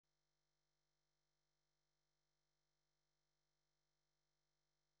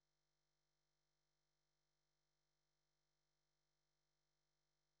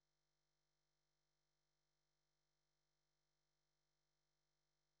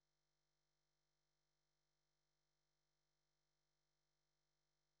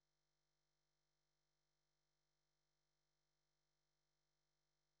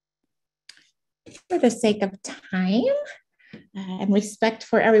For the sake of time and respect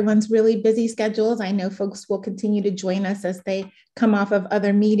for everyone's really busy schedules, I know folks will continue to join us as they come off of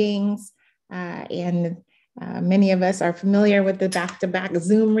other meetings. And many of us are familiar with the back-to-back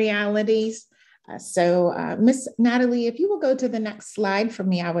Zoom realities. So Miss Natalie, if you will go to the next slide for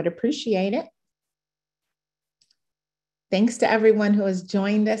me, I would appreciate it. Thanks to everyone who has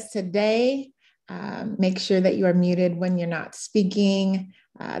joined us today. Make sure that you are muted when you're not speaking.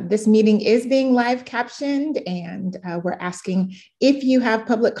 This meeting is being live captioned, and we're asking if you have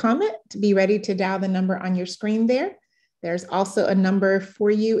public comment to be ready to dial the number on your screen there. There's also a number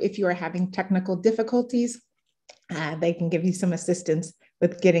for you if you are having technical difficulties. They can give you some assistance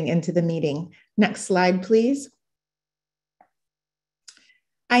with getting into the meeting. Next slide, please.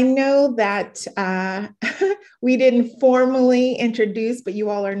 I know that we didn't formally introduce, but you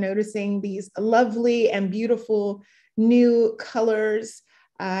all are noticing these lovely and beautiful new colors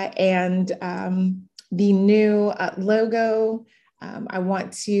and the new logo. I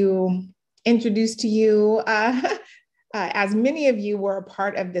want to introduce to you, as many of you were a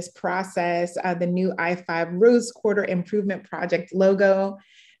part of this process, the new I-5 Rose Quarter Improvement Project logo.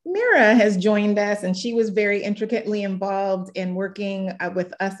 Mira has joined us, and she was very intricately involved in working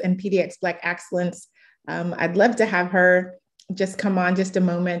with us in PDX Black Excellence. I'd love to have her just come on just a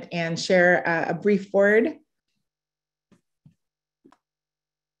moment and share a brief word.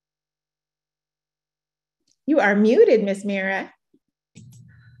 You are muted, Miss Mira.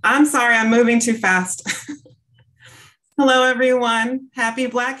 I'm sorry, I'm moving too fast. Hello, everyone. Happy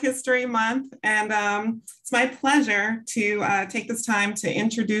Black History Month. And it's my pleasure to take this time to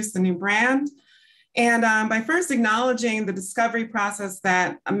introduce the new brand. And by first acknowledging the discovery process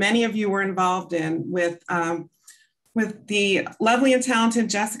that many of you were involved in with the lovely and talented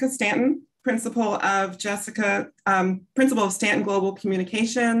Jessica Stanton, principal of Stanton Global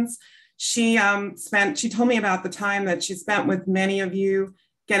Communications. She told me about the time that she spent with many of you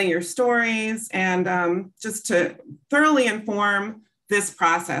getting your stories and just to thoroughly inform this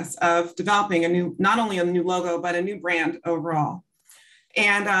process of developing not only a new logo, but a new brand overall.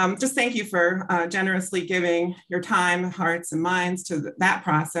 And just thank you for generously giving your time, hearts, and minds to that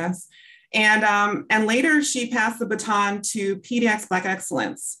process. And later she passed the baton to PDX Black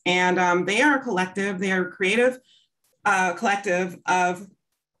Excellence. And they are a collective, they are a creative collective of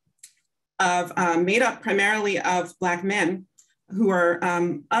made up primarily of Black men who are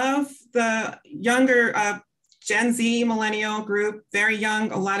of the younger Gen Z millennial group, very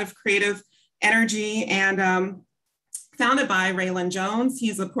young, a lot of creative energy, and founded by Raylan Jones.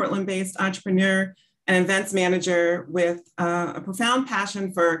 He's a Portland-based entrepreneur and events manager with a profound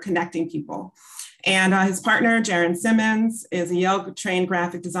passion for connecting people. And his partner, Jaron Simmons, is a Yale-trained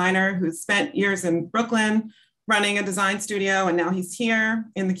graphic designer who's spent years in Brooklyn running a design studio, and now he's here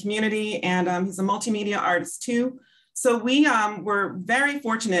in the community, and he's a multimedia artist too. So we were very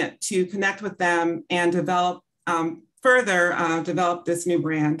fortunate to connect with them and further develop this new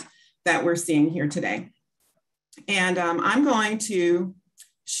brand that we're seeing here today. And I'm going to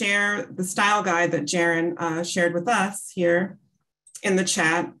share the style guide that Jaron shared with us here in the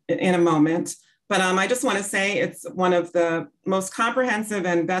chat in a moment. But I just want to say it's one of the most comprehensive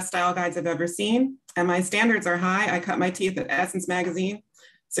and best style guides I've ever seen. And my standards are high. I cut my teeth at Essence Magazine.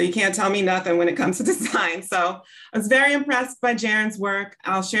 So you can't tell me nothing when it comes to design. So I was very impressed by Jaron's work.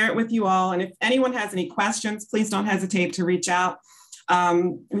 I'll share it with you all. And if anyone has any questions, please don't hesitate to reach out.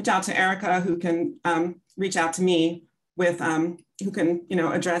 Reach out to Erica, who can reach out to me with, who can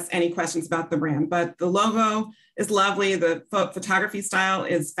address any questions about the brand. But the logo is lovely. The photography style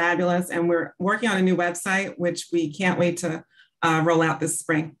is fabulous. And we're working on a new website, which we can't wait to roll out this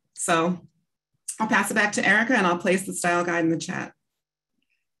spring. So I'll pass it back to Erica, and I'll place the style guide in the chat.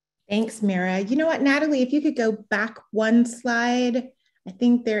 Thanks, Mira. You know what, Natalie, if you could go back one slide, I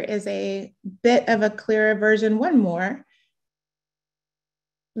think there is a bit of a clearer version, one more,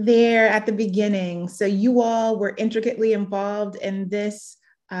 there at the beginning. So you all were intricately involved in this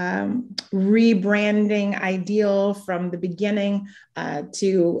rebranding ideal from the beginning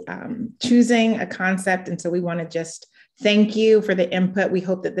to choosing a concept. And so we want to just thank you for the input. We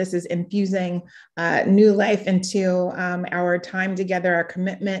hope that this is infusing new life into our time together, our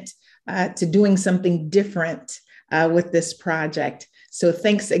commitment to doing something different with this project. So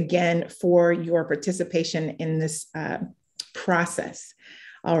thanks again for your participation in this process.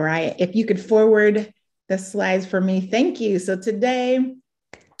 All right, if you could forward the slides for me, thank you. So today,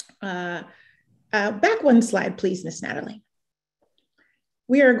 back one slide, please, Miss Natalie.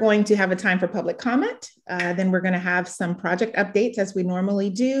 We are going to have a time for public comment. Then we're going to have some project updates as we normally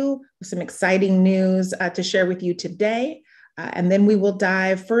do, with some exciting news to share with you today. And then we will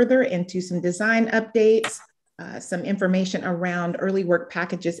dive further into some design updates, some information around early work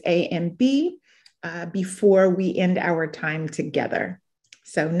packages A and B before we end our time together.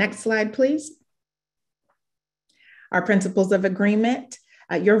 So next slide, please. Our principles of agreement.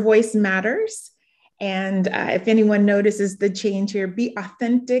 Your voice matters. And if anyone notices the change here, be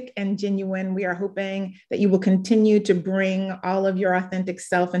authentic and genuine. We are hoping that you will continue to bring all of your authentic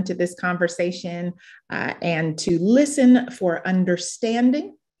self into this conversation and to listen for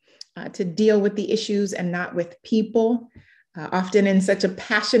understanding, to deal with the issues and not with people. Often in such a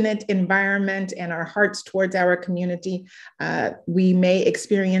passionate environment and our hearts towards our community, we may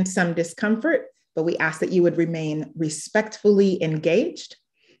experience some discomfort, but we ask that you would remain respectfully engaged.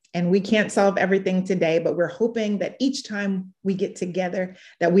 And we can't solve everything today, but we're hoping that each time we get together,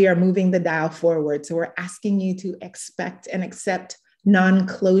 that we are moving the dial forward. So we're asking you to expect and accept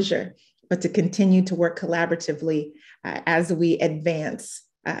non-closure, but to continue to work collaboratively as we advance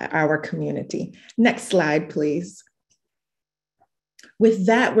our community. Next slide, please. With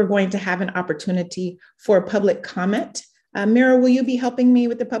that, we're going to have an opportunity for public comment. Mira, will you be helping me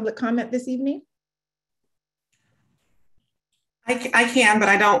with the public comment this evening? I can, but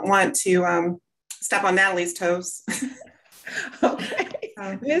I don't want to step on Natalie's toes. Okay.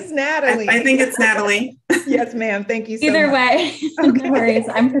 Miss Natalie. I think it's Natalie. Yes, ma'am. Thank you so Either much. way, Okay. No worries.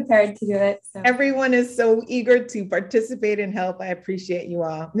 I'm prepared to do it. So. Everyone is so eager to participate and help. I appreciate you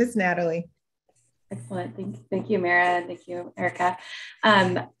all. Miss Natalie. Excellent. Thank you, Mara. Thank you, Erica.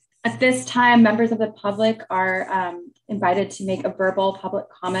 At this time, members of the public are invited to make a verbal public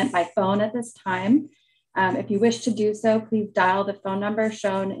comment by phone at this time. If you wish to do so, please dial the phone number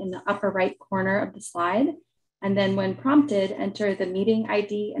shown in the upper right corner of the slide. And then when prompted, enter the meeting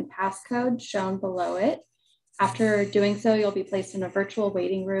ID and passcode shown below it. After doing so, you'll be placed in a virtual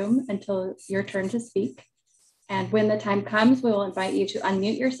waiting room until your turn to speak. And when the time comes, we will invite you to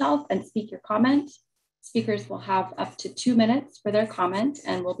unmute yourself and speak your comment. Speakers will have up to 2 minutes for their comment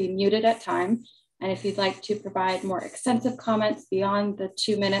and will be muted at time. And if you'd like to provide more extensive comments beyond the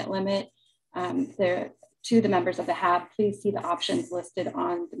 2-minute limit, to the members of the HAAB, please see the options listed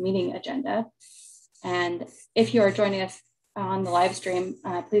on the meeting agenda. And if you are joining us on the live stream,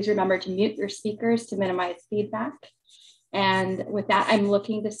 please remember to mute your speakers to minimize feedback. And with that, I'm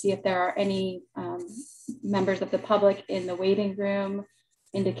looking to see if there are any members of the public in the waiting room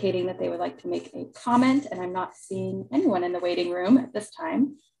indicating that they would like to make a comment, and I'm not seeing anyone in the waiting room at this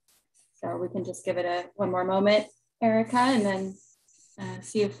time. So we can just give it one more moment, Erica, and then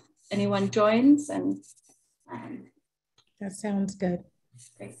see if anyone joins. And that sounds good.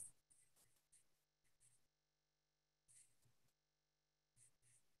 Great.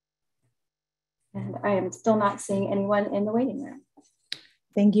 And I am still not seeing anyone in the waiting room.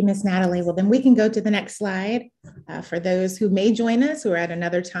 Thank you, Miss Natalie. Well, then we can go to the next slide. For those who may join us who are at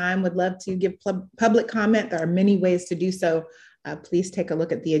another time, would love to give public comment. There are many ways to do so. Please take a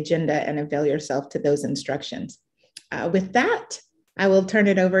look at the agenda and avail yourself to those instructions. With that, I will turn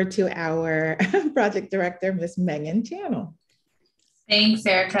it over to our project director, Ms. Megan Channel. Thanks,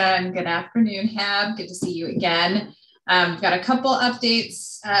 Erica, and good afternoon, HAAB. Good to see you again. We've got a couple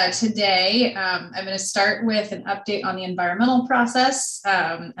updates today. I'm going to start with an update on the environmental process,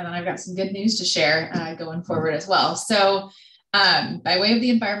 and then I've got some good news to share going forward as well. So by way of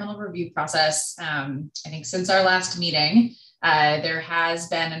the environmental review process, I think since our last meeting, there has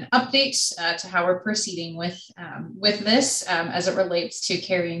been an update to how we're proceeding with this as it relates to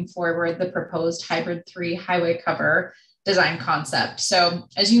carrying forward the proposed Hybrid 3 highway cover design concept. So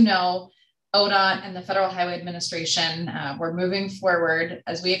as you know, ODOT and the Federal Highway Administration were moving forward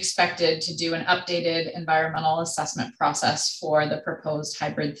as we expected to do an updated environmental assessment process for the proposed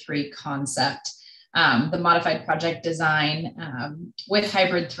Hybrid 3 concept. The modified project design with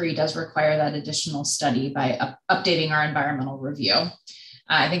Hybrid 3 does require that additional study by updating our environmental review.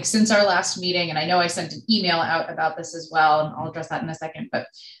 I think since our last meeting, and I know I sent an email out about this as well, and I'll address that in a second, but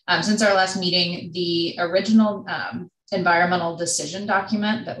since our last meeting, the original environmental decision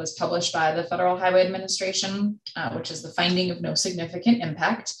document that was published by the Federal Highway Administration, which is the finding of no significant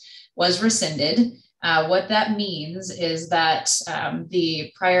impact, was rescinded. What that means is that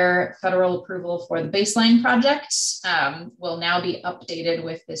the prior federal approval for the baseline project will now be updated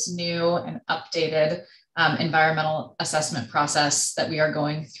with this new and updated environmental assessment process that we are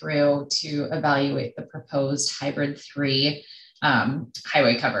going through to evaluate the proposed Hybrid 3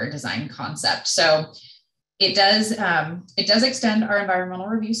 highway cover design concept. So it does extend our environmental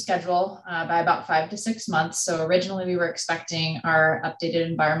review schedule by about 5 to 6 months. So originally we were expecting our updated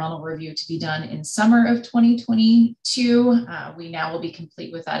environmental review to be done in summer of 2022. We now will be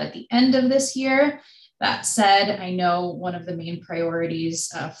complete with that at the end of this year. That said, I know one of the main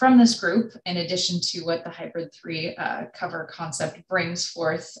priorities from this group, in addition to what the Hybrid 3 cover concept brings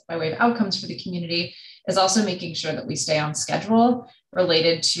forth by way of outcomes for the community, is also making sure that we stay on schedule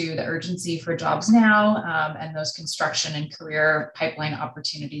related to the urgency for jobs now and those construction and career pipeline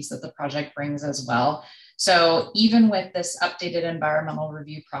opportunities that the project brings as well. So even with this updated environmental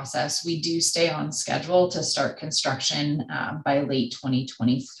review process, we do stay on schedule to start construction by late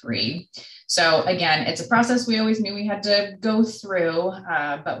 2023. So again, it's a process we always knew we had to go through,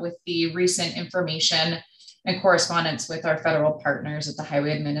 but with the recent information and correspondence with our federal partners at the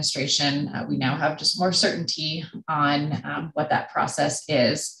Highway Administration, we now have just more certainty on what that process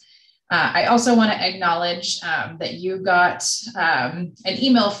is. I also want to acknowledge that you got an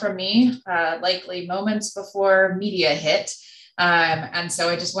email from me, likely moments before media hit. And so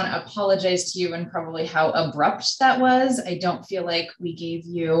I just want to apologize to you and probably how abrupt that was. I don't feel like we gave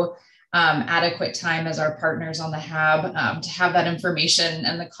you adequate time as our partners on the HAAB to have that information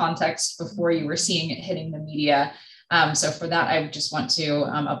and the context before you were seeing it hitting the media. So for that, I just want to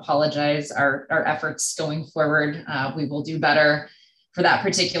apologize. Our efforts going forward, we will do better. For that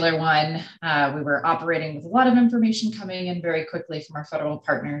particular one, we were operating with a lot of information coming in very quickly from our federal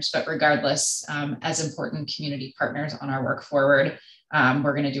partners, but regardless, as important community partners on our work forward,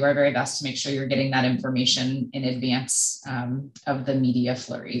 we're going to do our very best to make sure you're getting that information in advance of the media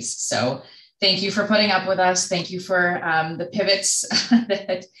flurries. So thank you for putting up with us. Thank you for the pivots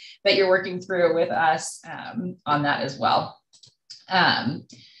that you're working through with us on that as well.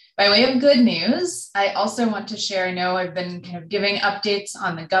 By way of good news, I also want to share, I know I've been kind of giving updates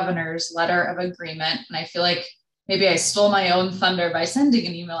on the governor's letter of agreement, and I feel like maybe I stole my own thunder by sending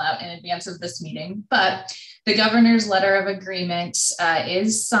an email out in advance of this meeting, but the governor's letter of agreement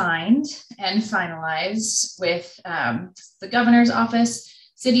is signed and finalized with the governor's office,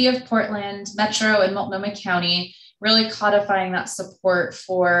 City of Portland, Metro, and Multnomah County, really codifying that support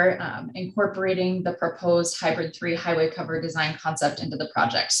for incorporating the proposed Hybrid 3 highway cover design concept into the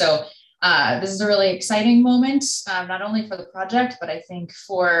project. So this is a really exciting moment, not only for the project, but I think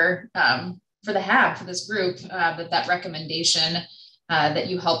for the HAAB, for this group, that recommendation that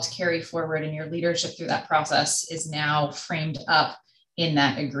you helped carry forward in your leadership through that process is now framed up in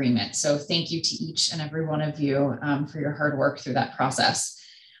that agreement. So thank you to each and every one of you for your hard work through that process.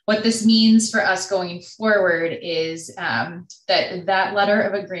 What this means for us going forward is that letter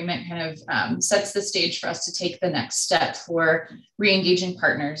of agreement kind of sets the stage for us to take the next step for re-engaging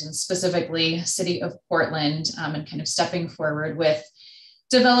partners, and specifically City of Portland, and kind of stepping forward with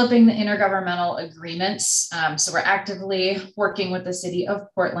developing the intergovernmental agreements. So we're actively working with the City of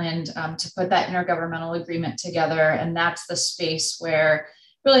Portland to put that intergovernmental agreement together, and that's the space where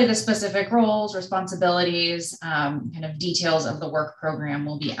really the specific roles, responsibilities, kind of details of the work program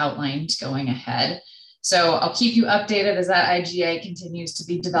will be outlined going ahead. So I'll keep you updated as that IGA continues to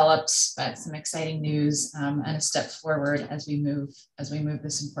be developed, but some exciting news and a step forward as we move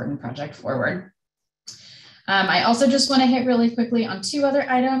this important project forward. I also just want to hit really quickly on two other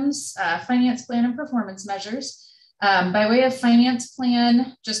items, finance plan and performance measures. By way of finance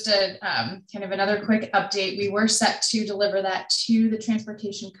plan, just a kind of another quick update, we were set to deliver that to the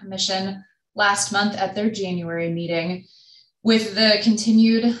Transportation Commission last month at their January meeting. With the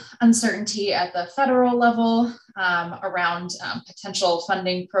continued uncertainty at the federal level around potential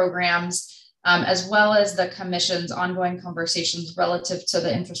funding programs, as well as the Commission's ongoing conversations relative to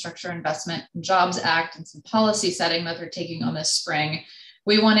the Infrastructure Investment and Jobs Act and some policy setting that they're taking on this spring,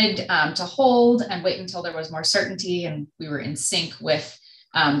 we wanted to hold and wait until there was more certainty and we were in sync with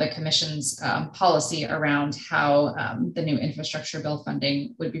the Commission's policy around how the new infrastructure bill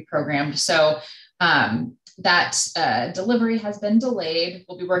funding would be programmed. So that delivery has been delayed.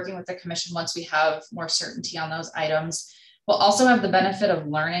 We'll be working with the Commission once we have more certainty on those items. We'll also have the benefit of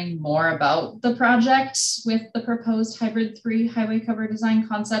learning more about the project with the proposed Hybrid 3 highway cover design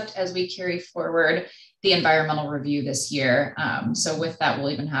concept as we carry forward the environmental review this year. So with that, we'll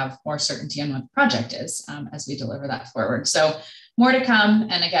even have more certainty on what the project is as we deliver that forward. So more to come.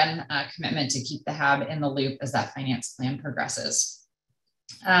 And again, a commitment to keep the HAAB in the loop as that finance plan progresses.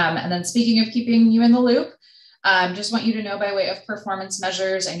 And then speaking of keeping you in the loop, just want you to know by way of performance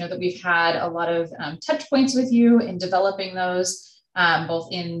measures, I know that we've had a lot of touch points with you in developing those, both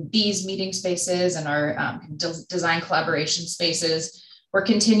in these meeting spaces and our design collaboration spaces. We're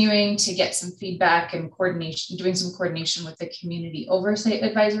continuing to get some feedback and coordination, doing some coordination with the Community Oversight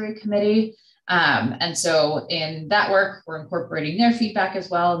Advisory Committee. And so in that work, we're incorporating their feedback as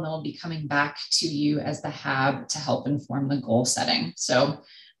well, and they'll be coming back to you as the HAAB to help inform the goal setting. So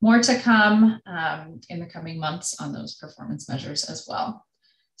more to come in the coming months on those performance measures as well.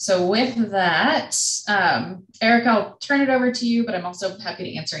 So with that, Erica, I'll turn it over to you, but I'm also happy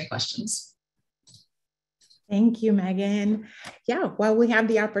to answer any questions. Thank you, Megan. Yeah, while we have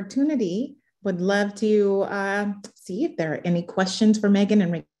the opportunity, would love to see if there are any questions for Megan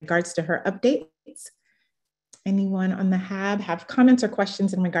in regards to her updates. Anyone on the HAAB have comments or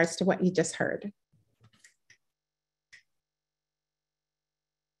questions in regards to what you just heard?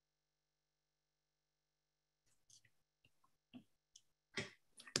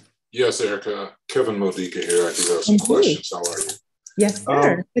 Yes, Erica. Kevin Modica here. I do have some questions. How are you? Yes,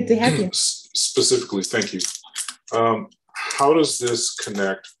 sir. Good to have you. Specifically, thank you. How does this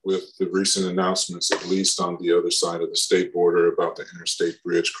connect with the recent announcements, at least on the other side of the state border, about the interstate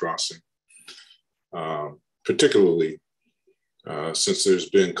bridge crossing? Particularly since there's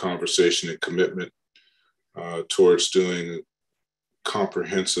been conversation and commitment towards doing a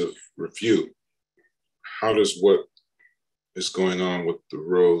comprehensive review. How does what is going on with the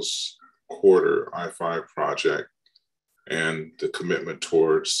Rose Quarter I-5 project and the commitment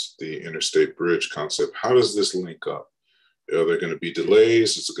towards the interstate bridge concept, how does this link up? Are there going to be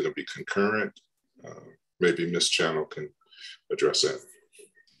delays? Is it going to be concurrent? Maybe Ms. Channel can address that.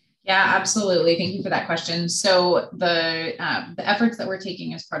 Yeah, absolutely. Thank you for that question. So the efforts that we're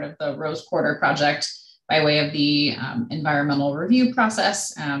taking as part of the Rose Quarter project by way of the environmental review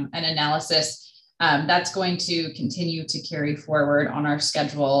process and analysis, that's going to continue to carry forward on our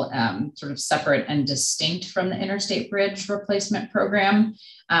schedule, sort of separate and distinct from the Interstate Bridge Replacement Program.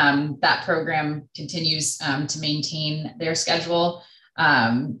 That program continues to maintain their schedule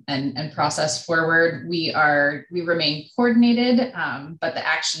and process forward. We remain coordinated, but the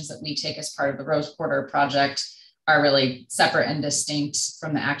actions that we take as part of the Rose Quarter project are really separate and distinct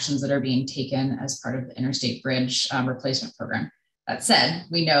from the actions that are being taken as part of the Interstate Bridge Replacement Program. That said,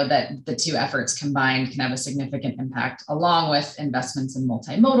 we know that the two efforts combined can have a significant impact, along with investments in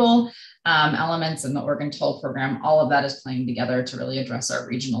multimodal elements in the Oregon Toll Program. All of that is playing together to really address our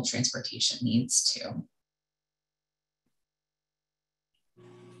regional transportation needs too.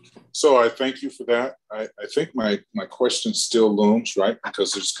 So I thank you for that. I think my question still looms, right?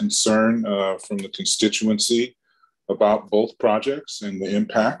 Because there's concern from the constituency about both projects and the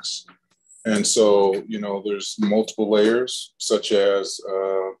impacts. And so, you know, there's multiple layers, such as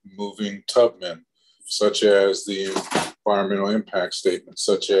moving Tubman, such as the environmental impact statement,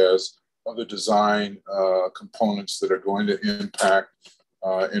 such as other design components that are going to impact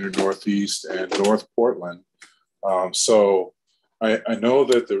inner Northeast and North Portland. So I know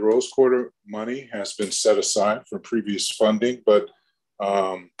that the Rose Quarter money has been set aside for previous funding, but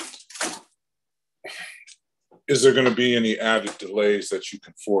is there going to be any added delays that you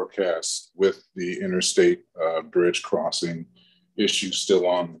can forecast with the interstate bridge crossing issue still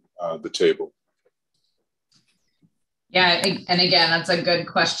on the table? Yeah, and again, that's a good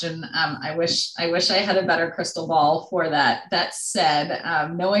question. I wish I had a better crystal ball for that. That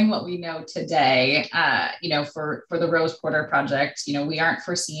said, knowing what we know today, you know, for the Rose Quarter project, you know, we aren't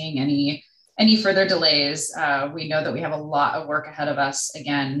foreseeing any further delays. We know that we have a lot of work ahead of us,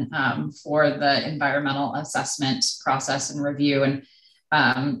 again, for the environmental assessment process and review. And,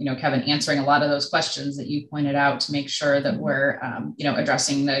 you know, Kevin, answering a lot of those questions that you pointed out to make sure that we're, you know,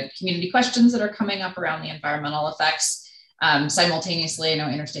 addressing the community questions that are coming up around the environmental effects. Simultaneously, you know,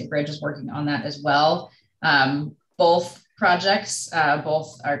 Interstate Bridge is working on that as well. Both projects,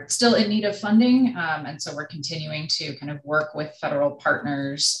 both are still in need of funding. And so we're continuing to kind of work with federal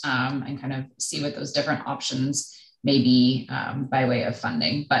partners and kind of see what those different options may be by way of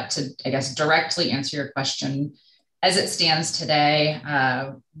funding. But to, I guess, directly answer your question, as it stands today,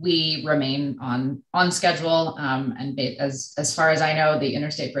 we remain on schedule. And as far as I know, the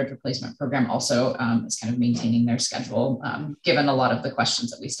Interstate Bridge Replacement Program also is kind of maintaining their schedule, given a lot of the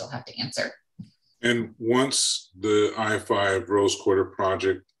questions that we still have to answer. And once the I-5 Rose Quarter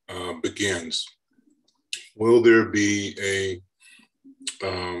project begins, will there be a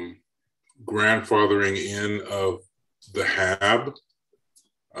grandfathering in of the HAAB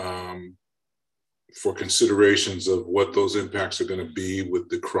for considerations of what those impacts are going to be with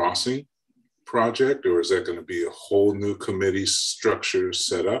the crossing project? Or is that going to be a whole new committee structure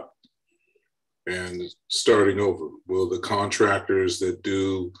set up and starting over? Will the contractors that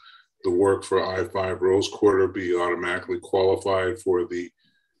do the work for I-5 Rose Quarter be automatically qualified for the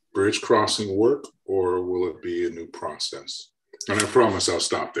bridge crossing work, or will it be a new process? And I promise I'll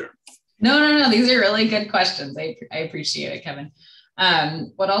stop there. No. These are really good questions. I appreciate it, Kevin.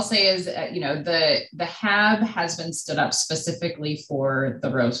 What I'll say is, you know, the HAAB has been stood up specifically for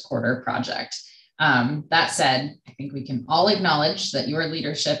the Rose Quarter project. That said, I think we can all acknowledge that your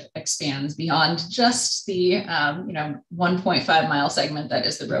leadership expands beyond just the 1.5 mile segment that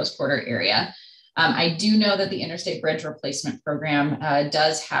is the Rose Quarter area. I do know that the Interstate Bridge Replacement Program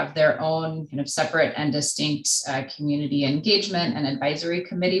does have their own kind of separate and distinct community engagement and advisory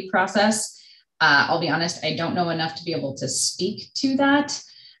committee process. I'll be honest, I don't know enough to be able to speak to that.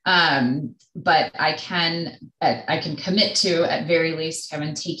 But I can commit to, at very least,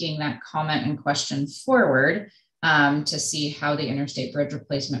 Kevin, taking that comment and question forward to see how the Interstate Bridge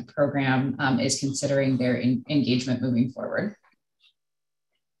Replacement Program is considering their engagement moving forward.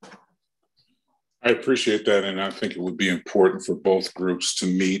 I appreciate that, and I think it would be important for both groups to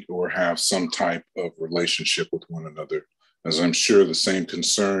meet or have some type of relationship with one another, as I'm sure the same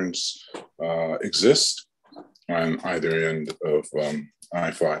concerns exist on either end of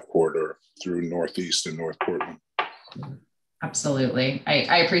I-5 corridor through Northeast and North Portland. Absolutely.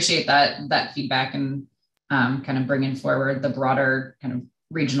 I appreciate that feedback and kind of bringing forward the broader kind of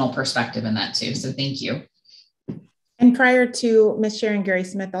regional perspective in that too. So thank you. And prior to Ms. Sharon Gary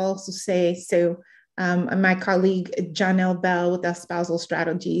Smith, I'll also say, my colleague, Janelle Bell with Espousal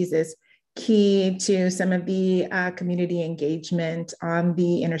Strategies is key to some of the community engagement on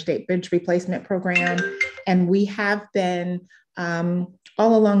the Interstate Bridge Replacement Program. And we have been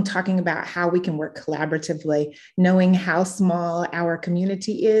all along talking about how we can work collaboratively, knowing how small our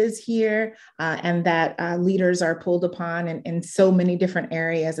community is here and that leaders are pulled upon in so many different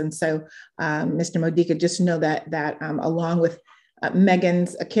areas. And so, Mr. Modica, just know that along with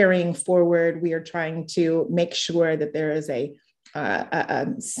Megan's carrying forward, we are trying to make sure that there is a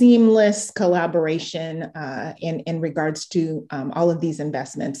seamless collaboration in regards to all of these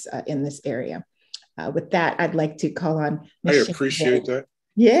investments in this area. With that, I'd like to call on Ms. I appreciate that.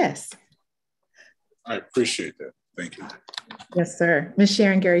 Yes. I appreciate that. Thank you. Yes, sir. Ms.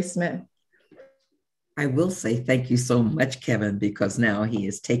 Sharon Gary Smith. I will say thank you so much, Kevin, because now he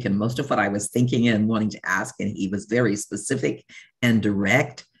has taken most of what I was thinking and wanting to ask, and he was very specific and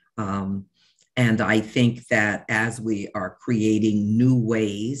direct. And I think that as we are creating new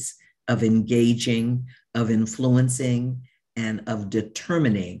ways of engaging, of influencing, and of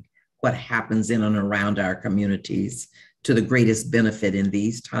determining what happens in and around our communities to the greatest benefit in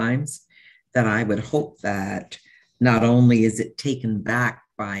these times, that I would hope that not only is it taken back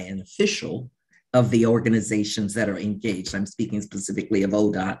by an official of the organizations that are engaged, I'm speaking specifically of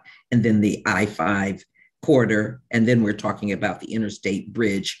ODOT, and then the I-5 corridor, and then we're talking about the interstate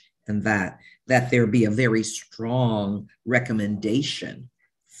bridge, and that there be a very strong recommendation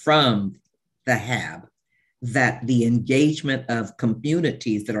from the HAAB that the engagement of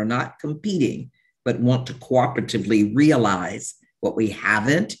communities that are not competing, but want to cooperatively realize what we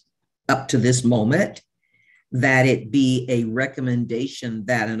haven't up to this moment, that it be a recommendation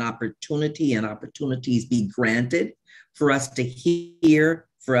that an opportunity and opportunities be granted for us to hear,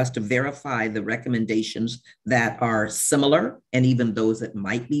 for us to verify the recommendations that are similar and even those that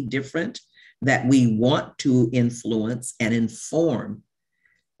might be different, that we want to influence and inform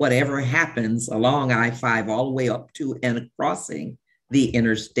whatever happens along I-5 all the way up to and crossing the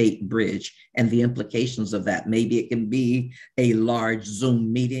interstate bridge and the implications of that. Maybe it can be a large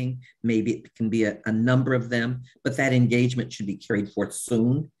Zoom meeting, maybe it can be a number of them, but that engagement should be carried forth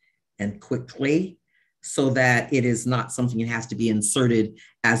soon and quickly so that it is not something that has to be inserted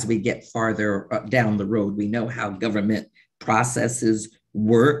as we get farther down the road. We know how government processes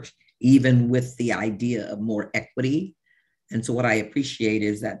work, even with the idea of more equity. And so what I appreciate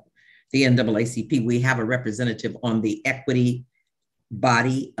is that the NAACP, we have a representative on the equity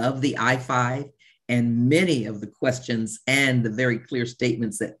body of the I-5, and many of the questions and the very clear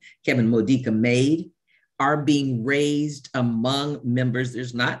statements that Kevin Modica made are being raised among members.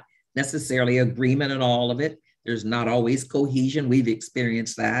 There's not necessarily agreement on all of it. There's not always cohesion. We've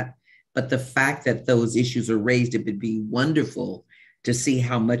experienced that. But the fact that those issues are raised, it would be wonderful to see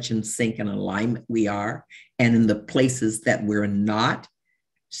how much in sync and alignment we are, and in the places that we're not,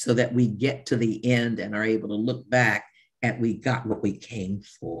 so that we get to the end and are able to look back at we got what we came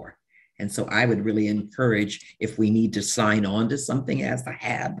for. And so I would really encourage, if we need to sign on to something as the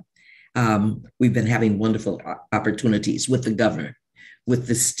HAAB, we've been having wonderful opportunities with the governor, with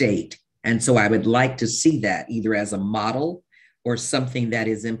the state. And so I would like to see that either as a model or something that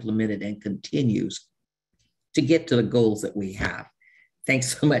is implemented and continues to get to the goals that we have.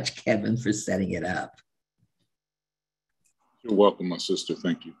 Thanks so much, Kevin, for setting it up. You're welcome, my sister.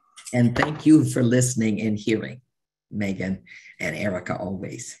 Thank you. And thank you for listening and hearing, Megan and Erica,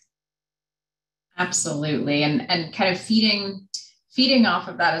 always. Absolutely. And kind of feeding feeding off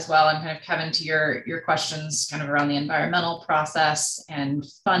of that as well, and kind of Kevin, to your questions kind of around the environmental process and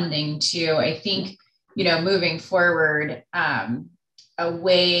funding too, I think, you know, moving forward, a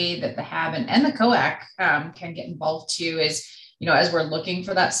way that the HAAB and the COAC can get involved too is, you know, as we're looking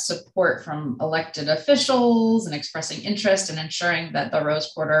for that support from elected officials and expressing interest and ensuring that the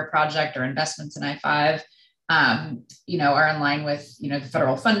Rose Corridor project or investments in I-5, you know, are in line with, you know, the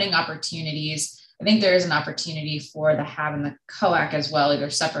federal funding opportunities. I think there is an opportunity for the HAAB and the COAC as well, either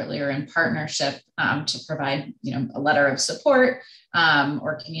separately or in partnership, to provide, you know, a letter of support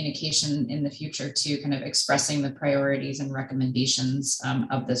or communication in the future to kind of expressing the priorities and recommendations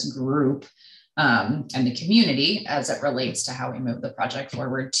of this group and the community as it relates to how we move the project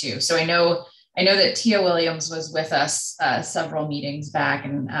forward too. So I know that Tia Williams was with us several meetings back,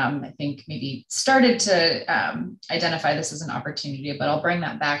 and I think maybe started to identify this as an opportunity, but I'll bring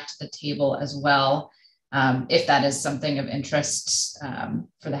that back to the table as well, if that is something of interest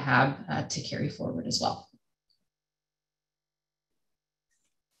for the HAAB to carry forward as well.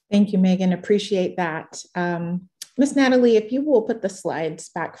 Thank you, Megan. Appreciate that. Miss Natalie, if you will put the slides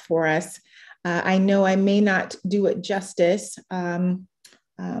back for us. I know I may not do it justice.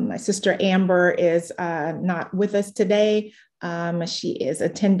 My sister Amber is not with us today. She is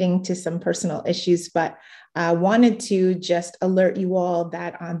attending to some personal issues, but I wanted to just alert you all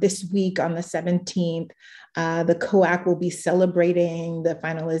that on this week, on the 17th, the COAC will be celebrating the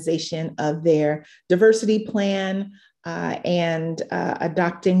finalization of their diversity plan and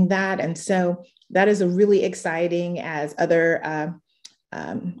adopting that. And so that is a really exciting, as other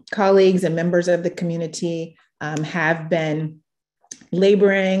colleagues and members of the community have been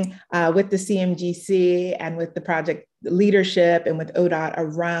laboring with the CMGC and with the project leadership and with ODOT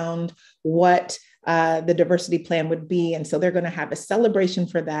around what the diversity plan would be. And so they're going to have a celebration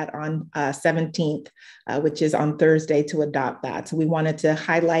for that on 17th, which is on Thursday, to adopt that. So we wanted to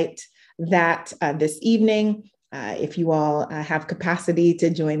highlight that this evening. If you all have capacity to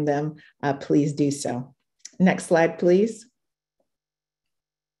join them, please do so. Next slide, please.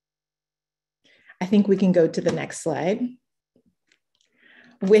 I think we can go to the next slide.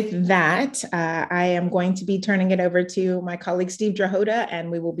 With that, I am going to be turning it over to my colleague, Steve Drahota,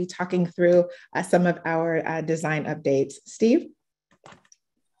 and we will be talking through some of our design updates. Steve?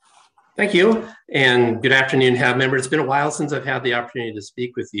 Thank you, and good afternoon, HAAB members. It's been a while since I've had the opportunity to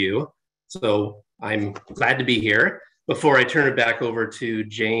speak with you, so I'm glad to be here. Before I turn it back over to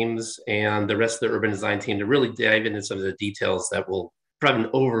James and the rest of the urban design team to really dive into some of the details that we'll provide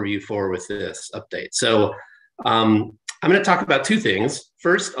an overview for with this update. So I'm going to talk about two things.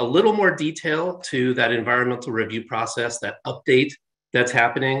 First, a little more detail to that environmental review process, that update that's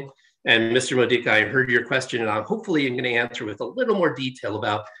happening. And Mr. Modica, I heard your question, and I'm hopefully going to answer with a little more detail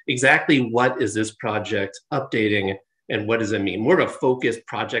about exactly what is this project updating and what does it mean. More of a focused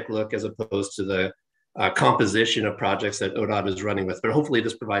project look as opposed to the composition of projects that ODOT is running with, but hopefully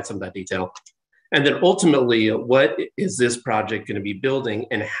this provides some of that detail. And then ultimately, what is this project going to be building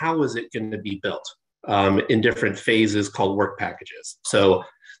and how is it going to be built in different phases called work packages. So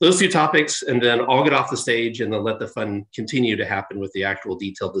those two topics, and then I'll get off the stage and then let the fun continue to happen with the actual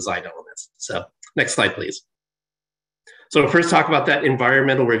detailed design elements. So next slide, please. So first talk about that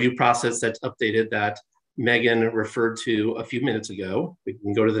environmental review process that's updated that Megan referred to a few minutes ago. We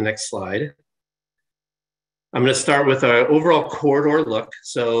can go to the next slide. I'm going to start with an overall corridor look.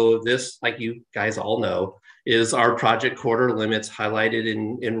 So this, like you guys all know, is our project corridor limits highlighted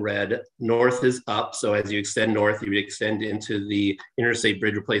in red. North is up. So as you extend north, you would extend into the interstate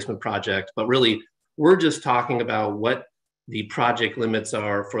bridge replacement project. But really, we're just talking about what the project limits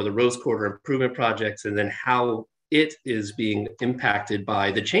are for the Rose Corridor improvement projects and then how it is being impacted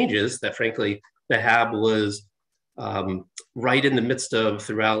by the changes that, frankly, the HAAB was right in the midst of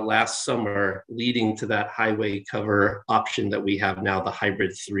throughout last summer, leading to that highway cover option that we have now, the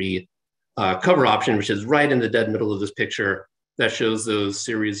hybrid 3 cover option, which is right in the dead middle of this picture that shows those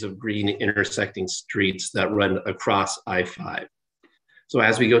series of green intersecting streets that run across I-5. So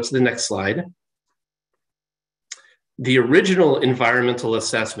as we go to the next slide, the original environmental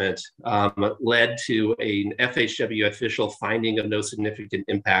assessment led to an FHW official finding of no significant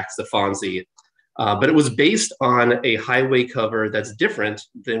impacts, the FONSI, but it was based on a highway cover that's different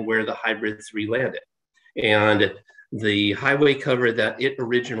than where the hybrid 3 landed. And the highway cover that it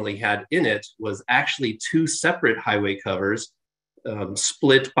originally had in it was actually two separate highway covers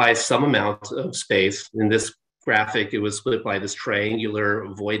split by some amount of space. In this graphic, it was split by this triangular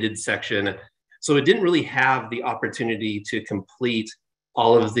voided section. So it didn't really have the opportunity to complete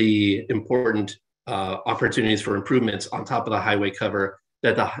all of the important opportunities for improvements on top of the highway cover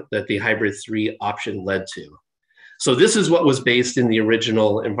that the hybrid 3 option led to. So this is what was based in the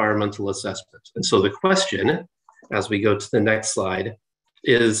original environmental assessment. And so the question, as we go to the next slide,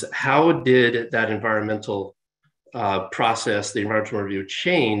 is how did that environmental process, the environmental review,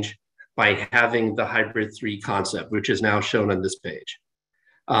 change by having the hybrid 3 concept, which is now shown on this page.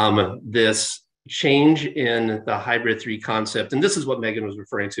 This change in the hybrid 3 concept, and this is what Megan was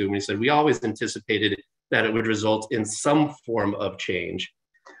referring to when he said, we always anticipated that it would result in some form of change.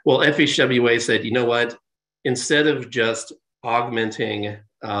 Well, FHWA said, you know what, instead of just augmenting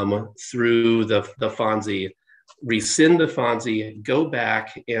through the FONSI, rescind the FONSI, go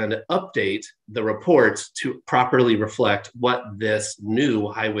back and update the reports to properly reflect what this new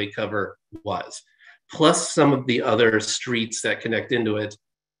highway cover was, plus some of the other streets that connect into it,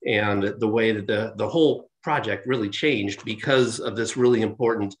 and the way that the whole project really changed because of this really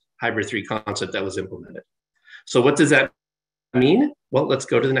important hybrid 3 concept that was implemented. So what does that mean? Well, let's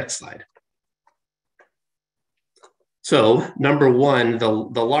go to the next slide. So number one, the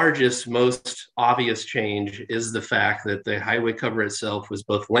largest, most obvious change is the fact that the highway cover itself was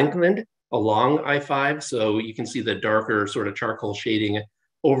both lengthened along I-5. So you can see the darker sort of charcoal shading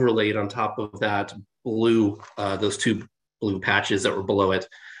overlaid on top of that blue, those 2 blue patches that were below it.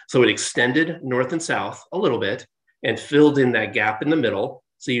 So it extended north and south a little bit and filled in that gap in the middle.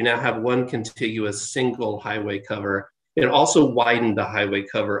 So you now have one contiguous single highway cover. It also widened the highway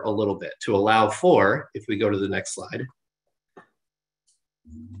cover a little bit to allow for, if we go to the next slide,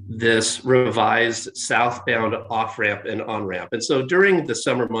 this revised southbound off-ramp and on-ramp. And so during the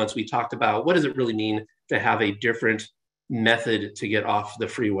summer months, we talked about what does it really mean to have a different method to get off the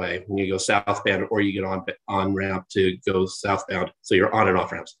freeway when you go southbound or you get on ramp to go southbound. So you're on and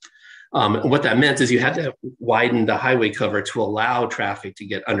off ramps. And what that meant is you had to widen the highway cover to allow traffic to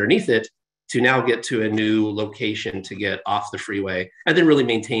get underneath it to now get to a new location to get off the freeway and then really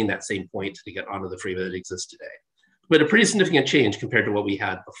maintain that same point to get onto the freeway that exists today. But a pretty significant change compared to what we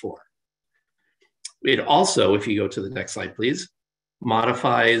had before. It also, if you go to the next slide, please,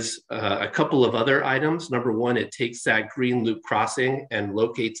 modifies a couple of other items. Number one, it takes that green loop crossing and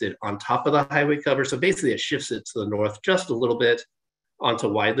locates it on top of the highway cover. So basically it shifts it to the north just a little bit onto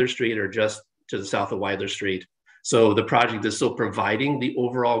Weidler Street or just to the south of Weidler Street. So the project is still providing the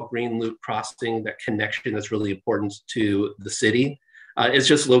overall green loop crossing, that connection that's really important to the city. It's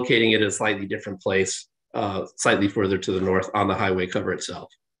just locating it in a slightly different place, slightly further to the north on the highway cover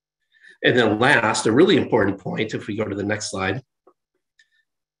itself. And then last, a really important point, if we go to the next slide,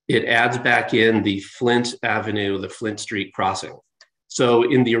 it adds back in the Flint Avenue, the Flint Street crossing. So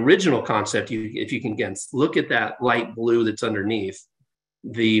in the original concept, if you can again look at that light blue that's underneath,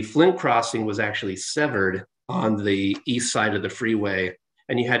 the Flint crossing was actually severed on the east side of the freeway,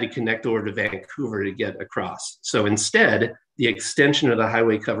 and you had to connect over to Vancouver to get across. So instead, the extension of the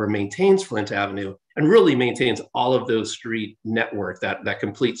highway cover maintains Flint Avenue and really maintains all of those street network, that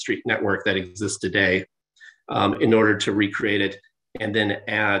complete street network that exists today, in order to recreate it, and then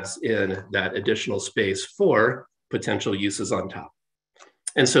adds in that additional space for potential uses on top.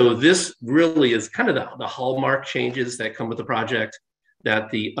 And so this really is kind of the hallmark changes that come with the project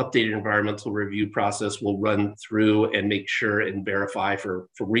that the updated environmental review process will run through and make sure and verify for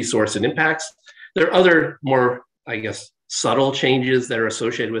resource and impacts. There are other more, I guess, subtle changes that are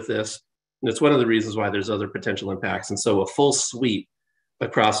associated with this. And it's one of the reasons why there's other potential impacts. And so a full sweep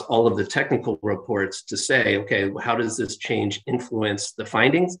across all of the technical reports to say, okay, how does this change influence the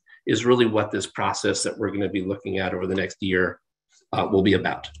findings is really what this process that we're going to be looking at over the next year will be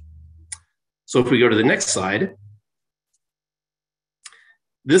about. So if we go to the next slide,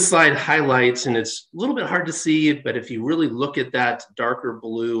 this slide highlights, and it's a little bit hard to see, but if you really look at that darker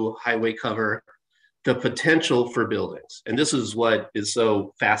blue highway cover, the potential for buildings. And this is what is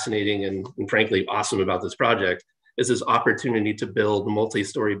so fascinating and frankly awesome about this project, is this opportunity to build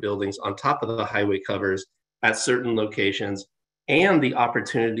multi-story buildings on top of the highway covers at certain locations, and the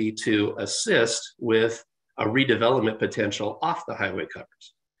opportunity to assist with a redevelopment potential off the highway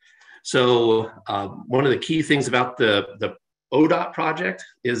covers. So one of the key things about the ODOT project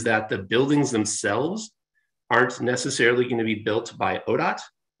is that the buildings themselves aren't necessarily going to be built by ODOT.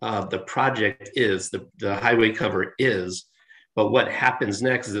 The project is, the highway cover is, but what happens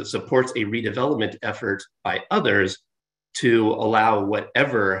next is it supports a redevelopment effort by others to allow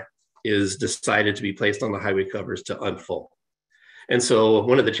whatever is decided to be placed on the highway covers to unfold. And so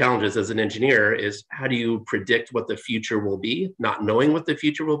one of the challenges as an engineer is, how do you predict what the future will be, not knowing what the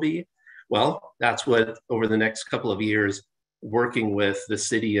future will be? Well, that's what over the next couple of years, working with the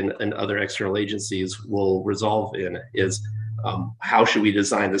city and other external agencies will resolve in, is how should we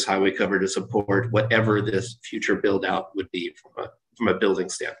design this highway cover to support whatever this future build out would be from a building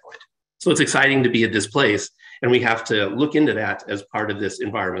standpoint. So it's exciting to be at this place And we have to look into that as part of this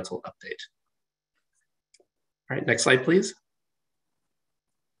environmental update. All right, next slide, please.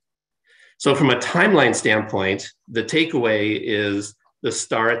 So from a timeline standpoint, the takeaway is the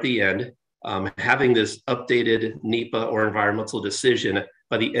star at the end, having this updated NEPA or environmental decision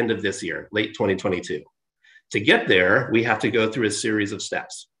by the end of this year, late 2022. To get there, we have to go through a series of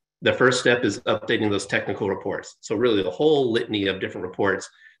steps. The first step is updating those technical reports. So really the whole litany of different reports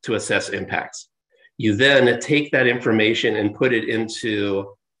to assess impacts. You then take that information and put it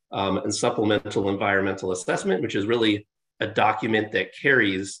into a supplemental environmental assessment, which is really a document that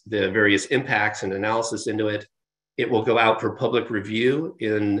carries the various impacts and analysis into it. It will go out for public review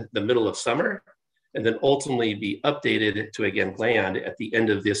in the middle of summer, and then ultimately be updated to, again, land at the end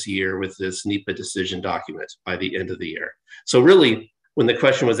of this year with this NEPA decision document by the end of the year. So really, when the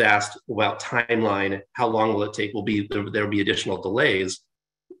question was asked about timeline, how long will it take, there'll be additional delays.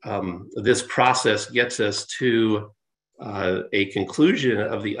 This process gets us to a conclusion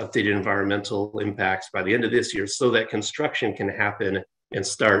of the updated environmental impacts by the end of this year so that construction can happen and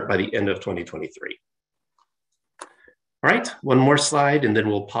start by the end of 2023. All right, one more slide and then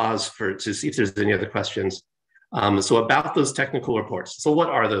we'll pause to see if there's any other questions. So about those technical reports. So what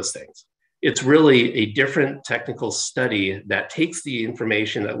are those things? It's really a different technical study that takes the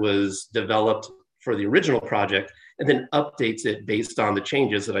information that was developed for the original project and then updates it based on the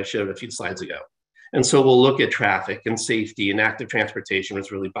changes that I showed a few slides ago. And so we'll look at traffic and safety and active transportation, which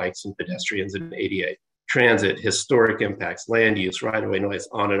is really bikes and pedestrians and ADA, transit, historic impacts, land use, right-of-way noise,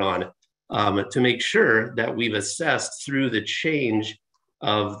 on and on, to make sure that we've assessed through the change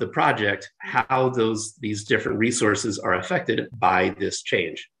of the project how these different resources are affected by this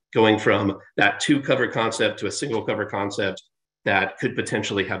change, going from that 2 cover concept to a single cover concept that could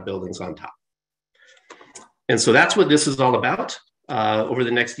potentially have buildings on top. And so that's what this is all about. Over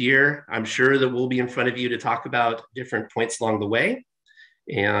the next year, I'm sure that we'll be in front of you to talk about different points along the way.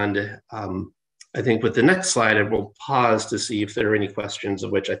 And I think with the next slide, I will pause to see if there are any questions,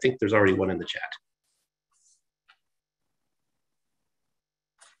 of which I think there's already one in the chat.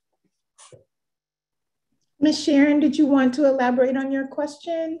 Ms. Sharon, did you want to elaborate on your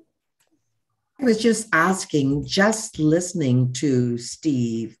question? I was just asking, just listening to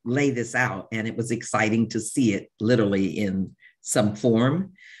Steve lay this out, and it was exciting to see it literally in some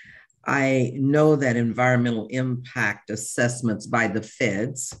form. I know that environmental impact assessments by the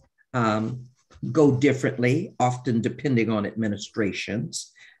feds go differently, often depending on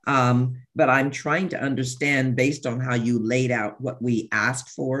administrations. But I'm trying to understand, based on how you laid out what we asked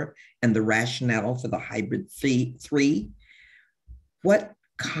for and the rationale for the hybrid 3, what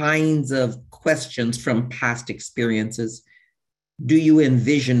kinds of questions from past experiences do you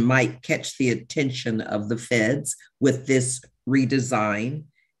envision might catch the attention of the feds with this redesign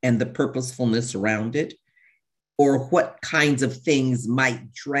and the purposefulness around it? Or what kinds of things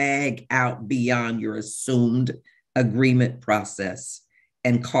might drag out beyond your assumed agreement process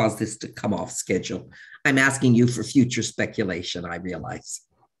and cause this to come off schedule? I'm asking you for future speculation, I realize,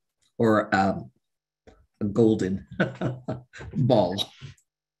 or a golden ball.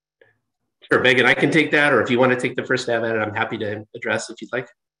 Sure, Megan, I can take that, or if you want to take the first stab at it, I'm happy to address if you'd like.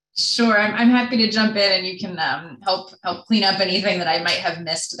 Sure, I'm happy to jump in and you can help clean up anything that I might have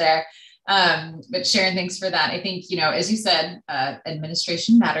missed there. But Sharon, thanks for that. I think, as you said,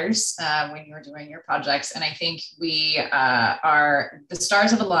 administration matters when you're doing your projects. And I think the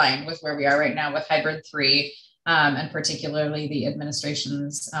stars have aligned with where we are right now with Hybrid 3, and particularly the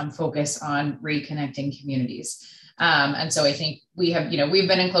administration's focus on reconnecting communities. And so I think we've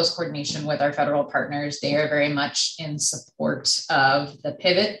been in close coordination with our federal partners. They are very much in support of the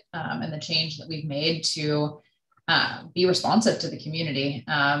pivot and the change that we've made to be responsive to the community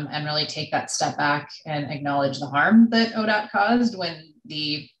and really take that step back and acknowledge the harm that ODOT caused when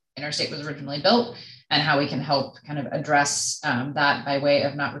the interstate was originally built, and how we can help kind of address that by way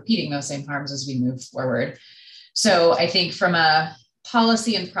of not repeating those same harms as we move forward. So I think from a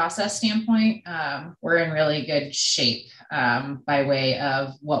policy and process standpoint, we're in really good shape by way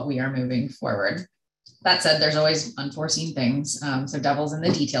of what we are moving forward. That said, there's always unforeseen things. So devil's in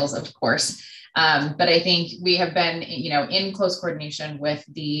the details, of course. But I think we have been, in close coordination with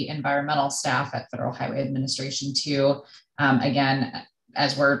the environmental staff at Federal Highway Administration to, again,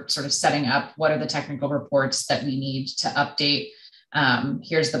 as we're sort of setting up, what are the technical reports that we need to update?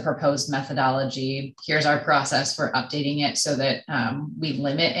 Here's the proposed methodology. Here's our process for updating it so that we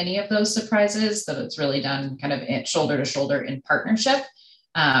limit any of those surprises, that it's really done kind of shoulder to shoulder in partnership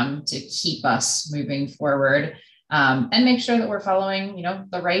to keep us moving forward. And make sure that we're following,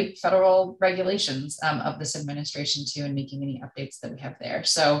 the right federal regulations of this administration too, and making any updates that we have there.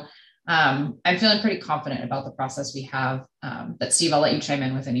 So I'm feeling pretty confident about the process we have. But Steve, I'll let you chime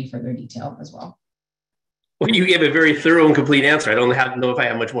in with any further detail as well. Well, you gave a very thorough and complete answer. I don't know if I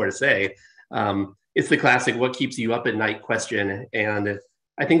have much more to say. It's the classic "what keeps you up at night" question, and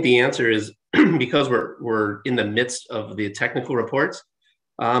I think the answer is because we're in the midst of the technical reports.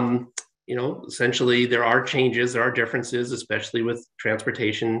 Essentially there are changes, there are differences, especially with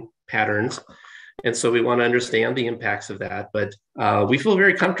transportation patterns, and so we want to understand the impacts of that. But we feel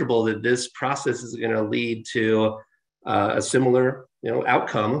very comfortable that this process is going to lead to a similar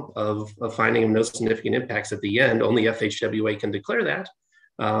outcome of finding no significant impacts at the end. Only FHWA can declare that.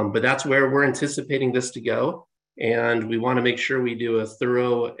 But that's where we're anticipating this to go. And we want to make sure we do a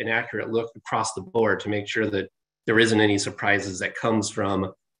thorough and accurate look across the board to make sure that there isn't any surprises that comes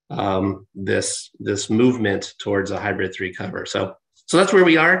from this movement towards a hybrid 3 cover. So that's where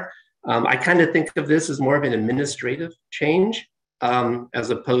we are. I kind of think of this as more of an administrative change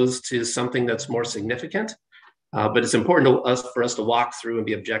as opposed to something that's more significant. But it's important for us to walk through and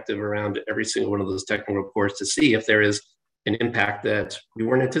be objective around every single one of those technical reports to see if there is an impact that we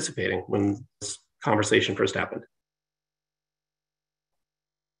weren't anticipating when this conversation first happened.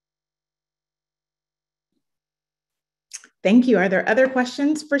 Thank you. Are there other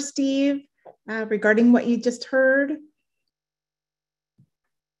questions for Steve regarding what you just heard?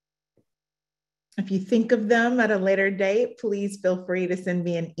 If you think of them at a later date, please feel free to send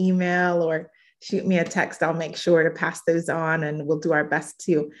me an email or shoot me a text. I'll make sure to pass those on, and we'll do our best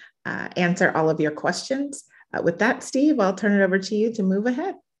to answer all of your questions. With that, Steve, I'll turn it over to you to move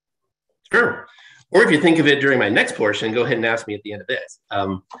ahead. Sure. Or if you think of it during my next portion, go ahead and ask me at the end of this.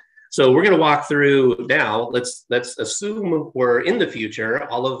 So we're going to walk through now. Let's assume we're in the future.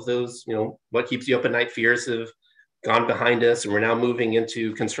 All of those, what keeps you up at night fears have gone behind us, and we're now moving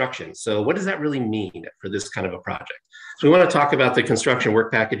into construction. So what does that really mean for this kind of a project? So we want to talk about the construction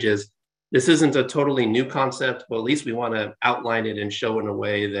work packages. This isn't a totally new concept, but at least we want to outline it and show in a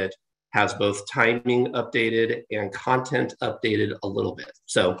way that has both timing updated and content updated a little bit.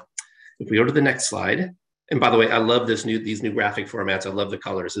 So if we go to the next slide, and by the way, I love these new graphic formats. I love the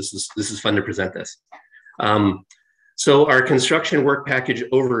colors. This is fun to present this. So our construction work package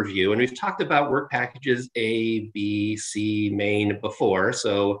overview, and we've talked about work packages A, B, C, main before.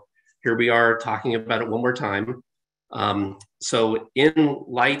 So here we are talking about it one more time. So in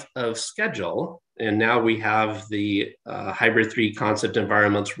light of schedule, and now we have the Hybrid 3 Concept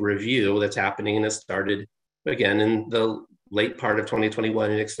Environments Review that's happening, and it started again in the late part of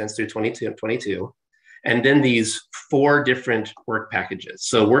 2021 and extends through 2022. And then these 4 different work packages.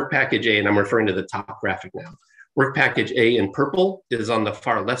 So work package A, and I'm referring to the top graphic now. Work package A in purple is on the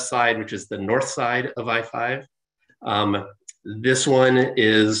far left side, which is the north side of I-5. This one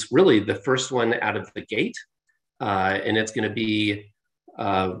is really the first one out of the gate. And it's going to be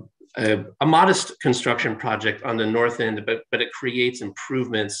a modest construction project on the north end, but it creates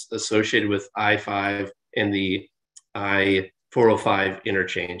improvements associated with I-5 and the I-405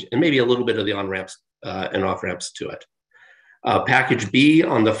 interchange, and maybe a little bit of the on-ramps and off-ramps to it. Package B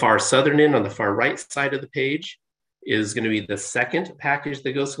on the far southern end, on the far right side of the page, is going to be the second package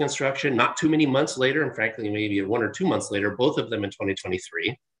that goes to construction, not too many months later, and frankly, maybe 1 or 2 months later, both of them in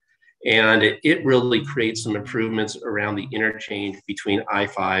 2023. And it really creates some improvements around the interchange between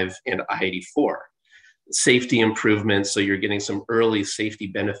I-5 and I-84. Safety improvements, so you're getting some early safety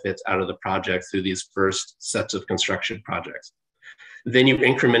benefits out of the project through these first sets of construction projects. Then you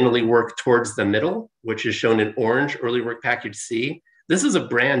incrementally work towards the middle, which is shown in orange, early work package C. This is a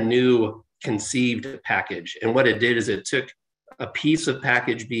brand new conceived package. And what it did is it took a piece of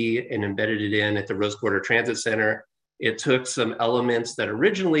package B and embedded it in at the Rose Quarter Transit Center. It took some elements that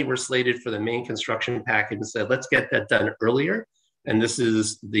originally were slated for the main construction package and said, let's get that done earlier. And this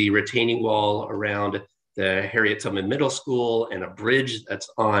is the retaining wall around the Harriet Tubman Middle School and a bridge that's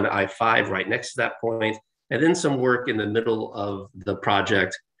on I-5 right next to that point. And then some work in the middle of the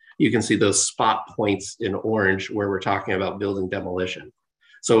project. You can see those spot points in orange where we're talking about building demolition.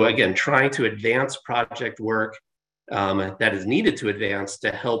 So again, trying to advance project work that is needed to advance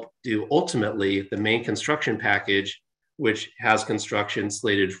to help do ultimately the main construction package, which has construction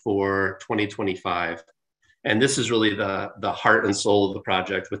slated for 2025. And this is really the heart and soul of the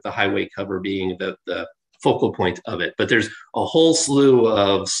project, with the highway cover being the focal point of it. But there's a whole slew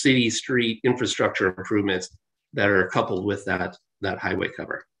of city street infrastructure improvements that are coupled with that highway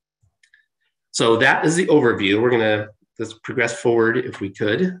cover. So that is the overview. We're gonna let's progress forward, if we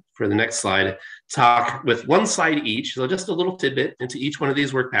could, for the next slide, talk with one slide each, so just a little tidbit into each one of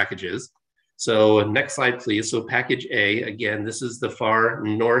these work packages. So next slide, please. So package A, again, this is the far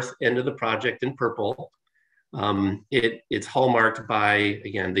north end of the project in purple. It's hallmarked by,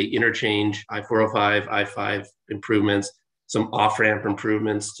 again, the interchange, I-405, I-5 improvements, some off-ramp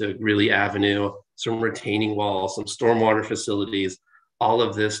improvements to Greeley Avenue, some retaining walls, some stormwater facilities, all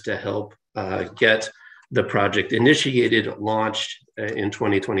of this to help get the project initiated, launched in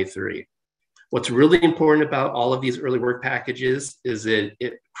 2023. What's really important about all of these early work packages is that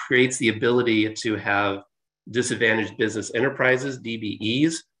it creates the ability to have disadvantaged business enterprises,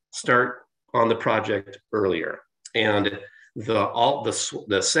 DBEs, start on the project earlier. And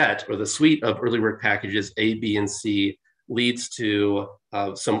the set or the suite of early work packages A, B, and C leads to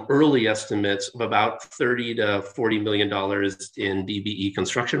some early estimates of about $30 to $40 million in DBE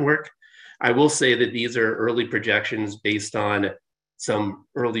construction work. I will say that these are early projections based on some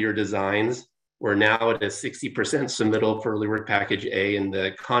earlier designs. We're now at a 60% submittal for early work package A, and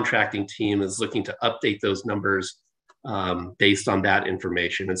the contracting team is looking to update those numbers based on that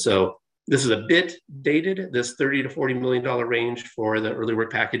information. And so this is a bit dated, this $30 to $40 million range for the early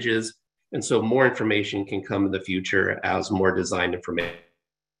work packages. And so more information can come in the future as more design information.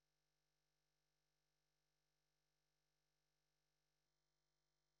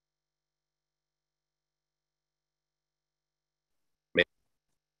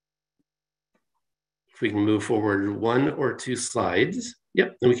 If we can move forward 1 or 2 slides.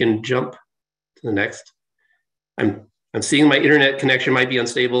 Yep, and we can jump to the next. I'm seeing my internet connection might be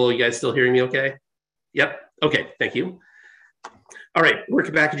unstable. You guys still hearing me okay? Yep, okay, thank you. All right,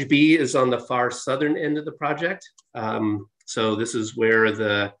 work package B is on the far southern end of the project. So this is where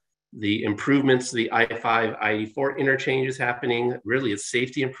the improvements, the I-5, I-84 interchange is happening. Really, it's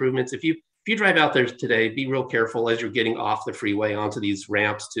safety improvements. If you drive out there today, be real careful as you're getting off the freeway onto these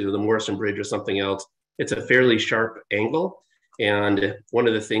ramps to the Morrison Bridge or something else. It's a fairly sharp angle. And one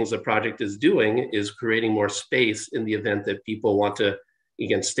of the things the project is doing is creating more space in the event that people want to,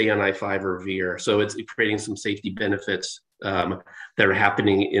 again, stay on I-5 or veer. So it's creating some safety benefits that are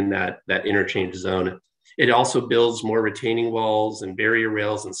happening in that interchange zone. It also builds more retaining walls and barrier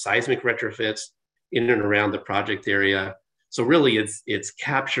rails and seismic retrofits in and around the project area. So really it's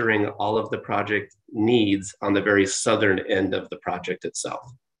capturing all of the project needs on the very southern end of the project itself.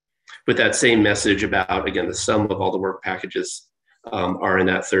 With that same message about, again, the sum of all the work packages are in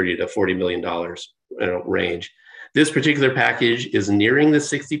that $30 to $40 million range. This particular package is nearing the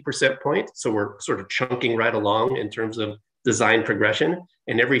 60% point. So we're sort of chunking right along in terms of design progression.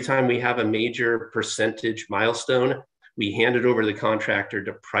 And every time we have a major percentage milestone, we hand it over to the contractor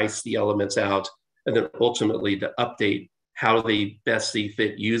to price the elements out, and then ultimately to update how they best see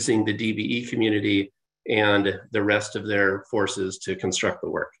fit using the DBE community and the rest of their forces to construct the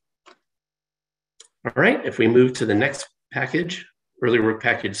work. All right, if we move to the next package, early work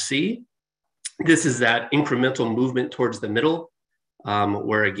package C, this is that incremental movement towards the middle,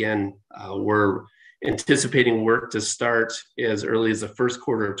 where again, we're anticipating work to start as early as the first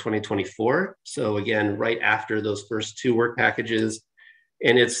quarter of 2024. So again, right after those first 2 work packages.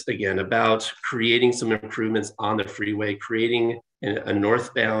 And it's, again, about creating some improvements on the freeway, creating a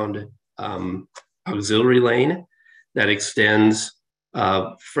northbound auxiliary lane that extends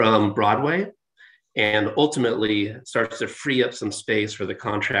from Broadway and ultimately starts to free up some space for the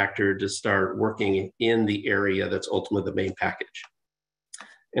contractor to start working in the area that's ultimately the main package.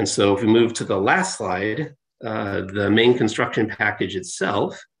 And so if we move to the last slide, the main construction package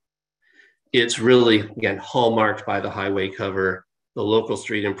itself, it's really, again, hallmarked by the highway cover, the local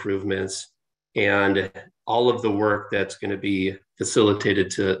street improvements, and all of the work that's going to be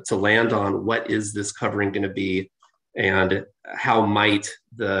facilitated to land on what is this covering going to be and how might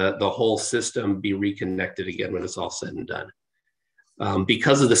the whole system be reconnected again when it's all said and done.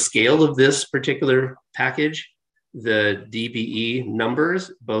 Because of the scale of this particular package, the DBE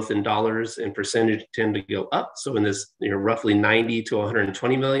numbers, both in dollars and percentage, tend to go up. So in this roughly $90 to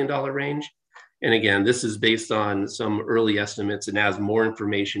 $120 million range. And again, this is based on some early estimates, and as more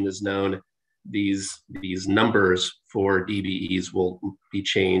information is known, these numbers for DBEs will be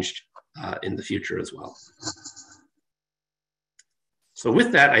changed in the future as well. So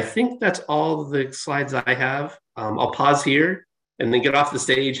with that, I think that's all the slides I have. I'll pause here and then get off the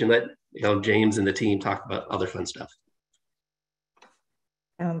stage and let James and the team talk about other fun stuff.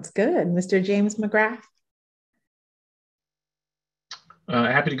 Sounds good. Mr. James McGrath.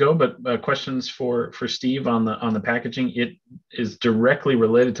 Happy to go, but questions for Steve on the packaging. It is directly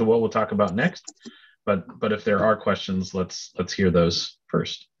related to what we'll talk about next, but if there are questions, let's hear those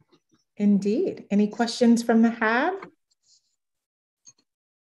first. Indeed. Any questions from the HAAB?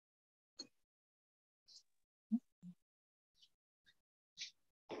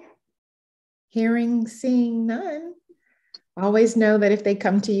 Hearing, seeing none. Always know that if they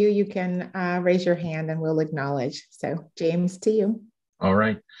come to you, you can raise your hand and we'll acknowledge. So James, to you. All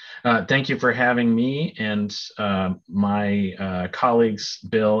right. Thank you for having me and my colleagues,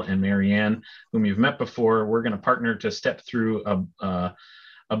 Bill and Marianne, whom you've met before. We're going to partner to step through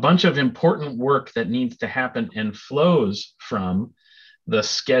a bunch of important work that needs to happen and flows from the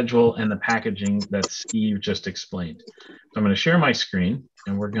schedule and the packaging that Steve just explained. So I'm going to share my screen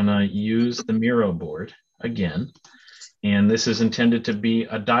and we're going to use the Miro board again. And this is intended to be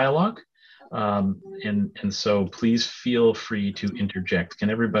a dialogue. And so please feel free to interject. Can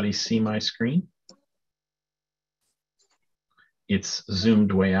everybody see my screen? It's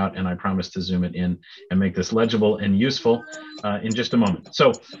zoomed way out, and I promise to zoom it in and make this legible and useful in just a moment.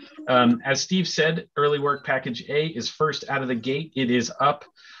 So as Steve said, early work package A is first out of the gate. It is up,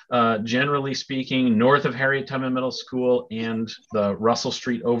 generally speaking, north of Harriet Tubman Middle School and the Russell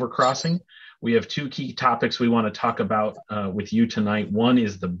Street overcrossing. We have two key topics we want to talk about with you tonight. One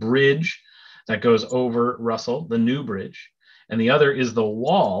is the bridge that goes over Russell, the new bridge. And the other is the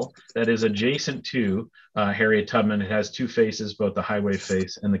wall that is adjacent to Harriet Tubman. It has two faces, both the highway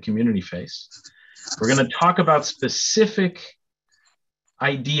face and the community face. We're going to talk about specific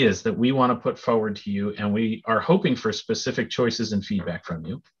ideas that we want to put forward to you, and we are hoping for specific choices and feedback from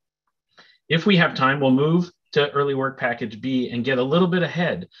you. If we have time, we'll move to early work package B and get a little bit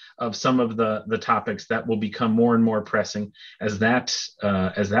ahead of some of the topics that will become more and more pressing as that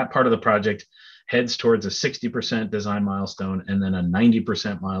part of the project heads towards a 60% design milestone and then a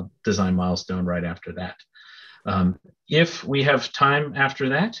 90% design milestone right after that. If we have time after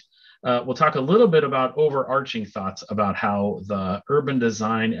that, we'll talk a little bit about overarching thoughts about how the urban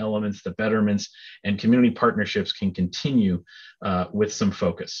design elements, the betterments, and community partnerships can continue with some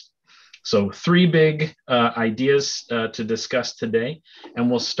focus. So three big ideas to discuss today, and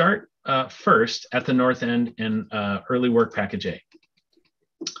we'll start first at the north end in early work package A.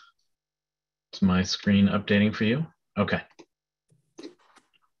 Is my screen updating for you? Okay.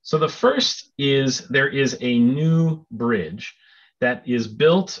 So the first is there is a new bridge that is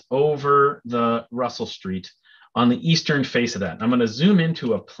built over the Russell Street on the eastern face of that. And I'm going to zoom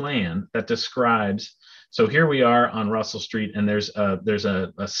into a plan that describes. So here we are on Russell Street, and there's a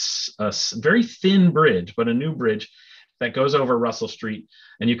very thin bridge, but a new bridge that goes over Russell Street.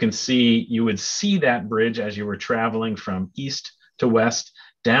 And you would see that bridge as you were traveling from east to west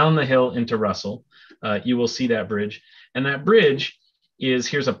down the hill into Russell. You will see that bridge. And that bridge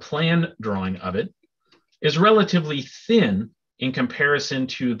here's a plan drawing of it, is relatively thin in comparison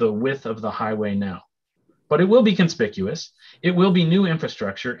to the width of the highway now. But it will be conspicuous. It will be new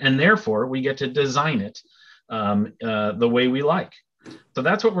infrastructure, and therefore we get to design it the way we like. So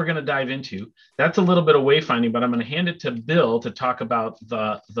that's what we're going to dive into. That's a little bit of wayfinding, but I'm going to hand it to Bill to talk about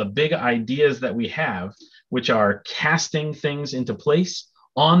the big ideas that we have, which are casting things into place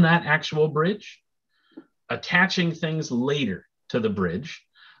on that actual bridge, attaching things later to the bridge,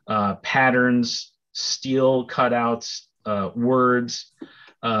 patterns, steel cutouts, words.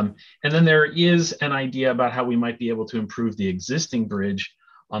 And then there is an idea about how we might be able to improve the existing bridge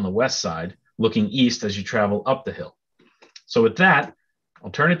on the west side, looking east as you travel up the hill. So with that,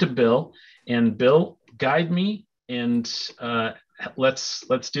 I'll turn it to Bill, and Bill, guide me, and let's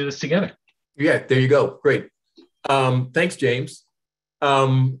do this together. Yeah, there you go. Great. Thanks, James.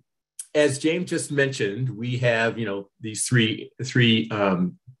 As James just mentioned, we have these three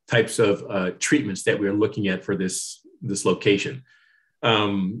types of treatments that we're looking at for this location.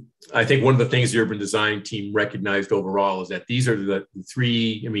 I think one of the things the urban design team recognized overall is that these are the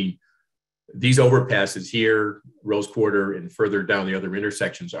three, these overpasses here, Rose Quarter, and further down the other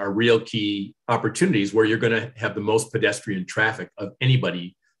intersections are real key opportunities where you're going to have the most pedestrian traffic of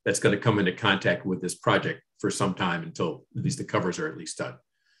anybody that's going to come into contact with this project for some time until at least the covers are at least done.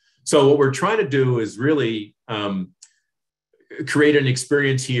 So what we're trying to do is really create an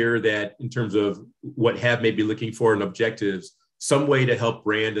experience here that, in terms of what HAAB may be looking for and objectives, some way to help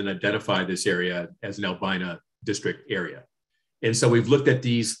brand and identify this area as an Albina district area. And so we've looked at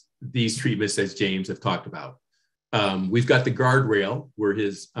these treatments, as James have talked about. We've got the guardrail where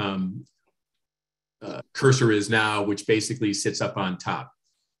his cursor is now, which basically sits up on top.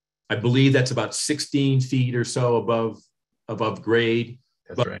 I believe that's about 16 feet or so above grade.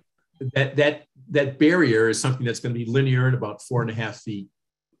 That's right. That barrier is something that's going to be linear at about 4.5 feet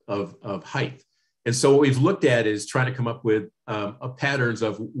of height. And so what we've looked at is trying to come up with patterns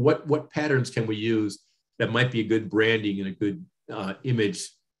of what patterns can we use that might be a good branding and a good image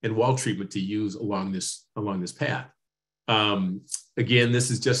and wall treatment to use along this path. Again,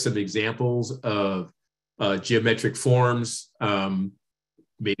 this is just some examples of geometric forms,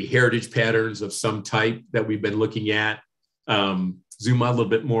 maybe heritage patterns of some type that we've been looking at. Zoom out a little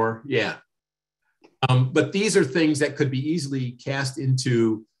bit more. Yeah. But these are things that could be easily cast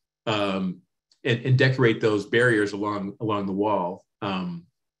into and decorate those barriers along the wall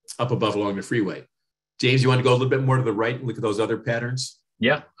up above along the freeway. James, you want to go a little bit more to the right and look at those other patterns?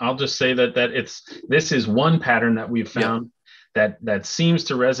 Yeah, I'll just say that this is one pattern that we've found that seems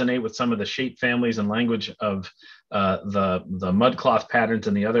to resonate with some of the shape families and language of the mud cloth patterns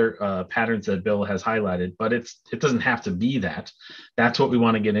and the other patterns that Bill has highlighted, but it doesn't have to be that. That's what we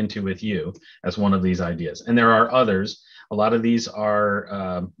want to get into with you as one of these ideas. And there are others. A lot of these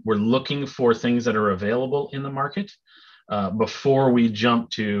are, we're looking for things that are available in the market before we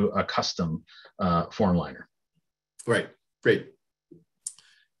jump to a custom form liner. Right, great.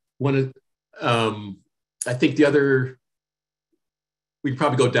 I think the other, we can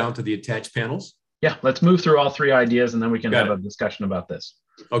probably go down to the attached panels. Yeah, let's move through all three ideas and then we can have a discussion about this.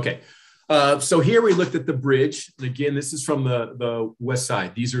 Okay, so here we looked at the bridge. And again, this is from the west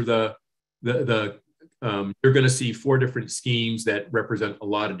side. These are you're gonna see 4 different schemes that represent a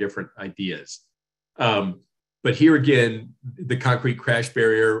lot of different ideas. But here again, the concrete crash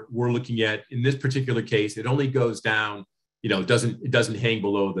barrier we're looking at, in this particular case, it only goes down, you know, it doesn't hang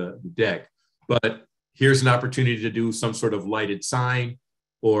below the deck. But here's an opportunity to do some sort of lighted sign,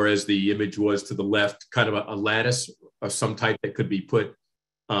 or as the image was to the left, kind of a lattice of some type that could be put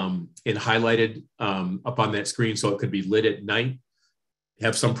and highlighted up on that screen, so it could be lit at night.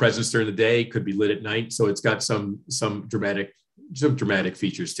 Have some presence during the day, could be lit at night, so it's got some dramatic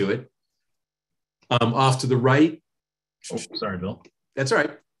features to it. Off to the right. Oh, sorry, Bill. That's all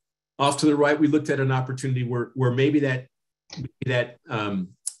right. Off to the right, we looked at an opportunity where maybe that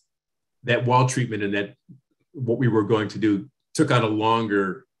wall treatment and that what we were going to do took on a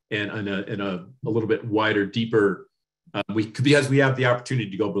longer and a little bit wider, deeper, because we have the opportunity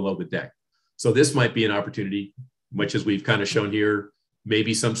to go below the deck. So this might be an opportunity, much as we've kind of shown here,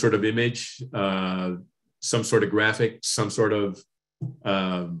 maybe some sort of image, some sort of graphic, some sort of,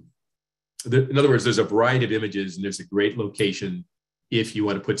 in other words, there's a variety of images and there's a great location if you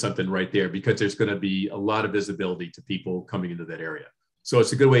want to put something right there, because there's going to be a lot of visibility to people coming into that area. So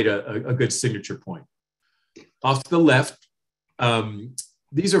it's a good way a good signature point. Off to the left,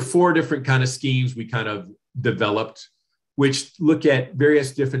 these are 4 different kind of schemes we kind of developed, which look at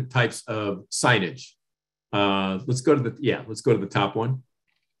various different types of signage. Let's go to the top one.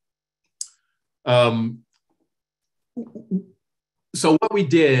 So what we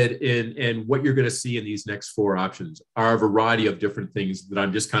did and what you're going to see in these next 4 options are a variety of different things that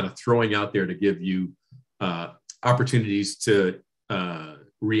I'm just kind of throwing out there to give you opportunities to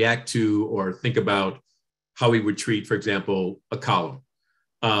react to or think about how we would treat, for example, a column.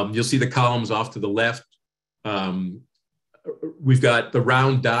 You'll see the columns off to the left. We've got the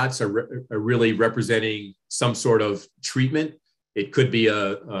round dots are really representing some sort of treatment. It could be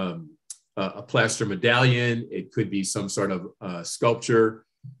a plaster medallion. It could be some sort of sculpture.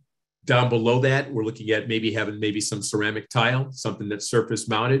 Down below that, we're looking at having some ceramic tile, something that's surface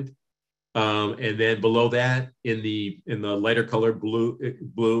mounted. And then below that, in the lighter color blue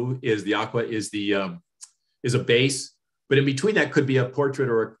is the aqua, is a base. But in between that could be a portrait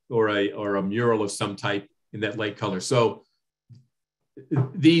or a mural of some type in that light color. So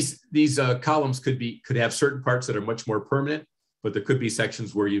these columns could have certain parts that are much more permanent, but there could be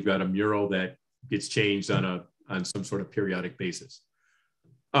sections where you've got a mural that gets changed on some sort of periodic basis.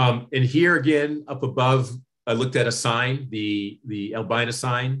 And here again, up above, I looked at a sign, the Albina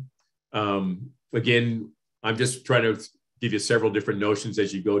sign. Again, I'm just trying to give you several different notions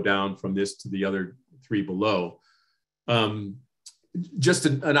as you go down from this to the other 3 below. Just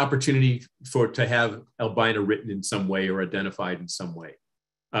an opportunity to have Albina written in some way or identified in some way.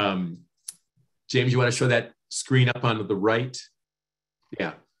 James, you want to show that screen up onto the right?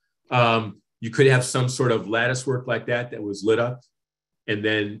 Yeah. You could have some sort of lattice work like that was lit up and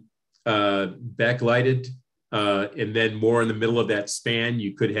then backlighted. And then more in the middle of that span,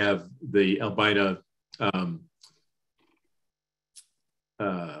 you could have the Albina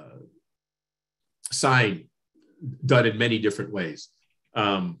sign done in many different ways.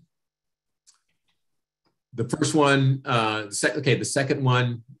 The first one, the second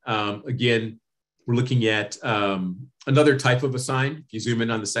one, again, we're looking at another type of a sign. If you zoom in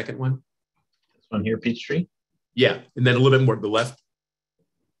on the second one. This one here, Peachtree? Yeah, and then a little bit more to the left.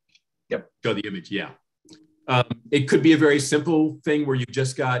 Yep. Show the image, yeah. It could be a very simple thing where you've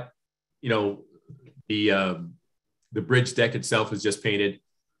just got, you know, the bridge deck itself is just painted,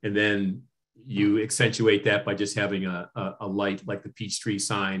 and then you accentuate that by just having a light like the Peachtree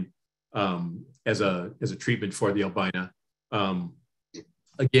sign as a treatment for the Albina.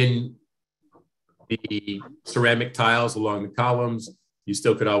 Again, the ceramic tiles along the columns. You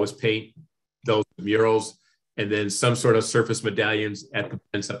still could always paint those murals, and then some sort of surface medallions at the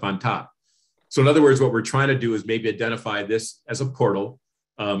fence up on top. So in other words, what we're trying to do is maybe identify this as a portal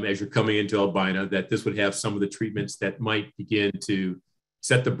as you're coming into Albina, that this would have some of the treatments that might begin to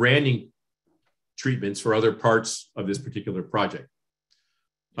set the branding treatments for other parts of this particular project.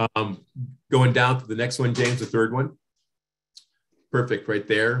 Going down to the next one, James, the third one. Perfect, right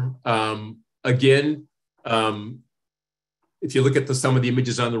there. Again, if you look at some of the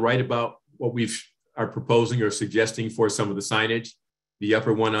images on the right about what we are proposing or suggesting for some of the signage, the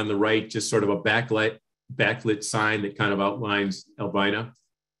upper one on the right, just sort of a backlit sign that kind of outlines Albina.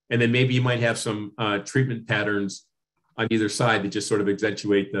 And then maybe you might have some treatment patterns on either side that just sort of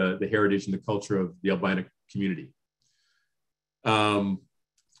accentuate the heritage and the culture of the Albina community. And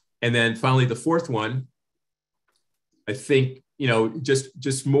then finally, the fourth one, I think,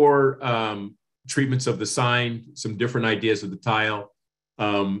 just more treatments of the sign, some different ideas of the tile,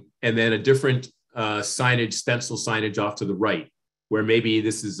 and then a different signage, stencil signage off to the right, where maybe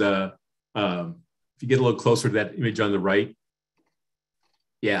this is if you get a little closer to that image on the right,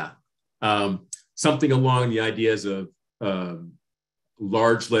 yeah, something along the ideas of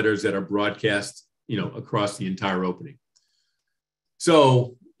large letters that are broadcast, across the entire opening.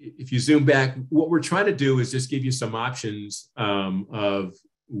 So if you zoom back, what we're trying to do is just give you some options of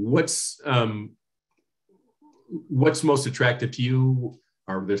what's most attractive to you.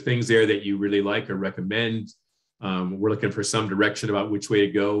 Are there things there that you really like or recommend? We're looking for some direction about which way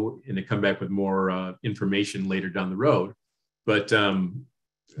to go and to come back with more information later down the road. But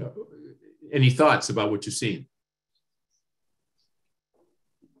any thoughts about what you've seen?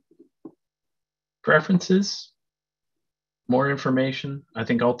 Preferences? More information? I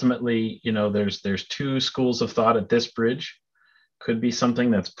think ultimately, there's two schools of thought at this bridge. Could be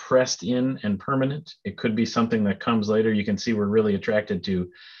something that's pressed in and permanent. It could be something that comes later. You can see we're really attracted to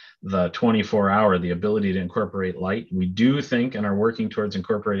the 24-hour, the ability to incorporate light. We do think and are working towards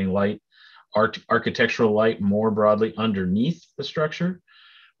incorporating light, architectural light more broadly underneath the structure.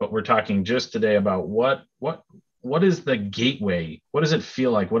 But we're talking just today about what is the gateway? What does it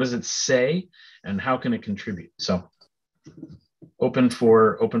feel like? What does it say? And how can it contribute? So open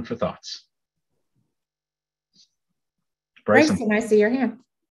for thoughts. Bryson, I see your hand.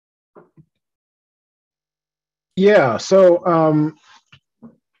 Yeah, so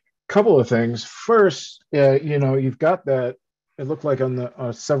couple of things. First, you've got that, it looked like on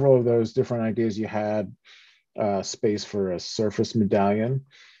the several of those different ideas you had space for a surface medallion.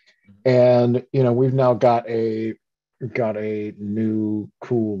 And, we've now got a new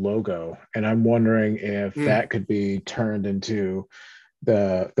cool logo. And I'm wondering if that could be turned into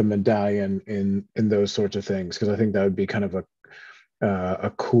the medallion in those sorts of things, because I think that would be kind of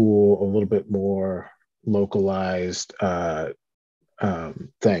a cool, a little bit more localized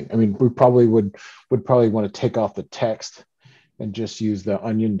thing. I mean, we probably would probably want to take off the text and just use the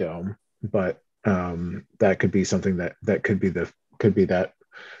onion dome, but that could be something that could be that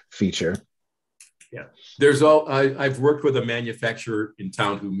feature. Yeah, I've worked with a manufacturer in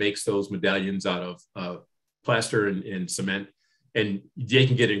town who makes those medallions out of plaster and cement, and they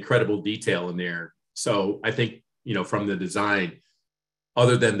can get incredible detail in there. So I think, from the design,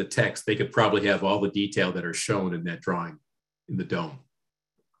 other than the text, they could probably have all the detail that are shown in that drawing in the dome.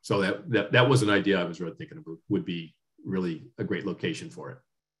 So that was an idea I was really thinking about, would be really a great location for it.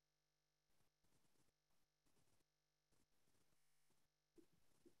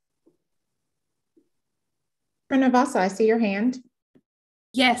 Pranavasa, I see your hand.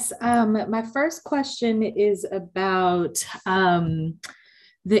 Yes, my first question is about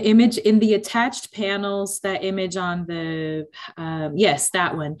the image in the attached panels, that image on the, yes,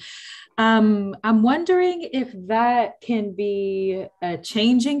 that one. I'm wondering if that can be a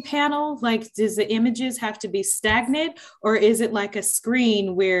changing panel. Like, does the images have to be stagnant, or is it like a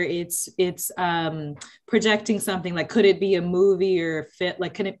screen where it's projecting something? Like, could it be a movie or a fit?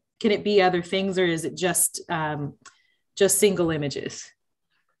 Like, can it be other things, or is it just single images?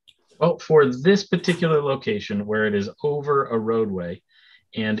 Well, for this particular location where it is over a roadway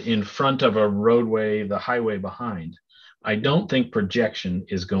and in front of a roadway, the highway behind, I don't think projection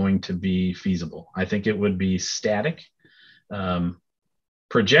is going to be feasible. I think it would be static.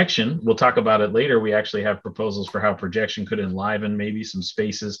 Projection, we'll talk about it later. We actually have proposals for how projection could enliven maybe some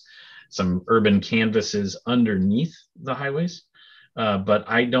spaces, some urban canvases underneath the highways. But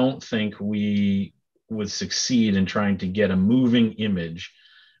I don't think we would succeed in trying to get a moving image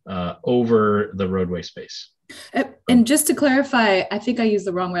over the roadway space. And just to clarify, I think I used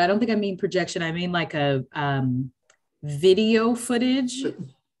the wrong word. I don't think I mean projection. I mean like a video footage.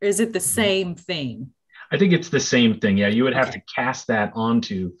 Or is it the same thing? I think it's the same thing. Yeah, you would have Okay. to cast that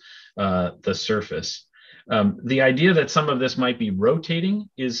onto the surface. The idea that some of this might be rotating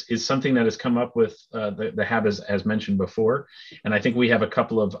is something that has come up with the HAAB as mentioned before. And I think we have a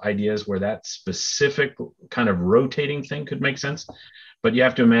couple of ideas where that specific kind of rotating thing could make sense. But you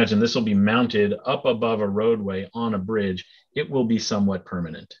have to imagine this will be mounted up above a roadway on a bridge. It will be somewhat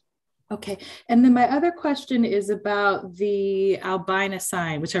permanent. Okay. And then my other question is about the albina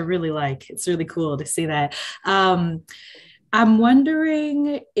sign, which I really like. It's really cool to see that. I'm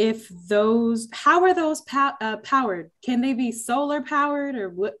wondering if how are those powered? Can they be solar powered, or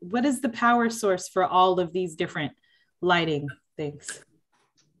what is the power source for all of these different lighting things?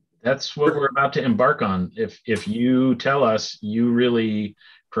 That's what we're about to embark on. If you tell us you really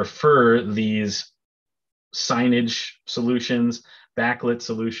prefer these signage solutions, backlit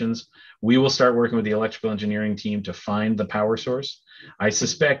solutions, we will start working with the electrical engineering team to find the power source. I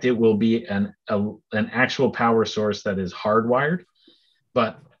suspect it will be an actual power source that is hardwired,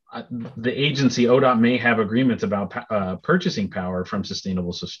 but the agency ODOT may have agreements about purchasing power from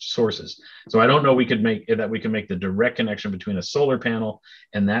sustainable sources. So I don't know we can make the direct connection between a solar panel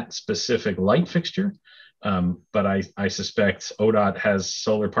and that specific light fixture, but I suspect ODOT has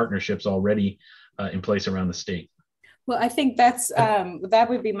solar partnerships already in place around the state. Well, I think that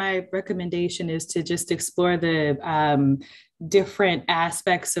would be my recommendation, is to just explore the different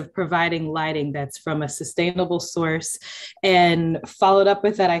aspects of providing lighting that's from a sustainable source, and followed up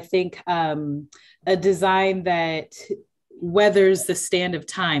with that, I think a design that weathers the stand of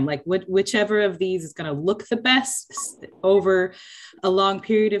time, like whichever of these is going to look the best over a long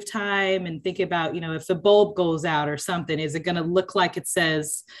period of time. And think about, if the bulb goes out or something, is it going to look like it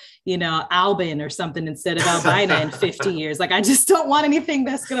says, Albin or something instead of albina in 50 years? Like, I just don't want anything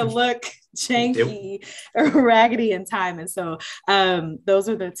that's going to look janky or raggedy in time. And so those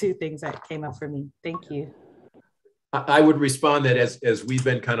are the two things that came up for me. Thank you. I would respond that as we've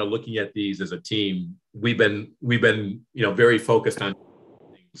been kind of looking at these as a team, we've been very focused on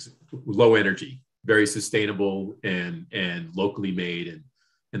things, low energy, very sustainable and locally made,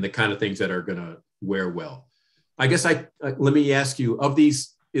 and the kind of things that are going to wear well. I guess let me ask you, of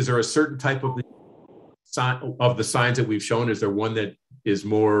these, is there a certain type of the signs that we've shown? Is there one that is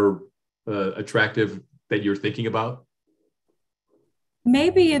more attractive that you're thinking about?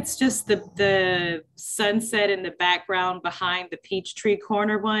 Maybe it's just the sunset in the background behind the Peachtree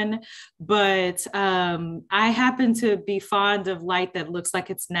Corner one, but I happen to be fond of light that looks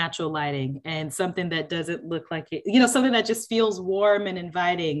like it's natural lighting, and something that doesn't look like it, something that just feels warm and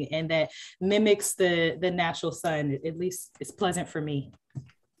inviting and that mimics the natural sun. At least it's pleasant for me.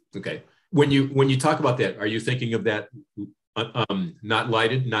 Okay. When you talk about that, are you thinking of that not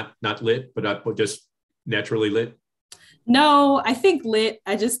lighted, not lit, but just naturally lit? No, I think lit.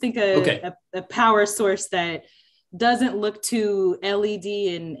 I just think a power source that doesn't look too LED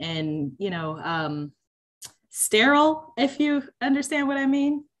and sterile, if you understand what I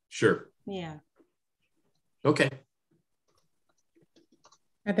mean. Sure. Yeah. Okay.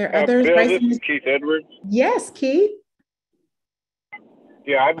 Are there others? Bill, this is Keith Edwards. Yes, Keith.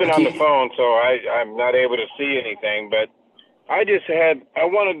 Yeah, I've been on the phone, so I'm not able to see anything, but I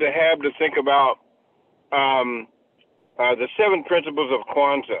wanted to have to think about the 7 principles of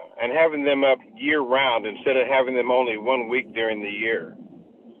Kwanzaa and having them up year round instead of having them only 1 week during the year.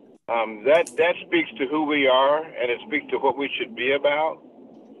 That speaks to who we are, and it speaks to what we should be about.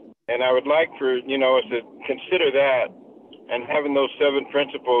 And I would like for us to consider that, and having those 7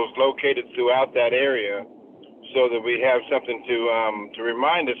 principles located throughout that area, so that we have something to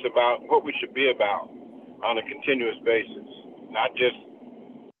remind us about what we should be about on a continuous basis, not just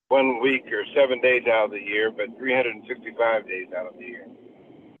 1 week or 7 days out of the year, but 365 days out of the year.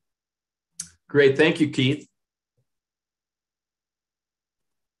 Great. Thank you, Keith.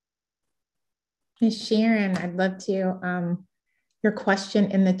 Ms. Sharon, I'd love to, your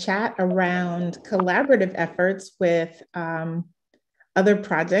question in the chat around collaborative efforts with other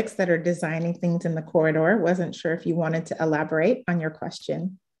projects that are designing things in the corridor. Wasn't sure if you wanted to elaborate on your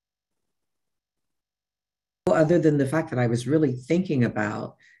question. Other than the fact that I was really thinking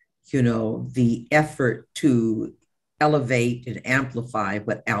about the effort to elevate and amplify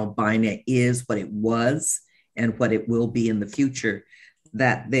what albina is, what it was, and what it will be in the future,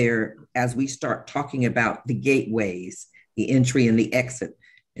 that as we start talking about the gateways, the entry and the exit,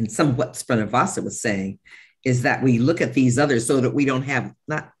 and somewhat Srinivasa was saying, is that we look at these others so that we don't have,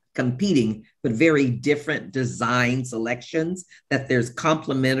 not competing, but very different design selections, that there's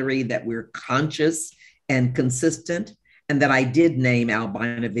complementary, that we're conscious and consistent. And that I did name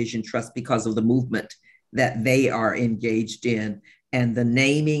Albina Vision Trust because of the movement that they are engaged in, and the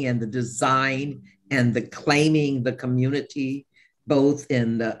naming and the design and the claiming the community, both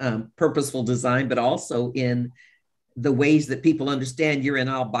in the purposeful design, but also in the ways that people understand you're in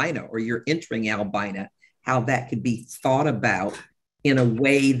Albina or you're entering Albina, how that could be thought about in a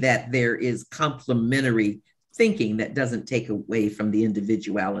way that there is complementary thinking that doesn't take away from the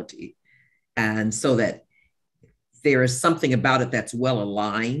individuality. And so that there is something about it that's well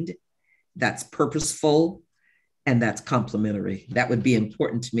aligned, that's purposeful, and that's complementary. That would be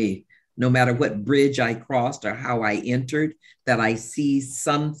important to me. No matter what bridge I crossed or how I entered, that I see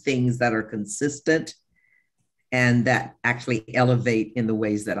some things that are consistent and that actually elevate in the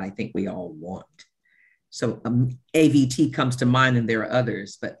ways that I think we all want. So AVT comes to mind, and there are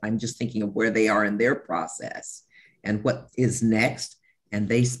others, but I'm just thinking of where they are in their process and what is next. And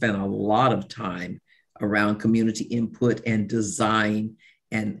they spent a lot of time around community input and design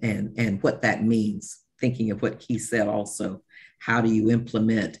and what that means. Thinking of what Keith said also, how do you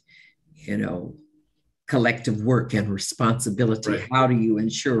implement, collective work and responsibility? Right. How do you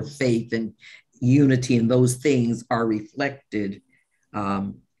ensure faith and unity and those things are reflected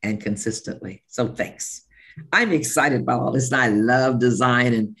and consistently? So thanks. I'm excited about all this, and I love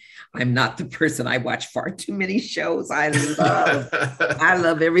design, and I'm not the person. I watch far too many shows. I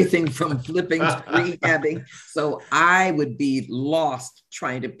love everything from flipping to rehabbing. So I would be lost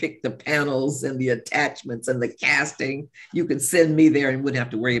trying to pick the panels and the attachments and the casting. You could send me there and wouldn't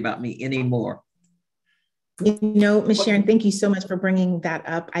have to worry about me anymore. Ms. Sharon, thank you so much for bringing that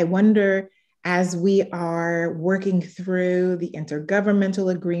up. I wonder, as we are working through the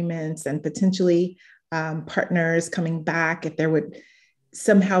intergovernmental agreements and potentially partners coming back, if there would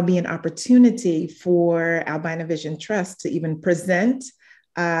somehow be an opportunity for Albina Vision Trust to even present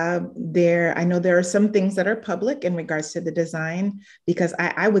I know there are some things that are public in regards to the design, because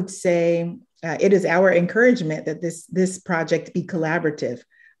I would say it is our encouragement that this project be collaborative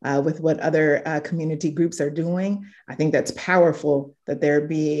with what other community groups are doing. I think that's powerful, that there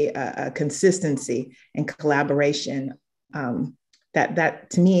be a consistency and collaboration. That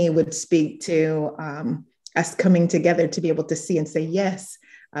to me would speak to us coming together to be able to see and say, yes,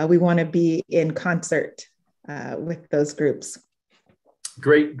 we want to be in concert with those groups.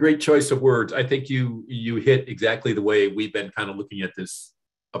 Great choice of words. I think you hit exactly the way we've been kind of looking at this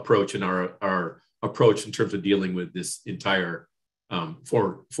approach and our approach in terms of dealing with this entire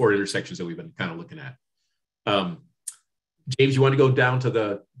four intersections that we've been kind of looking at. James, you want to go down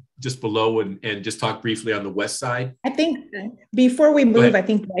to just below and just talk briefly on the west side? I think before we move, I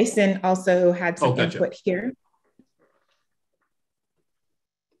think Bryson also had some input here.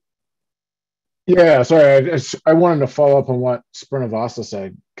 Yeah, sorry, I wanted to follow up on what Srinivasa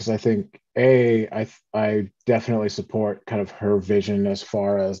said, because I think I definitely support kind of her vision as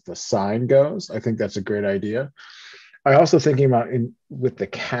far as the sign goes. I think that's a great idea. I also thinking about with the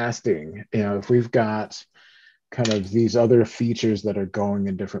casting, if we've got kind of these other features that are going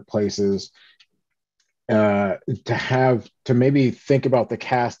in different places, to maybe think about the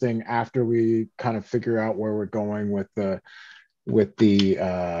casting after we kind of figure out where we're going with the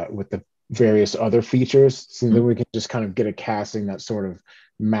various other features, so then we can just kind of get a casting that sort of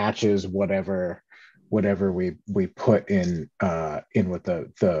matches whatever we put in with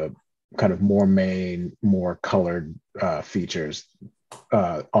the kind of more colored features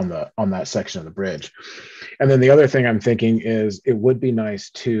on that section of the bridge. And then the other thing I'm thinking is it would be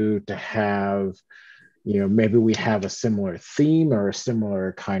nice to have, maybe we have a similar theme or a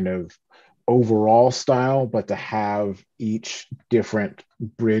similar kind of overall style, but to have each different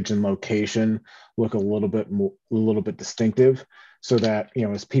bridge and location look a little bit distinctive, so that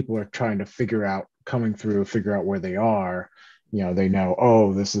as people are trying to figure out where they are, they know,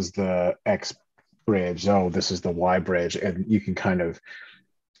 oh, this is the X bridge, oh, this is the Y bridge, and you can kind of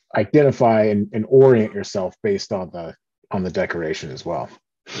identify and orient yourself based on the decoration as well.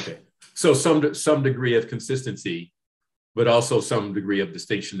 Okay, so some degree of consistency, but also some degree of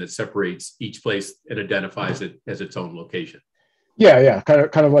distinction that separates each place and identifies it as its own location. Yeah,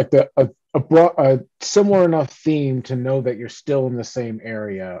 kind of like a similar enough theme to know that you're still in the same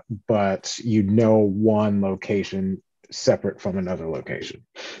area, but one location separate from another location,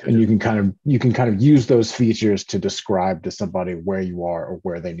 and you can kind of use those features to describe to somebody where you are or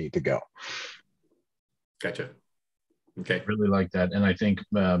where they need to go. Gotcha. Okay, really like that, and I think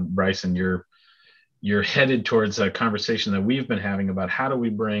Bryson, you're headed towards a conversation that we've been having about how do we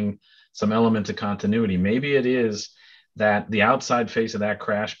bring some element of continuity. Maybe it is that the outside face of that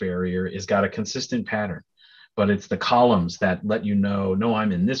crash barrier has got a consistent pattern, but it's the columns that let you know, no,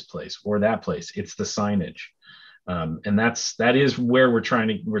 I'm in this place or that place. It's the signage. And that is where we're trying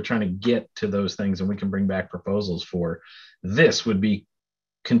to get to those things, and we can bring back proposals for. This would be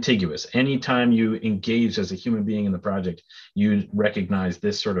contiguous. Anytime you engage as a human being in the project, you recognize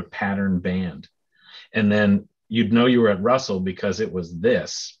this sort of pattern band, and then you'd know you were at Russell because it was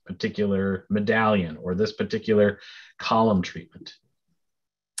this particular medallion or this particular column treatment.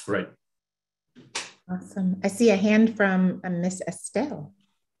 Right. Awesome. I see a hand from Miss Estelle.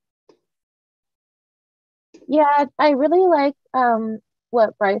 Yeah, I really like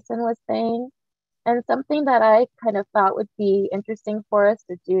what Bryson was saying, and something that I kind of thought would be interesting for us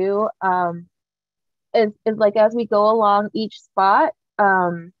to do is like as we go along each spot,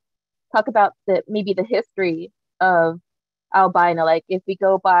 talk about maybe the history of Albina. Like if we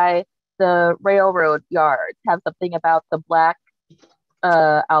go by the railroad yards, have something about the Black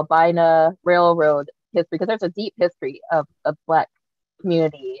Albina Railroad history, because there's a deep history of Black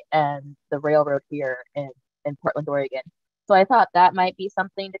community and the railroad here in Portland, Oregon. So I thought that might be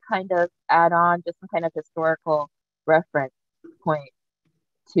something to kind of add on, just some kind of historical reference point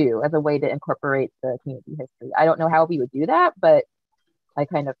too, as a way to incorporate the community history. I don't know how we would do that, but I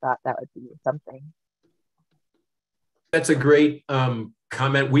kind of thought that would be something. That's a great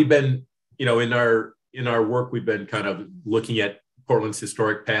comment. We've been, in our work, we've been kind of looking at Portland's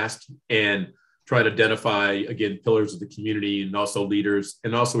historic past and try to identify, again, pillars of the community and also leaders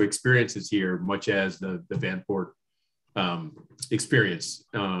and also experiences here, much as the Vanport experience.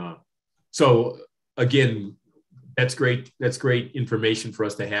 So again, that's great. That's great information for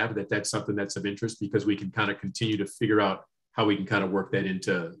us to have, that's something that's of interest, because we can kind of continue to figure out how we can kind of work that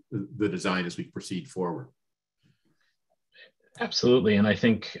into the design as we proceed forward. Absolutely. And I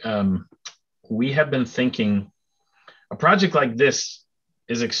think we have been thinking a project like this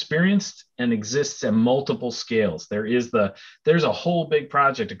is experienced and exists at multiple scales. There's a whole big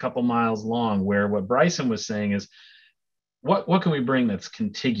project a couple miles long where what Bryson was saying is, what can we bring that's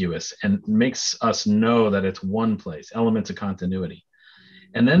contiguous and makes us know that it's one place, elements of continuity.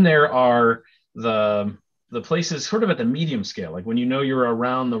 And then there are the places sort of at the medium scale, like when you're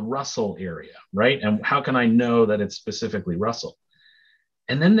around the Russell area, right? And how can I know that it's specifically Russell?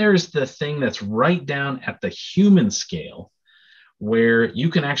 And then there's the thing that's right down at the human scale, where you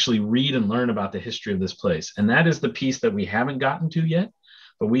can actually read and learn about the history of this place. And that is the piece that we haven't gotten to yet,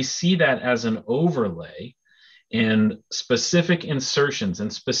 but we see that as an overlay and specific insertions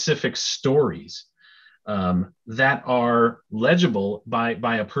and specific stories that are legible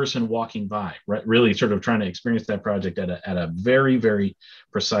by a person walking by, right? Really sort of trying to experience that project at a very, very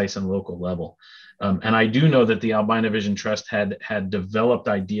precise and local level. And I do know that the Albina Vision Trust had developed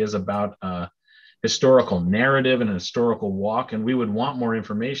ideas about historical narrative and a historical walk, and we would want more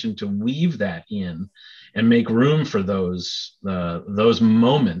information to weave that in and make room for those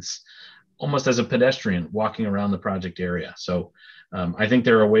moments, almost as a pedestrian walking around the project area. So I think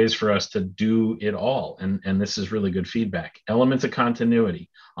there are ways for us to do it all, and this is really good feedback. Elements of continuity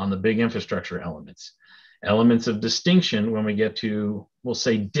on the big infrastructure elements, elements of distinction when we get to, we'll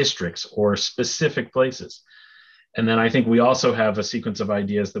say, districts or specific places. And then I think we also have a sequence of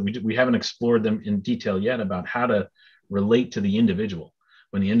ideas that we haven't explored them in detail yet about how to relate to the individual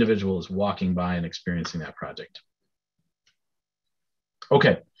when the individual is walking by and experiencing that project.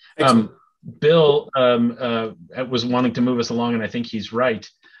 Okay. Bill was wanting to move us along, and I think he's right.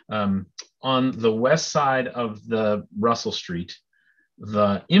 On the west side of the Russell Street,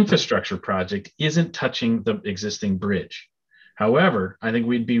 the infrastructure project isn't touching the existing bridge. However, I think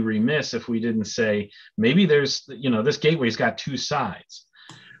we'd be remiss if we didn't say, maybe there's, this gateway's got two sides.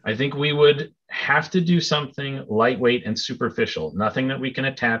 I think we would have to do something lightweight and superficial, nothing that we can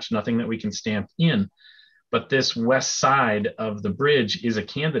attach, nothing that we can stamp in. But this west side of the bridge is a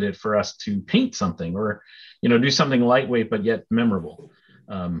candidate for us to paint something or, do something lightweight, but yet memorable.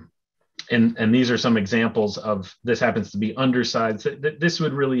 And these are some examples of, this happens to be undersides. This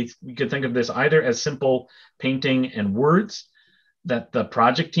would really, we could think of this either as simple painting and words that the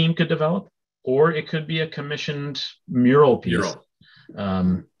project team could develop, or it could be a commissioned mural piece,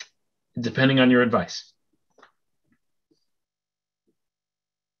 depending on your advice.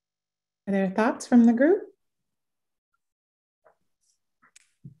 Are there thoughts from the group?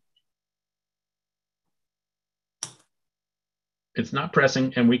 It's not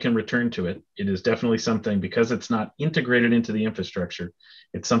pressing, and we can return to it. It is definitely something, because it's not integrated into the infrastructure,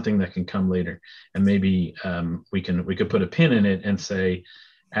 it's something that can come later. And maybe we could put a pin in it and say,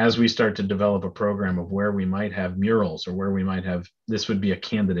 as we start to develop a program of where we might have murals or where we might have, this would be a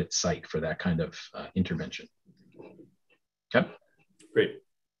candidate site for that kind of intervention. Okay. Great.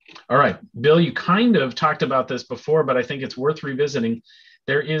 All right, Bill, you kind of talked about this before, but I think it's worth revisiting.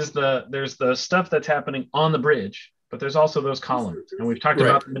 there's the stuff that's happening on the bridge, but there's also those columns. And we've talked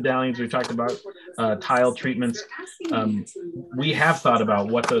about the medallions, we've talked about tile treatments. We have thought about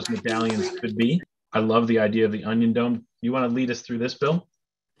what those medallions could be. I love the idea of the onion dome. You want to lead us through this, Bill?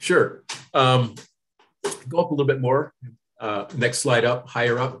 Sure. Go up a little bit more. Next slide up,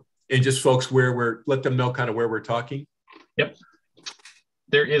 higher up. And just folks let them know kind of where we're talking. Yep.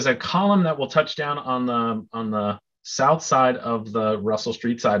 There is a column that will touch down on the south side of the Russell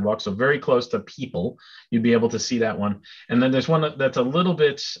Street sidewalk, so very close to people. You'd be able to see that one. And then there's one that's a little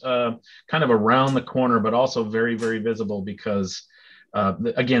bit kind of around the corner, but also very, very visible because,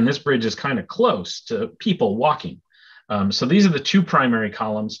 again, this bridge is kind of close to people walking. So these are the two primary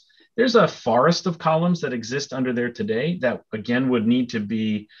columns. There's a forest of columns that exist under there today that, again, would need to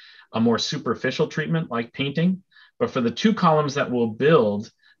be a more superficial treatment like painting. But for the two columns that we'll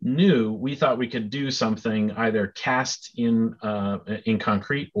build new, we thought we could do something either cast in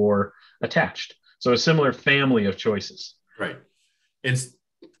concrete or attached. So a similar family of choices. Right. It's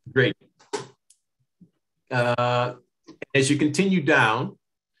great. As you continue down,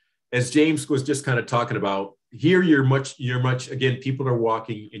 as James was just kind of talking about, here you're much, again, people are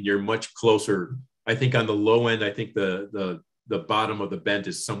walking and you're much closer. I think on the low end, I think the bottom of the bend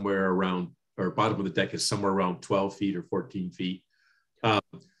is somewhere around, or bottom of the deck is somewhere around 12 feet or 14 feet.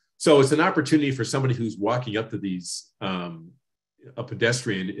 So it's an opportunity for somebody who's walking up to these, a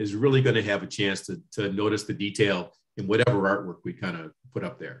pedestrian is really going to have a chance to notice the detail in whatever artwork we kind of put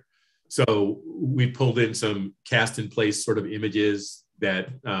up there. So we pulled in some cast in place sort of images that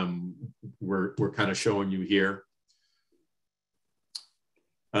we're kind of showing you here.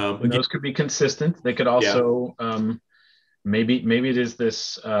 And those could be consistent. They could also, maybe it is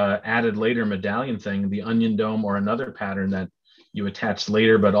this added later medallion thing, the onion dome or another pattern that you attach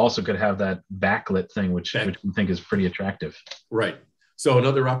later, but also could have that backlit thing, which we think is pretty attractive. Right. So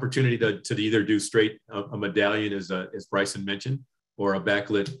another opportunity to either do straight a medallion, as Bryson mentioned, or a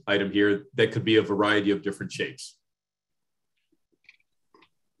backlit item here that could be a variety of different shapes.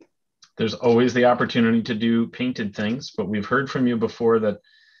 There's always the opportunity to do painted things, but we've heard from you before that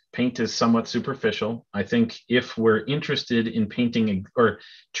paint is somewhat superficial. I think if we're interested in painting or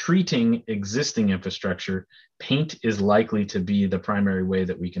treating existing infrastructure, paint is likely to be the primary way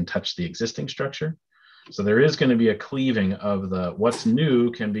that we can touch the existing structure. So there is going to be a cleaving of what's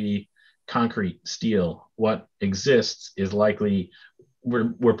new can be concrete, steel. What exists is likely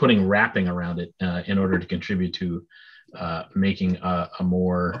we're putting wrapping around it in order to contribute to making a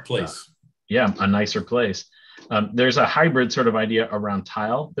place. A nicer place. There's a hybrid sort of idea around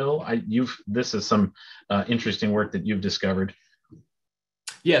tile, Bill. This is some interesting work that you've discovered.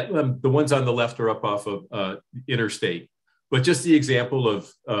 Yeah, the ones on the left are up off of Interstate, but just the example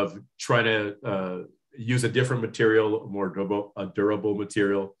of trying to use a different material, a more durable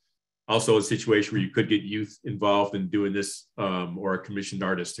material. Also a situation where you could get youth involved in doing this, or a commissioned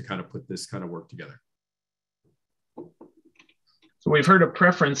artist to kind of put this kind of work together. So we've heard a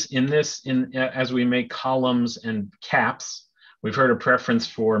preference in this, as we make columns and caps, we've heard a preference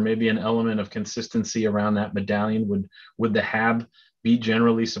for maybe an element of consistency around that medallion. Would the HAAB be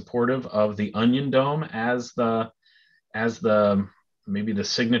generally supportive of the onion dome as maybe the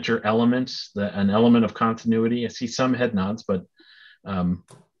signature element, an element of continuity? I see some head nods, but and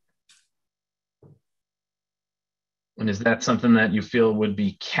is that something that you feel would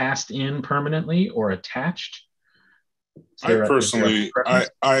be cast in permanently or attached? I personally,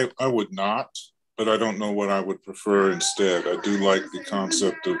 I would not, but I don't know what I would prefer instead. I do like the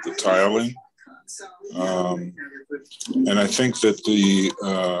concept of the tiling. And I think that the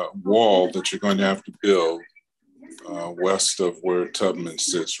wall that you're going to have to build west of where Tubman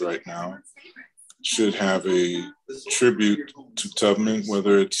sits right now should have a tribute to Tubman,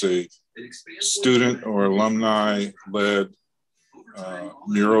 whether it's a student or alumni-led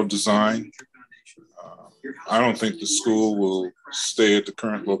mural design. I don't think the school will stay at the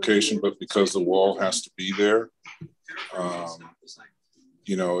current location, but because the wall has to be there,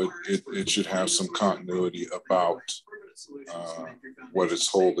 you know, it should have some continuity about what it's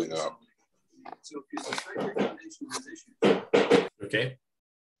holding up. Okay.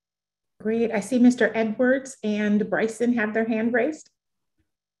 Great. I see Mr. Edwards and Bryson have their hand raised.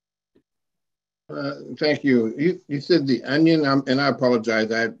 Thank you. You said the onion, and I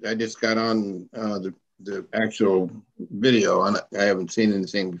apologize. I just got on the actual video, and I haven't seen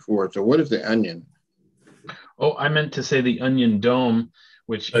anything before. So what is the onion? Oh, I meant to say the onion dome,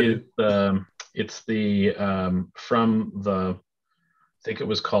 which is it's the from the, I think it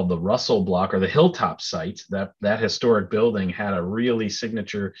was called the Russell Block or the Hilltop site. That historic building had a really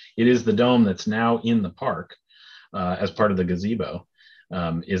signature. It is the dome that's now in the park as part of the gazebo.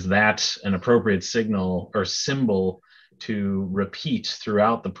 Is that an appropriate signal or symbol to repeat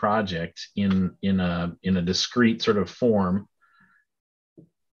throughout the project in a discrete sort of form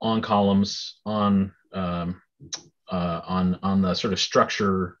on columns on the sort of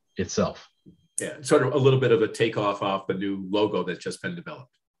structure itself? Yeah, sort of a little bit of a takeoff off the new logo that's just been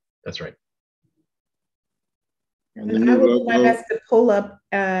developed. That's right. And I will do my best to pull up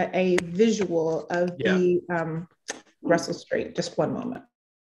a visual of the Russell Street. Just one moment.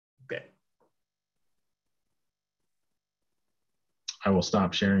 Okay. I will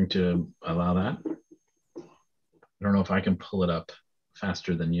stop sharing to allow that. I don't know if I can pull it up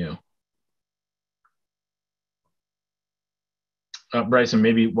faster than you. Bryson,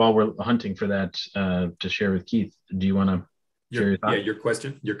 maybe while we're hunting for that to share with Keith, do you want to share your thoughts? Yeah, your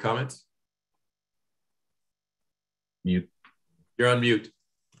question, your comments? Mute. You're on mute.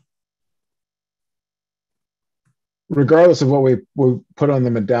 Regardless of what we put on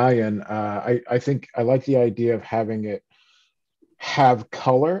the medallion, I think I like the idea of having it have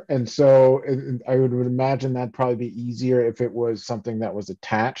color. And so I would imagine that'd probably be easier if it was something that was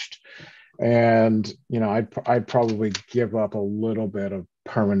attached. And, you know, I'd probably give up a little bit of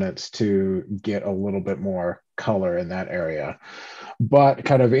permanence to get a little bit more color in that area. But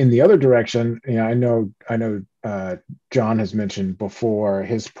kind of in the other direction, you know, I know John has mentioned before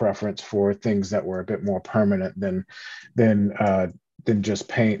his preference for things that were a bit more permanent than just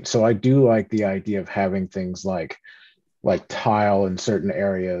paint. So I do like the idea of having things like tile in certain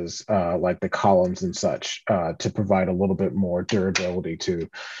areas, like the columns and such, to provide a little bit more durability to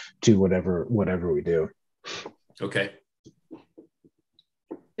whatever we do. Okay.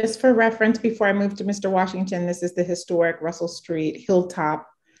 Just for reference, before I move to Mr. Washington, this is the historic Russell Street hilltop.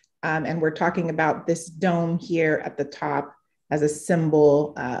 And we're talking about this dome here at the top as a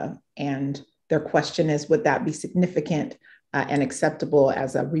symbol. And their question is, would that be significant and acceptable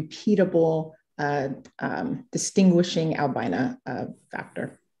as a repeatable distinguishing albina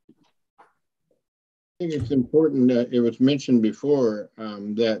factor? I think it's important that it was mentioned before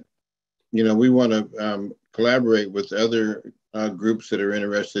that, you know, we want to collaborate with other groups that are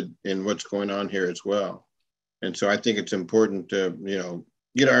interested in what's going on here as well. And so I think it's important to, you know,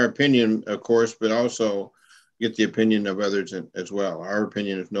 get our opinion, of course, but also get the opinion of others as well. Our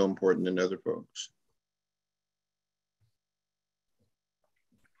opinion is no important than other folks.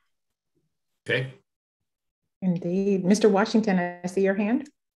 Okay. Indeed. Mr. Washington, I see your hand.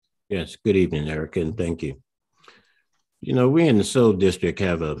 Yes, good evening, Erica, and thank you. You know, we in the Soul District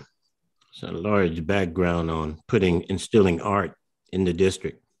have a large background on instilling art in the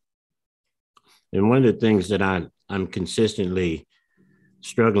district. And one of the things that I'm consistently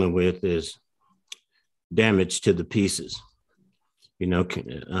struggling with is damage to the pieces. You know,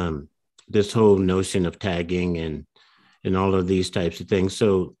 this whole notion of tagging and all of these types of things.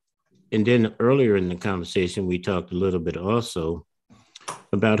 So, and then earlier in the conversation, we talked a little bit also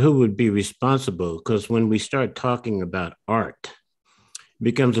about who would be responsible, because when we start talking about art, it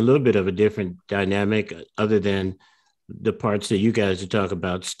becomes a little bit of a different dynamic other than the parts that you guys are talking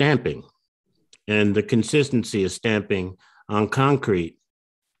about, stamping and the consistency of stamping on concrete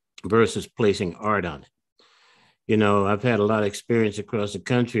versus placing art on it. You know, I've had a lot of experience across the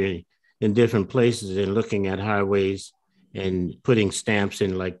country in different places and looking at highways and putting stamps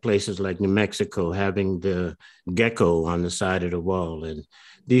in like places like New Mexico, having the gecko on the side of the wall and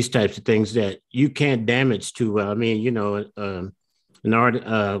these types of things that you can't damage too well. I mean, you know,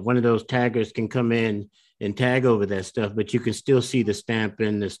 one of those taggers can come in and tag over that stuff, but you can still see the stamp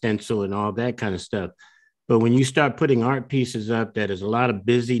and the stencil and all that kind of stuff. But when you start putting art pieces up, that is a lot of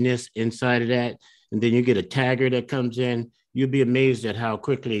busyness inside of that, and then you get a tagger that comes in, you'll be amazed at how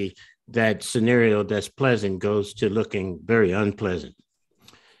quickly that scenario that's pleasant goes to looking very unpleasant,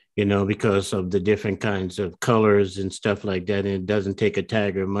 you know, because of the different kinds of colors and stuff like that. And it doesn't take a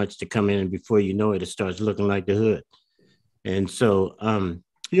tagger much to come in, and before you know it, it starts looking like the hood. And so,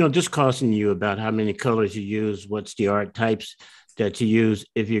 you know, just cautioning you about how many colors you use, what's the art types that you use.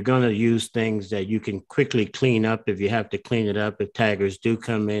 If you're going to use things that you can quickly clean up, if you have to clean it up, if taggers do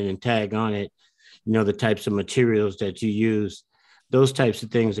come in and tag on it, you know, the types of materials that you use, those types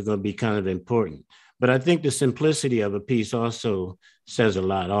of things are going to be kind of important. But I think the simplicity of a piece also says a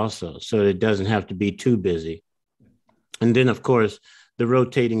lot also, so it doesn't have to be too busy. And then, of course, the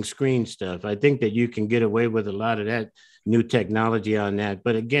rotating screen stuff. I think that you can get away with a lot of that new technology on that.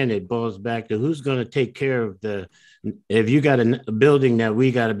 But again, it boils back to who's going to take care of if you got a building that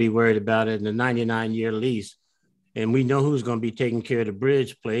we got to be worried about it in the 99-year lease, and we know who's going to be taking care of the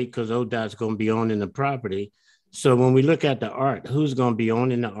bridge plate because ODOT's going to be owning the property. So when we look at the art, who's going to be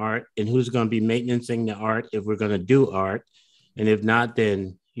owning the art and who's going to be maintaining the art if we're going to do art? And if not,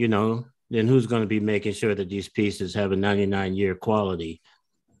 then, then who's going to be making sure that these pieces have a 99-year quality,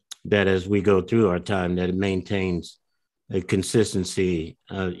 that as we go through our time, that it maintains a consistency,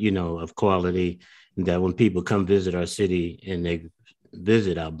 of quality, and that when people come visit our city and they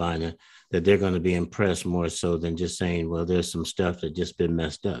visit Albina, that they're going to be impressed more so than just saying, well, there's some stuff that just been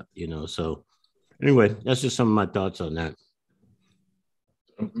messed up, So anyway, that's just some of my thoughts on that.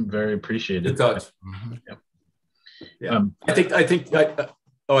 Very appreciated. Good thoughts. Mm-hmm. Yeah. Yeah.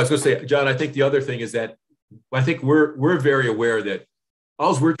 I was going to say, John, I think the other thing is that I think we're very aware that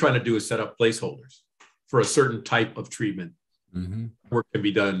all we're trying to do is set up placeholders for a certain type of treatment. Mm-hmm. Work can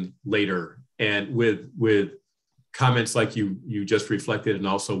be done later, and with comments like you just reflected, and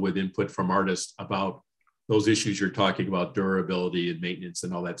also with input from artists about those issues you're talking about, durability and maintenance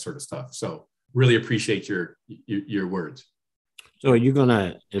and all that sort of stuff. So really appreciate your words. So are you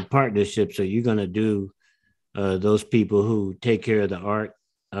gonna, in partnerships, are you gonna do those people who take care of the art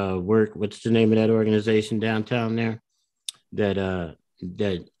work? What's the name of that organization downtown there that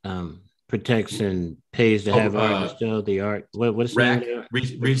protects and pays to have artists show the art? What's the name?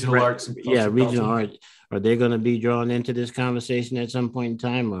 Regional Arts? Yeah, regional art. Are they going to be drawn into this conversation at some point in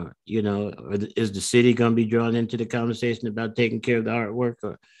time, or or is the city going to be drawn into the conversation about taking care of the artwork,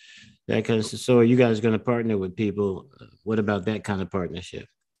 or that kind of stuff? So are you guys going to partner with people? What about that kind of partnership?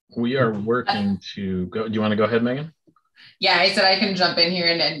 We are working to go. Do you want to go ahead, Megan? Yeah, I said I can jump in here,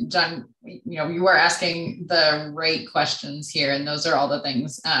 and John, you were asking the right questions here, and those are all the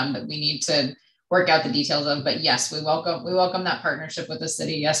things that we need to work out the details of. But yes, we welcome that partnership with the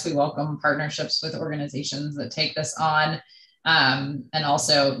city. Yes, we welcome partnerships with organizations that take this on, and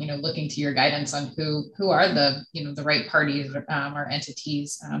also looking to your guidance on who are the the right parties or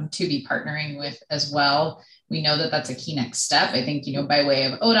entities to be partnering with as well. We know that that's a key next step. I think by way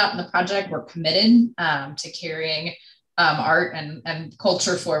of ODOT and the project, we're committed to carrying art and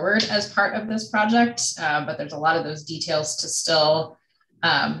culture forward as part of this project, but there's a lot of those details to still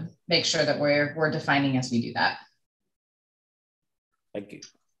make sure that we're defining as we do that. Thank you.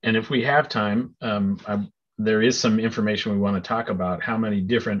 And if we have time, there is some information we want to talk about how many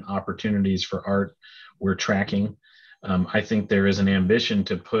different opportunities for art we're tracking. I think there is an ambition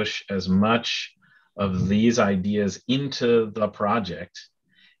to push as much of these ideas into the project,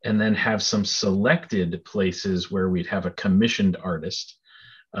 and then have some selected places where we'd have a commissioned artist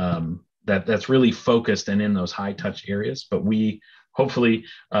that's really focused and in those high touch areas. But we hopefully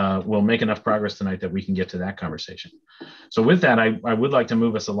will make enough progress tonight that we can get to that conversation. So with that, I would like to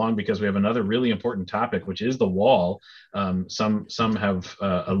move us along, because we have another really important topic, which is the wall. Some have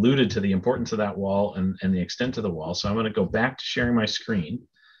alluded to the importance of that wall and the extent of the wall. So I'm going to go back to sharing my screen.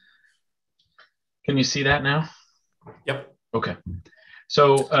 Can you see that now? Yep. Okay.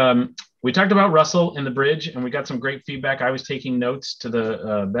 So we talked about Russell and the bridge, and we got some great feedback. I was taking notes to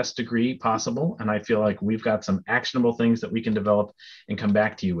the best degree possible, and I feel like we've got some actionable things that we can develop and come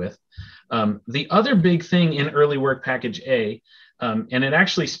back to you with. The other big thing in early work package A, and it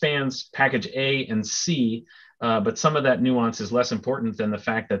actually spans package A and C, but some of that nuance is less important than the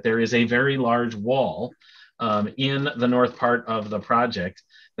fact that there is a very large wall in the north part of the project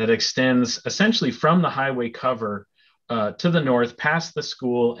that extends essentially from the highway cover to the north, past the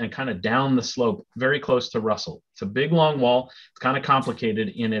school, and kind of down the slope, very close to Russell. It's a big, long wall. It's kind of complicated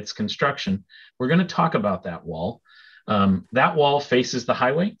in its construction. We're going to talk about that wall. That wall faces the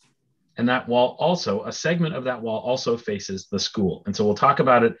highway, and that wall also, a segment of that wall also faces the school. And so we'll talk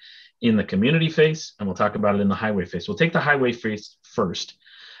about it in the community face, and we'll talk about it in the highway face. We'll take the highway face first.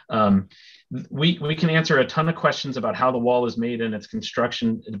 We can answer a ton of questions about how the wall is made and its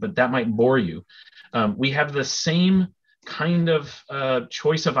construction, but that might bore you. We have the same kind of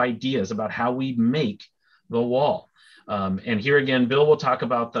choice of ideas about how we make the wall. And here again, Bill will talk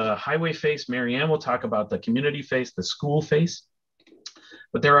about the highway face, Marianne will talk about the community face, the school face.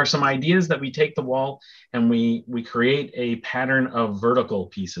 But there are some ideas that we take the wall and we create a pattern of vertical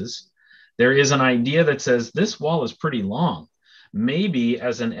pieces. There is an idea that says this wall is pretty long. Maybe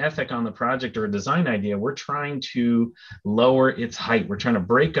as an ethic on the project or a design idea, we're trying to lower its height. We're trying to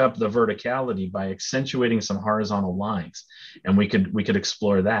break up the verticality by accentuating some horizontal lines. And we could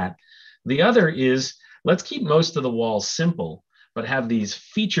explore that. The other is, let's keep most of the walls simple, but have these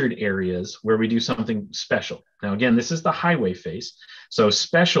featured areas where we do something special. Now, again, this is the highway face. So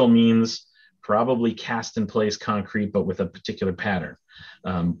special means probably cast in place concrete, but with a particular pattern.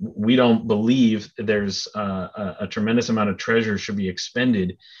 We don't believe there's a tremendous amount of treasure should be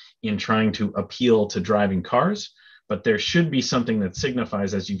expended in trying to appeal to driving cars, but there should be something that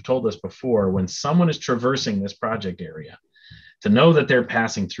signifies, as you've told us before, when someone is traversing this project area, to know that they're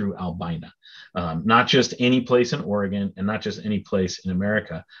passing through Albina. Not just any place in Oregon and not just any place in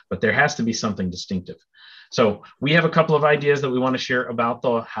America, but there has to be something distinctive. So we have a couple of ideas that we want to share about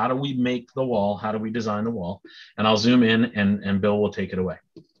how do we make the wall, how do we design the wall, and I'll zoom in and Bill will take it away.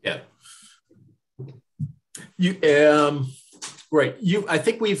 Yeah. Right. I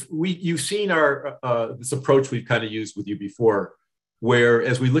think you've seen our this approach we've kind of used with you before, where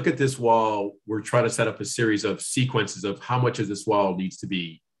as we look at this wall, we're trying to set up a series of sequences of how much of this wall needs to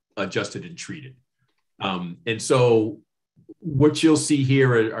be adjusted and treated. And so what you'll see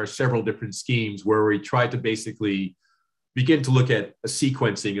here are several different schemes where we try to basically begin to look at a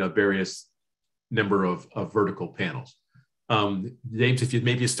sequencing of various number of vertical panels. James, if you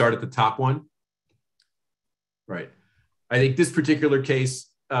maybe start at the top one. Right. I think this particular case,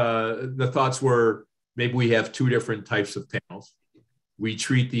 the thoughts were maybe we have two different types of panels. We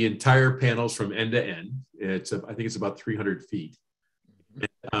treat the entire panels from end to end. I think it's about 300 feet.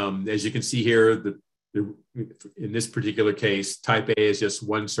 As you can see here, in this particular case, type A is just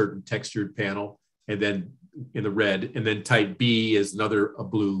one certain textured panel, and then in the red, and then type B is a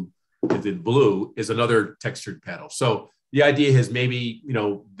blue, and then blue is another textured panel. So the idea is maybe,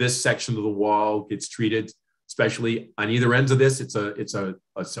 this section of the wall gets treated, especially on either ends of this. It's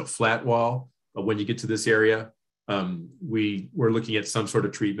a flat wall, but when you get to this area, we're looking at some sort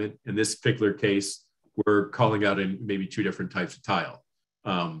of treatment. In this particular case, we're calling out in maybe two different types of tile.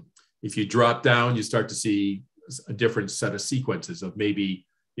 If you drop down, you start to see a different set of sequences of maybe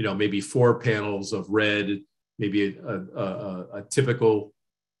 4 panels of red, maybe a typical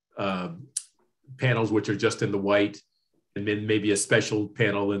panels which are just in the white, and then maybe a special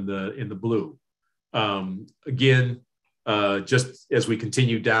panel in the blue. Again, just as we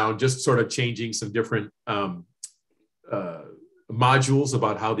continue down, just sort of changing some different modules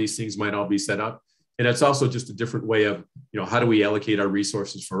about how these things might all be set up. And it's also just a different way of, how do we allocate our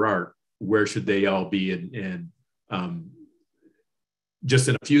resources for art? Where should they all be in just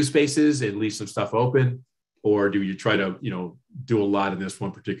in a few spaces and leave some stuff open? Or do you try to, do a lot in this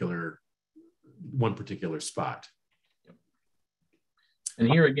one particular spot? And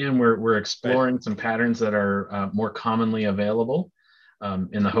here again, we're exploring some patterns that are more commonly available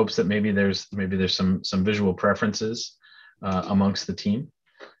in the hopes that maybe there's some visual preferences amongst the team.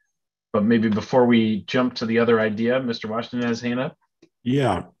 But maybe before we jump to the other idea, Mr. Washington has his hand up.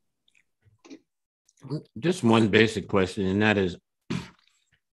 Yeah. Just one basic question, and that is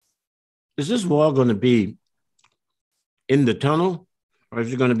this wall going to be in the tunnel, or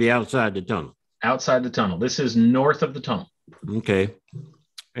is it going to be outside the tunnel? Outside the tunnel. This is north of the tunnel. Okay.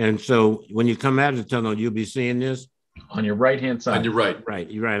 And so when you come out of the tunnel, you'll be seeing this? On your right-hand side. On your right. Right.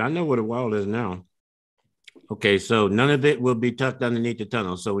 You're right. I know what a wall is now. Okay, so none of it will be tucked underneath the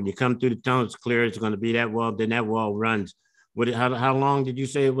tunnel. So when you come through the tunnel, it's clear it's going to be that wall. Then that wall runs. How long did you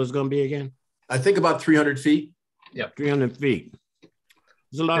say it was going to be again? I think about 300 feet. Yep. 300 feet.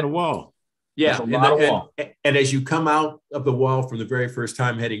 There's a lot of wall. Yeah. And as you come out of the wall from the very first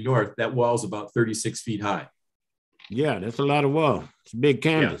time heading north, that wall is about 36 feet high. Yeah, that's a lot of wall. It's a big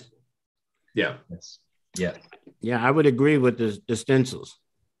canvas. Yeah. Yeah. Yeah, I would agree with the stencils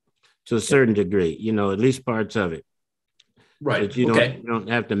to a certain degree, at least parts of it. Right. But you don't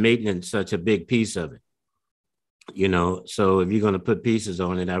have to maintenance such a big piece of it. So if you're going to put pieces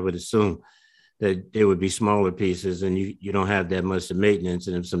on it, I would assume that there would be smaller pieces and you don't have that much of maintenance.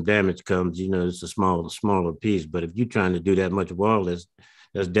 And if some damage comes, it's a smaller piece. But if you're trying to do that much wall that's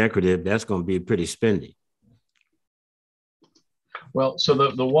decorative, that's going to be pretty spendy. Well, so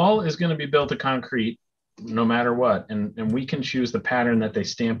the wall is going to be built of concrete no matter what. And we can choose the pattern that they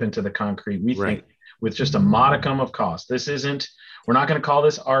stamp into the concrete. We think with just a modicum of cost. We're not going to call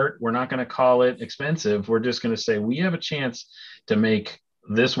this art. We're not going to call it expensive. We're just going to say we have a chance to make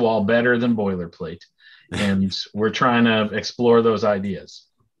this wall better than boilerplate. And we're trying to explore those ideas.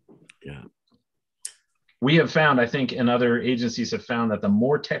 Yeah. We have found, I think, and other agencies have found that the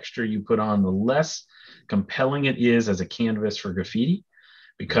more texture you put on, the less compelling it is as a canvas for graffiti,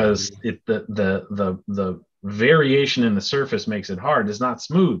 because the variation in the surface makes it hard. It's not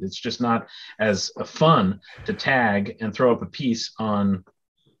smooth. It's just not as fun to tag and throw up a piece on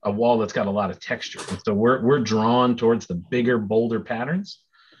a wall that's got a lot of texture. And so we're drawn towards the bigger, bolder patterns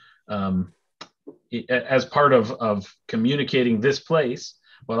as part of communicating this place,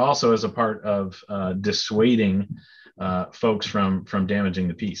 but also as a part of dissuading folks from damaging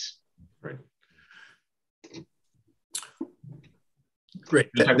the piece. Right. Great.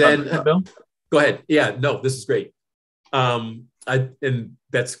 Then, Bill? Go ahead. Yeah, no, this is great. And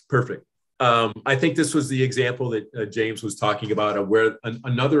that's perfect. I think this was the example that James was talking about of where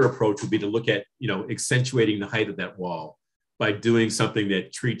another approach would be to look at, accentuating the height of that wall by doing something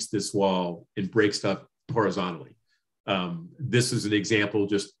that treats this wall and breaks stuff horizontally. This is an example,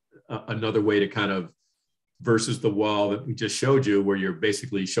 just another way to kind of, versus the wall that we just showed you, where you're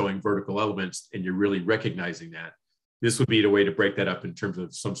basically showing vertical elements and you're really recognizing that. This would be the way to break that up in terms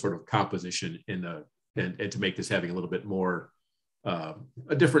of some sort of composition in the, and to make this having a little bit more, a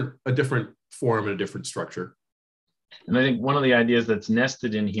different form and a different structure. And I think one of the ideas that's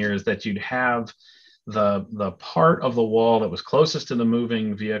nested in here is that you'd have the part of the wall that was closest to the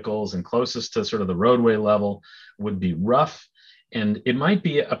moving vehicles and closest to sort of the roadway level would be rough. And it might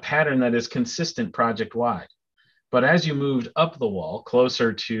be a pattern that is consistent project wide. But as you moved up the wall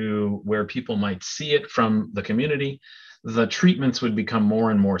closer to where people might see it from the community, the treatments would become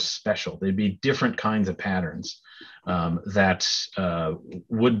more and more special. They'd be different kinds of patterns that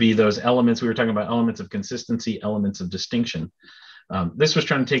would be those elements. We were talking about elements of consistency, elements of distinction. This was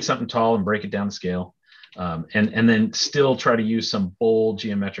trying to take something tall and break it down to scale, and then still try to use some bold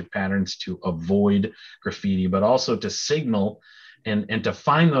geometric patterns to avoid graffiti, but also to signal and to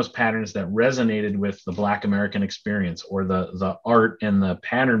find those patterns that resonated with the Black American experience, or the art and the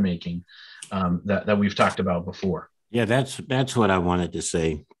pattern making that we've talked about before. Yeah, that's what I wanted to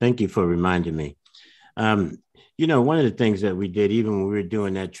say. Thank you for reminding me. You know, one of the things that we did, even when we were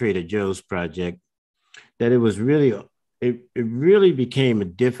doing that Trader Joe's project, that it was really, it really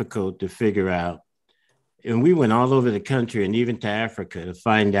became difficult to figure out. And we went all over the country and even to Africa to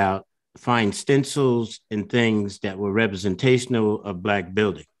find stencils and things that were representational of Black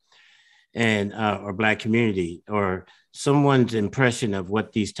building and or Black community, or someone's impression of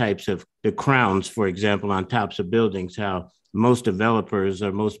what these types of the crowns, for example, on tops of buildings, how most developers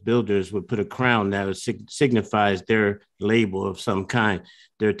or most builders would put a crown that signifies their label of some kind,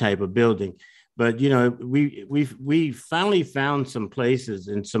 their type of building. But, you know, we finally found some places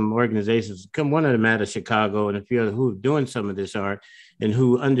and some organizations, one of them out of Chicago and a few other, who are doing some of this art and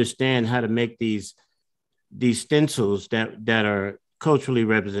who understand how to make these stencils that are culturally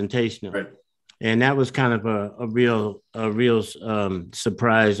representational. Right. And that was kind of a real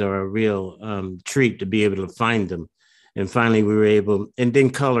surprise, or a real treat to be able to find them. And finally we were able, and then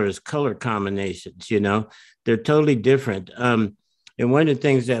color combinations, you know, they're totally different. And one of the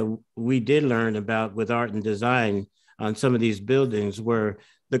things that we did learn about with art and design on some of these buildings were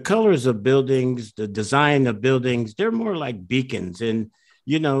the colors of buildings, the design of buildings, they're more like beacons. And,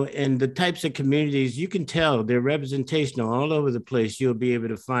 you know, and the types of communities, you can tell they're representational all over the place. You'll be able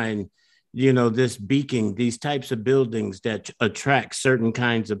to find, you know, this beacon, these types of buildings that attract certain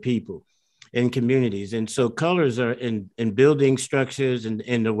kinds of people in communities. And so colors are in building structures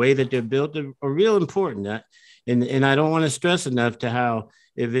and the way that they're built are real important. And I don't want to stress enough to how,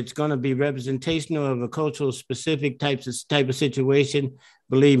 if it's going to be representational of a cultural specific type of situation,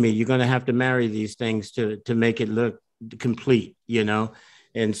 believe me, you're going to have to marry these things to make it look complete, you know?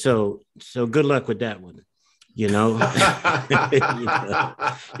 And so good luck with that one. You know,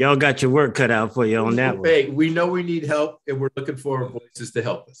 y'all got your work cut out for you on that one. Hey, we know we need help, and we're looking for voices to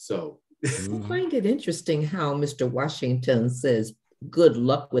help us. So I find it interesting how Mr. Washington says, good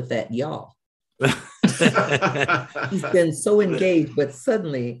luck with that, y'all. He's been so engaged, but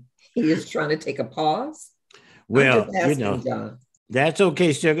suddenly he is trying to take a pause. Well, you know, John. That's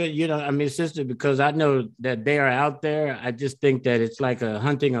okay, sugar. You know, I mean, sister, because I know that they are out there. I just think that it's like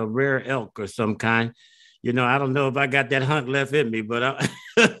hunting a rare elk or some kind. You know, I don't know if I got that hunt left in me, but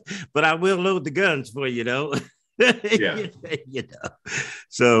I will load the guns for you, though. Yeah. You know.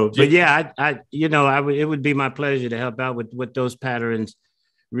 So, but yeah, it would be my pleasure to help out with those patterns.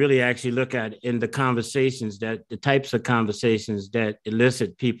 Really, actually look at in the conversations, that the types of conversations that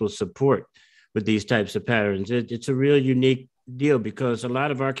elicit people's support with these types of patterns. It's a real unique deal because a lot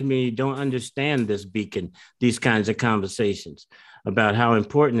of our community don't understand this beacon, these kinds of conversations about how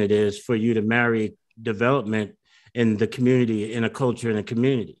important it is for you to marry development in the community, in a culture, in a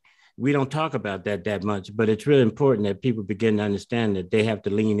community. We don't talk about that much, but it's really important that people begin to understand that they have to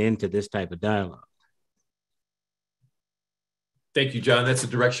lean into this type of dialogue. Thank you, John. That's the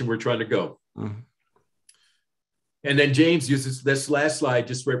direction we're trying to go. Mm-hmm. And then James uses this last slide,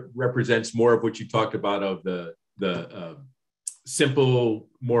 just represents more of what you talked about of the simple,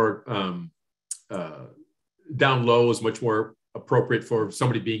 more down low is much more appropriate for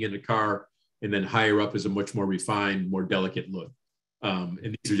somebody being in the car, and then higher up is a much more refined, more delicate look.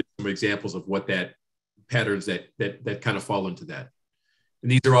 And these are just some examples of what that patterns that kind of fall into that. And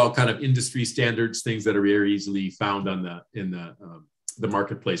these are all kind of industry standards, things that are very easily found in the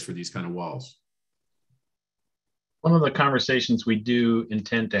marketplace for these kind of walls. One of the conversations we do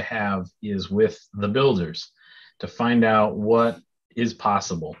intend to have is with the builders to find out what is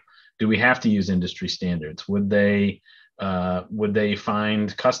possible. Do we have to use industry standards? Would they Would they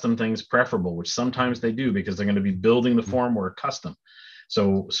find custom things preferable, which sometimes they do because they're going to be building the formwork custom.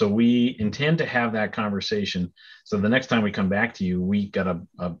 So we intend to have that conversation. So the next time we come back to you, we got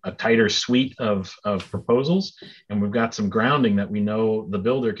a tighter suite of proposals, and we've got some grounding that we know the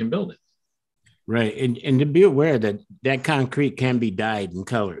builder can build it. Right. And to be aware that that concrete can be dyed in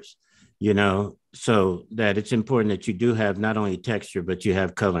colors, you know, so that it's important that you do have not only texture, but you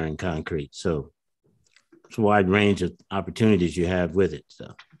have color in concrete. So it's a wide range of opportunities you have with it.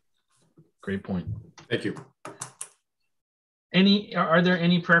 So great point. Thank you. Are there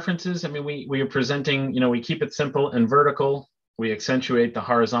any preferences? I mean, we are presenting, you know, we keep it simple and vertical. We accentuate the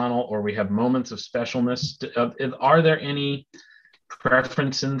horizontal, or we have moments of specialness. Are there any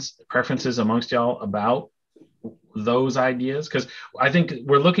preferences amongst y'all about those ideas? Because I think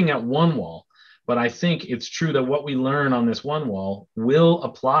we're looking at one wall, but I think it's true that what we learn on this one wall will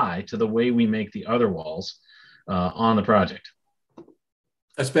apply to the way we make the other walls on the project.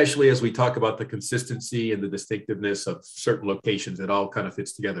 Especially as we talk about the consistency and the distinctiveness of certain locations, it all kind of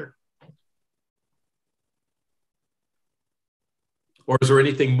fits together. Or is there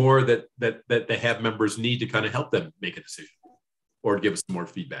anything more that the HAAB members need to kind of help them make a decision or give us some more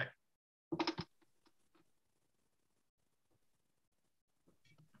feedback?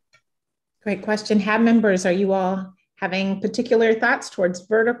 Great question. HAAB members, are you all having particular thoughts towards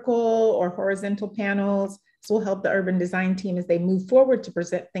vertical or horizontal panels? This will help the urban design team as they move forward to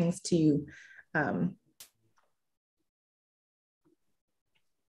present things to you.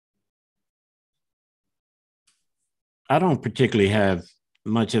 I don't particularly have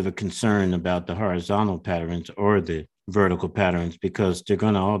much of a concern about the horizontal patterns or the vertical patterns because they're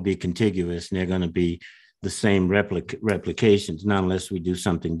going to all be contiguous and they're going to be the same replications, not unless we do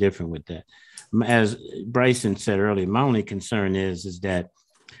something different with that. As Bryson said earlier, my only concern is that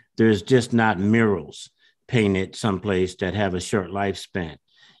there's just not murals painted someplace that have a short lifespan,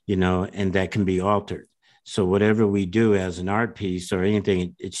 you know, and that can be altered. So whatever we do as an art piece or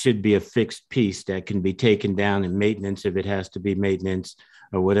anything, it should be a fixed piece that can be taken down and maintenance if it has to be maintenance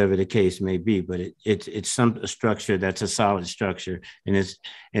or whatever the case may be. But it's a structure that's a solid structure and it's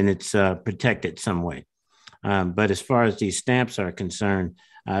protected some way. But as far as these stamps are concerned,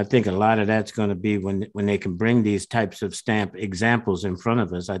 I think a lot of that's going to be when they can bring these types of stamp examples in front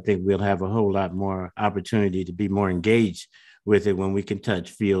of us. I think we'll have a whole lot more opportunity to be more engaged with it when we can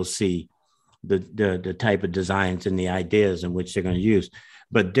touch, feel, see the type of designs and the ideas in which they're going to use.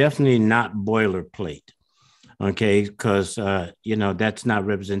 But definitely not boilerplate, okay? Because, you know, that's not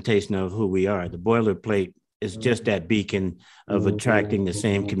representation of who we are. The boilerplate is just that beacon of attracting the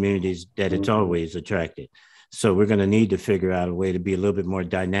same communities that it's always attracted. So we're going to need to figure out a way to be a little bit more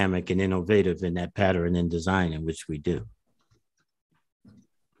dynamic and innovative in that pattern and design in which we do.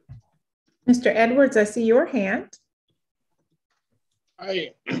 Mr. Edwards, I see your hand.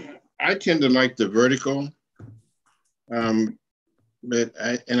 I tend to like the vertical, but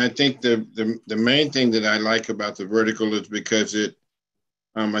I think the main thing that I like about the vertical is because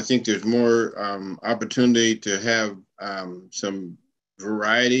I think there's more opportunity to have some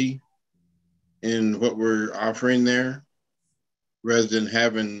variety in what we're offering there, rather than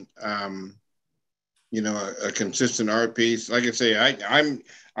having, you know, a consistent art piece. Like I say,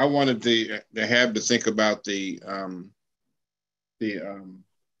 I wanted to HAAB to think about the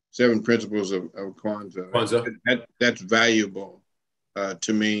 7 principles of Kwanzaa. That's valuable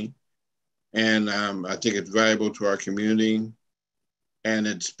to me, and I think it's valuable to our community, and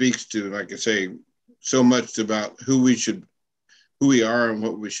it speaks to, like I say, so much about who we are and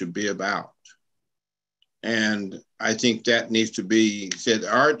what we should be about. And I think that needs to be said.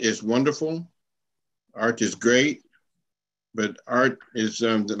 Art is wonderful. Art is great. But art is,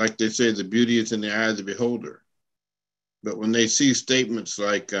 like they say, the beauty is in the eye of the beholder. But when they see statements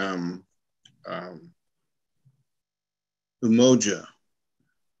like Umoja,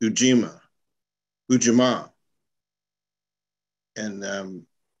 Ujima, Ujamaa, and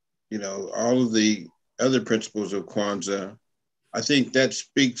you know, all of the other principles of Kwanzaa, I think that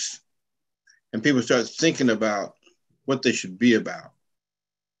speaks, and people start thinking about what they should be about.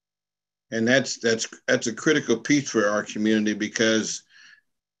 And that's a critical piece for our community, because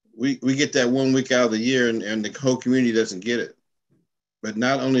we get that 1 week out of the year and the whole community doesn't get it. But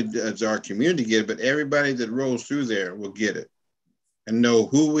not only does our community get it, but everybody that rolls through there will get it and know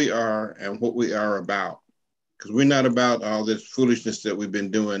who we are and what we are about. Because we're not about all this foolishness that we've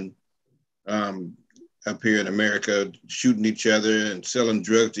been doing up here in America, shooting each other and selling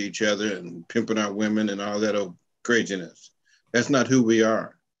drugs to each other and pimping our women and all that old craziness. That's not who we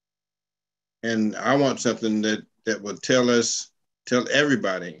are. And I want something that will tell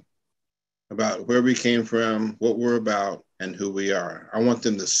everybody about where we came from, what we're about, and who we are. I want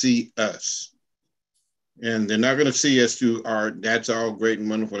them to see us. And they're not going to see us through art. That's all great and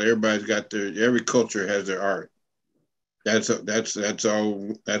wonderful. Everybody's got every culture has their art. That's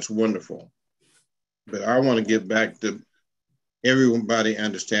wonderful. But I want to get back to everybody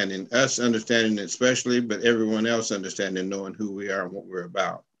understanding, us understanding it especially, but everyone else understanding, knowing who we are and what we're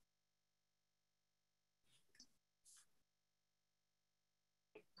about.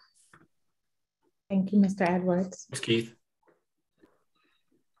 Thank you, Mr. Edwards. Thanks, Keith.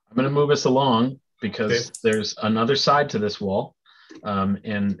 I'm going to move us along because there's another side to this wall.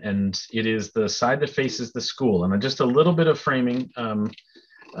 And it is the side that faces the school. And just a little bit of framing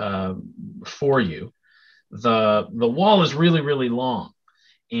for you. The wall is really, really long.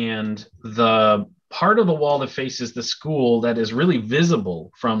 And the part of the wall that faces the school that is really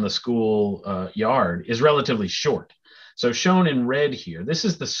visible from the school yard is relatively short. So shown in red here, this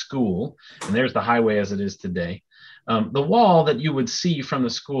is the school, and there's the highway as it is today. The wall that you would see from the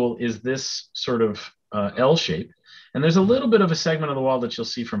school is this sort of L shape. And there's a little bit of a segment of the wall that you'll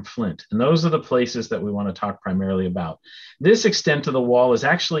see from Flint. And those are the places that we want to talk primarily about. This extent of the wall is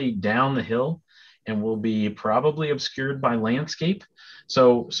actually down the hill and will be probably obscured by landscape.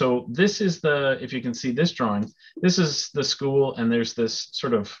 So this is if you can see this drawing, this is the school, and there's this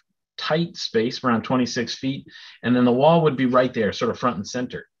sort of tight space around 26 feet. And then the wall would be right there, sort of front and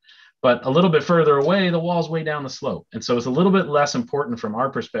center. But a little bit further away, the wall's way down the slope. And so it's a little bit less important from our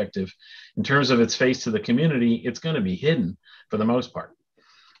perspective in terms of its face to the community. It's going to be hidden for the most part.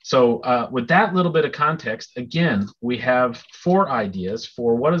 So with that little bit of context, again, we have 4 ideas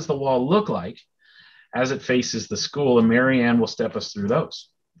for what does the wall look like as it faces the school. And Mary Ann will step us through those.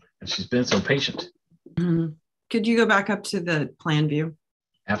 And she's been so patient. Mm-hmm. Could you go back up to the plan view?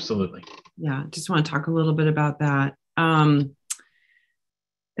 Absolutely. Yeah, just want to talk a little bit about that.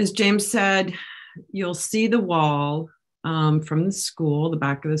 As James said, you'll see the wall from the school, the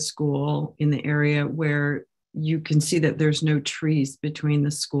back of the school, in the area where you can see that there's no trees between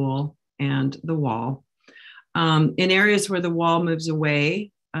the school and the wall. In areas where the wall moves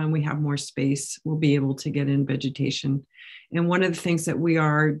away, we have more space, we'll be able to get in vegetation. And one of the things that we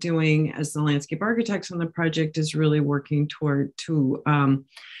are doing as the landscape architects on the project is really working to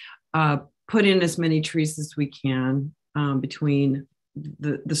put in as many trees as we can between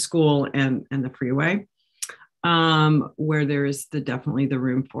the school and the freeway, where there is definitely the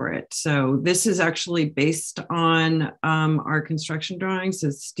room for it. So this is actually based on our construction drawings.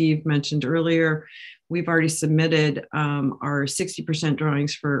 As Steve mentioned earlier, we've already submitted our 60%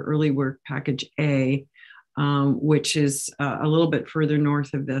 drawings for early work package A, which is a little bit further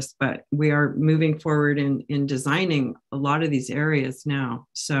north of this, but we are moving forward in designing a lot of these areas now.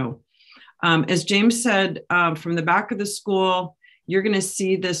 So as James said, from the back of the school, you're going to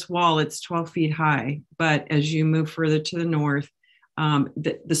see this wall. It's 12 feet high, but as you move further to the north,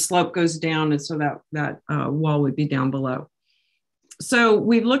 the slope goes down, and so that wall would be down below. So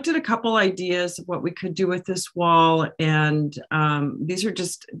we've looked at a couple ideas of what we could do with this wall, and these are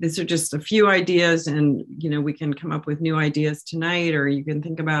just a few ideas, and we can come up with new ideas tonight, or you can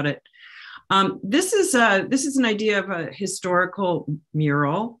think about it. This is an idea of a historical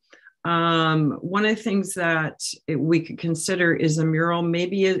mural. One of the things that we could consider is a mural.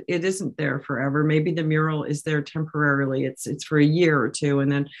 Maybe it isn't there forever. Maybe the mural is there temporarily. It's for a year or two,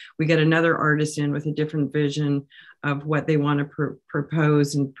 and then we get another artist in with a different vision of what they want to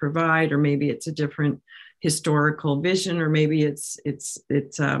propose and provide, or maybe it's a different historical vision, or maybe it's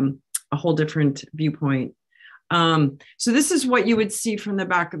a whole different viewpoint. So this is what you would see from the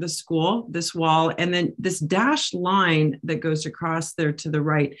back of the school, this wall, and then this dashed line that goes across there to the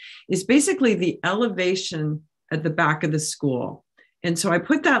right is basically the elevation at the back of the school. And so I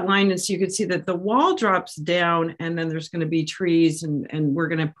put that line in so you could see that the wall drops down, and then there's going to be trees, and we're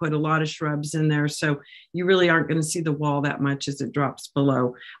going to put a lot of shrubs in there. So you really aren't going to see the wall that much as it drops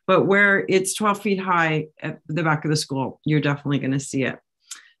below. But where it's 12 feet high at the back of the school, you're definitely going to see it.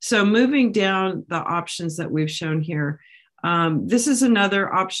 So moving down the options that we've shown here, this is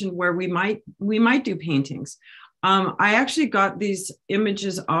another option where we might do paintings. I actually got these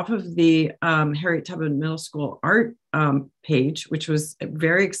images off of the Harriet Tubman Middle School art page, which was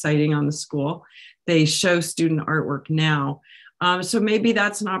very exciting on the school. They show student artwork now. So maybe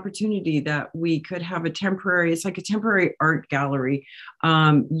that's an opportunity that we could have it's like a temporary art gallery.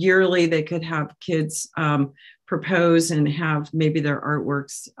 Yearly, they could have kids propose and have maybe their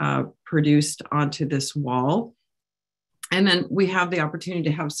artworks produced onto this wall. And then we have the opportunity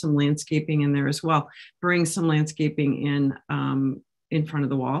to have some landscaping in there as well, bring some landscaping in front of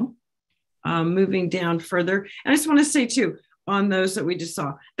the wall. Moving down further, and I just want to say too, on those that we just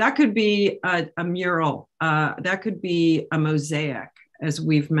saw. That could be a mural. That could be a mosaic, as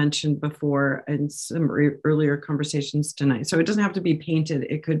we've mentioned before in some earlier conversations tonight. So it doesn't have to be painted.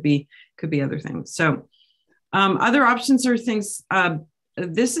 It could be other things. So other options are things.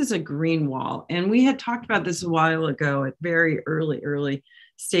 This is a green wall, and we had talked about this a while ago at very early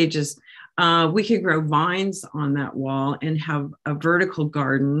stages. We could grow vines on that wall and have a vertical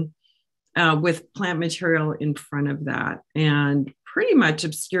garden with plant material in front of that and pretty much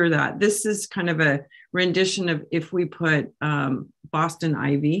obscure that. This is kind of a rendition of if we put Boston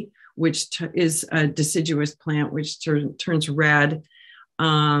ivy, which is a deciduous plant, which turns red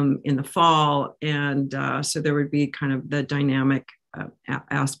in the fall. And so there would be kind of the dynamic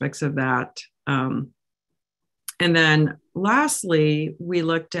aspects of that. And then lastly, we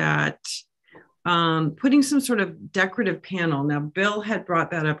looked at putting some sort of decorative panel. Now, Bill had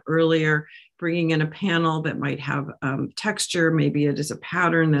brought that up earlier, bringing in a panel that might have texture. Maybe it is a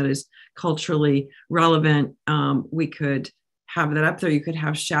pattern that is culturally relevant. We could have that up there. You could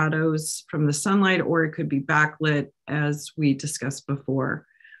have shadows from the sunlight, or it could be backlit, as we discussed before.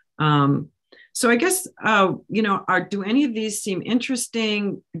 So I guess, do any of these seem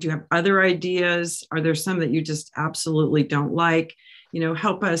interesting? Do you have other ideas? Are there some that you just absolutely don't like?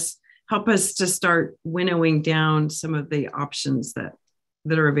 Help us to start winnowing down some of the options that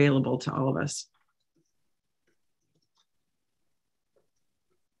are available to all of us.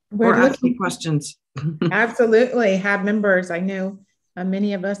 We're ask me questions. Absolutely. HAAB members. I know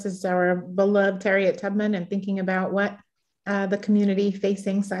many of us is our beloved Harriet Tubman, and thinking about what the community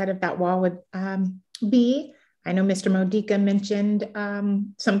facing side of that wall would be. I know Mr. Modica mentioned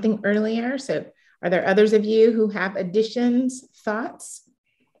something earlier. So are there others of you who have additions, thoughts?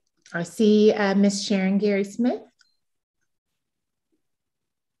 I see Miss Sharon Gary Smith.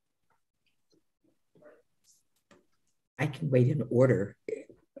 I can wait in order.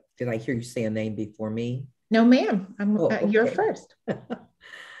 Did I hear you say a name before me? No, ma'am. Okay. You're first.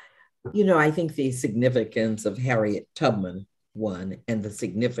 I think the significance of Harriet Tubman, one, and the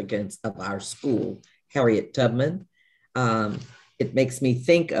significance of our school, Harriet Tubman, it makes me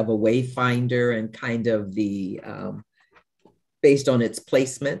think of a wayfinder and kind of the, based on its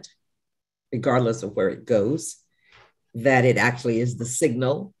placement, regardless of where it goes, that it actually is the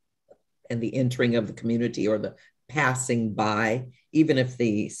signal and the entering of the community or the passing by, even if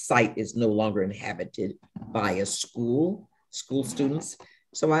the site is no longer inhabited by a school students.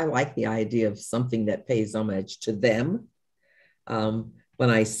 So I like the idea of something that pays homage to them. When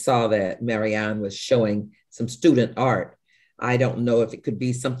I saw that Marianne was showing some student art, I don't know if it could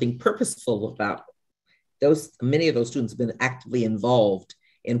be something purposeful about those. Many of those students have been actively involved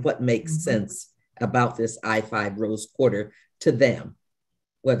in what makes sense about this I-5 Rose Quarter to them,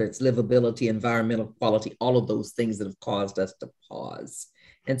 whether it's livability, environmental quality, all of those things that have caused us to pause.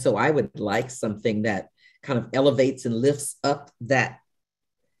 And so I would like something that kind of elevates and lifts up that,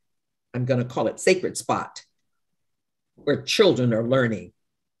 I'm going to call it sacred spot, where children are learning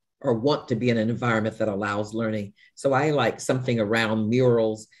or want to be in an environment that allows learning. So I like something around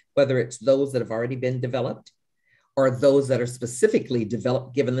murals, whether it's those that have already been developed or those that are specifically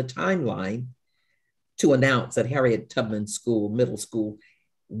developed given the timeline to announce that Harriet Tubman School, middle school,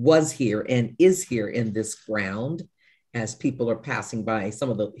 was here and is here in this ground as people are passing by, some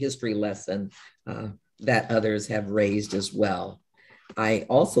of the history lesson that others have raised as well. I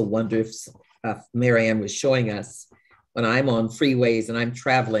also wonder if Marianne was showing us, when I'm on freeways and I'm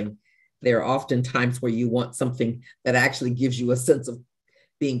traveling, there are often times where you want something that actually gives you a sense of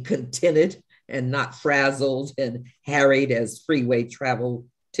being contented and not frazzled and harried as freeway travel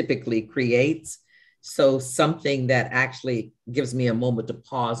typically creates. So something that actually gives me a moment to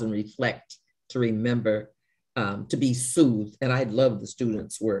pause and reflect, to remember, to be soothed. And I'd love the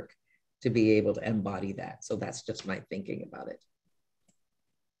students' work to be able to embody that. So that's just my thinking about it.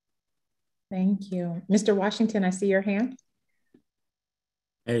 Thank you. Mr. Washington, I see your hand.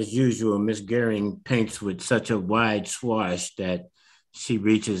 As usual, Ms. Gehring paints with such a wide swash that she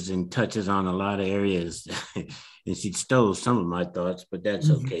reaches and touches on a lot of areas. And she stole some of my thoughts, but that's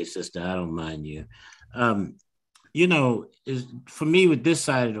okay, sister. I don't mind you. For me with this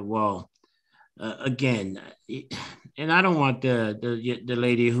side of the wall, again, and I don't want the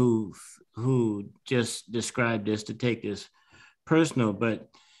lady who just described this to take this personal, but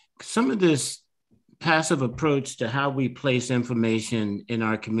some of this passive approach to how we place information in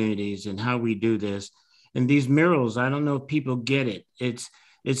our communities and how we do this, and these murals, I don't know if people get it.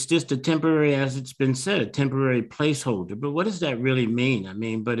 It's just a temporary, as it's been said, a temporary placeholder. But what does that really mean? I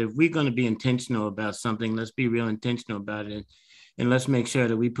mean, but if we're going to be intentional about something, let's be real intentional about it. And let's make sure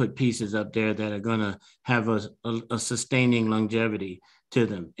that we put pieces up there that are going to have a sustaining longevity to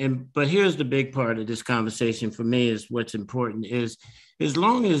them. But here's the big part of this conversation for me is what's important is as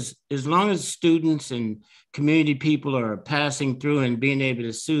long as students and community people are passing through and being able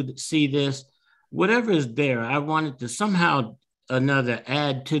to see this, whatever is there, I wanted to somehow another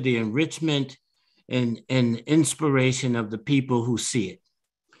add to the enrichment and inspiration of the people who see it.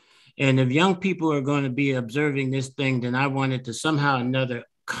 And if young people are going to be observing this thing, then I wanted to somehow another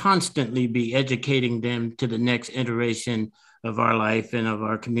constantly be educating them to the next iteration of our life and of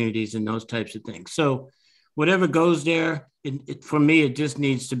our communities and those types of things. So whatever goes there, for me, it just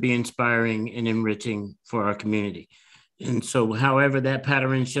needs to be inspiring and enriching for our community. And so however that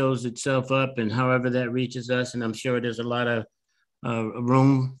pattern shows itself up and however that reaches us, and I'm sure there's a lot of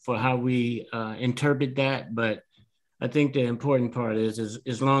room for how we interpret that, but I think the important part is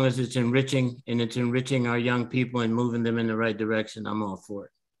as long as it's enriching and it's enriching our young people and moving them in the right direction, I'm all for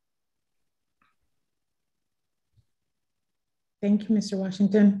it. Thank you, Mr.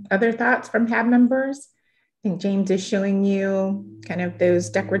 Washington. Other thoughts from HAAB members? I think James is showing you kind of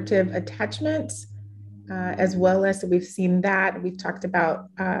those decorative attachments, as well as we've seen that. We've talked about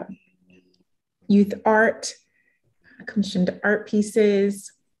youth art, commissioned art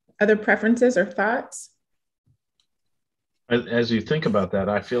pieces. Other preferences or thoughts? As you think about that,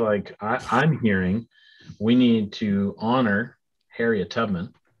 I feel like I'm hearing we need to honor Harriet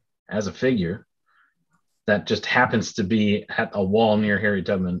Tubman as a figure that just happens to be at a wall near Harriet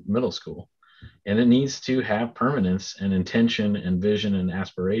Tubman Middle School. And it needs to have permanence and intention and vision and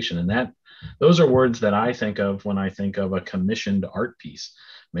aspiration. And those are words that I think of when I think of a commissioned art piece.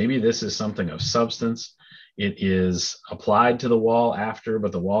 Maybe this is something of substance. It is applied to the wall after,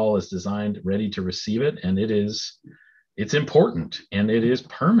 but the wall is designed ready to receive it. And it's important and it is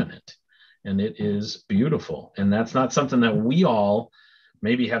permanent and it is beautiful. And that's not something that we all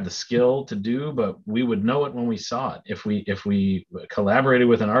maybe have the skill to do, but we would know it when we saw it. If we collaborated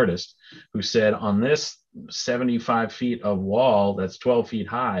with an artist who said, on this 75 feet of wall that's 12 feet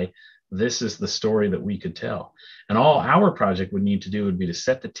high, this is the story that we could tell. And all our project would need to do would be to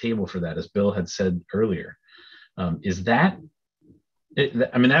set the table for that, as Bill had said earlier. That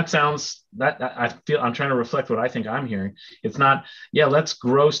sounds, I feel, I'm trying to reflect what I think I'm hearing. It's not, yeah, let's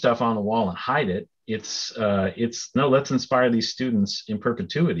grow stuff on the wall and hide it. It's no, let's inspire these students in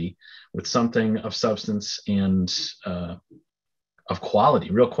perpetuity with something of substance and of quality,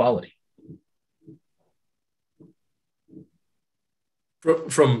 real quality.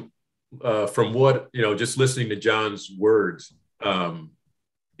 From what, just listening to John's words,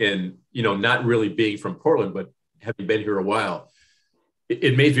 and, not really being from Portland, but having been here a while,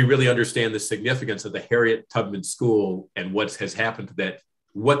 it made me really understand the significance of the Harriet Tubman School and what has happened to that,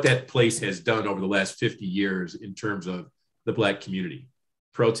 what that place has done over the last 50 years in terms of the Black community.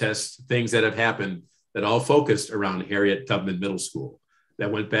 Protests, things that have happened that all focused around Harriet Tubman Middle School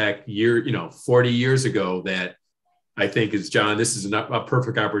that went back 40 years ago, that I think is, John, this is a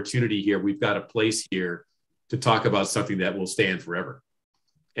perfect opportunity here. We've got a place here to talk about something that will stand forever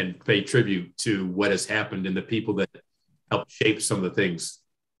and pay tribute to what has happened and the people that helped shape some of the things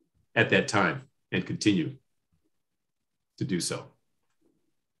at that time and continue to do so.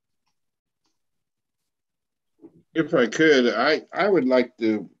 If I could, I would like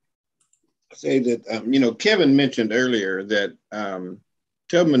to say that, Kevin mentioned earlier that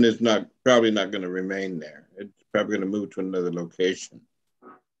Tubman is probably not going to remain there. It's probably going to move to another location.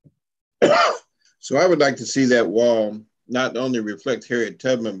 So I would like to see that wall not only reflect Harriet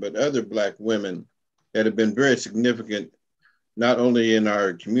Tubman, but other Black women that have been very significant, not only in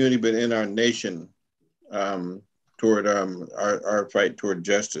our community, but in our nation, toward our fight toward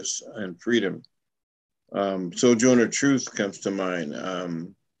justice and freedom. Sojourner Truth comes to mind,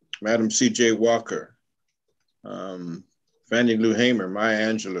 Madam C.J. Walker, Fannie Lou Hamer,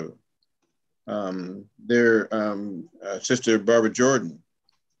 Maya Angelou, Sister Barbara Jordan.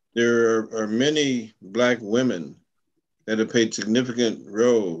 There are many Black women that have played significant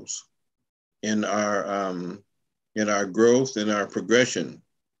roles in our growth, in our progression.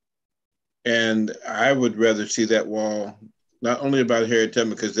 And I would rather see that wall not only about Harriet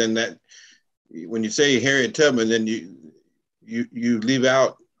Tubman, because then when you say Harriet Tubman, then you leave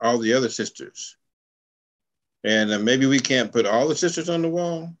out all the other sisters. And maybe we can't put all the sisters on the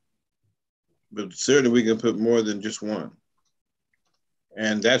wall, but certainly we can put more than just one.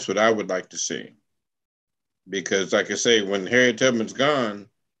 And that's what I would like to see. Because like I say, when Harriet Tubman's gone,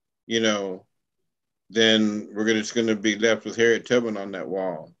 then we're just going to be left with Harriet Tubman on that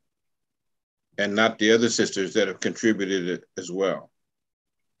wall and not the other sisters that have contributed it as well.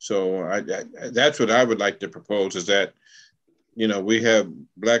 So that's what I would like to propose, is that you know, we have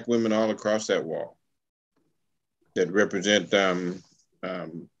Black women all across that wall that represent a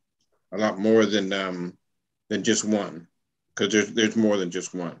lot more than just one, because there's more than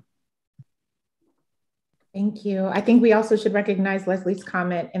just one. Thank you. I think we also should recognize Leslie's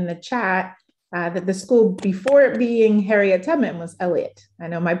comment in the chat that the school before it being Harriet Tubman was Elliott. I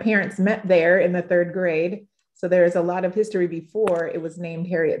know my parents met there in the 3rd grade, so there's a lot of history before it was named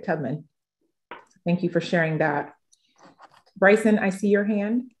Harriet Tubman. Thank you for sharing that. Bryson, I see your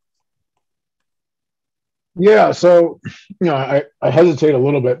hand. Yeah, so I hesitate a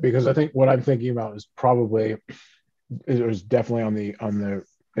little bit because I think what I'm thinking about is probably, it was definitely on the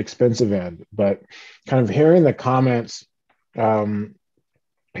expensive end, but kind of hearing the comments, hearing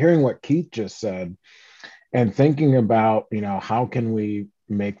what Keith just said, and thinking about, how can we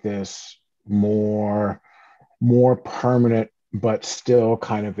make this more permanent, but still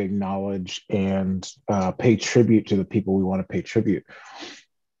kind of acknowledge and pay tribute to the people we want to pay tribute.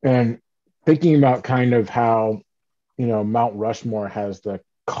 And thinking about kind of how, Mount Rushmore has the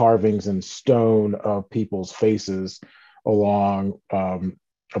carvings in stone of people's faces along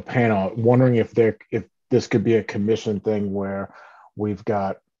a panel, wondering if this could be a commission thing where we've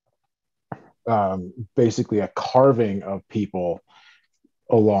got basically a carving of people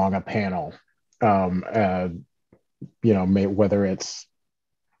along a panel, whether it's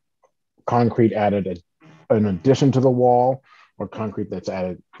concrete added in addition to the wall or concrete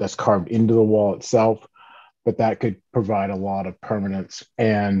that's carved into the wall itself, but that could provide a lot of permanence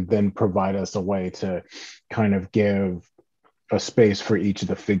and then provide us a way to kind of give a space for each of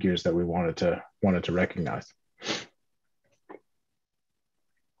the figures that we wanted to recognize.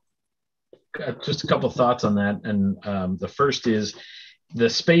 Just a couple of thoughts on that. And the first is the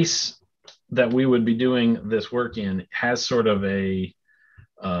space that we would be doing this work in has sort of a,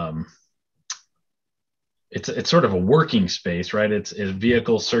 it's sort of a working space, right? It's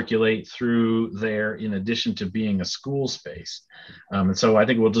vehicles circulate through there in addition to being a school space. And so I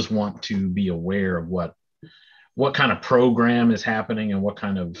think we'll just want to be aware of what kind of program is happening and what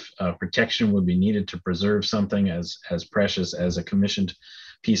kind of protection would be needed to preserve something as precious as a commissioned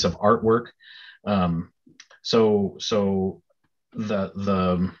piece of artwork. But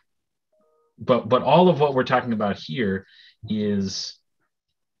all of what we're talking about here is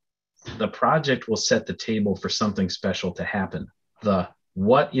the project will set the table for something special to happen.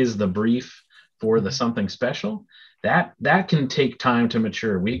 What is the brief for the something special? That can take time to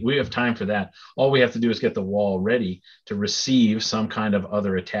mature. We have time for that. All we have to do is get the wall ready to receive some kind of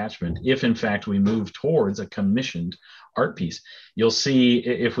other attachment. If in fact we move towards a commissioned art piece, you'll see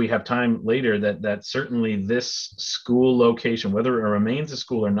if we have time later that certainly this school location, whether it remains a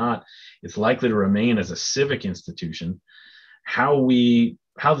school or not, it's likely to remain as a civic institution. How the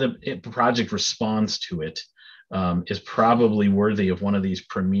project responds to it is probably worthy of one of these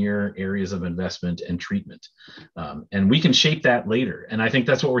premier areas of investment and treatment. And we can shape that later. And I think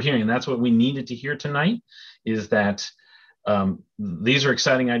that's what we're hearing. And that's what we needed to hear tonight, is that these are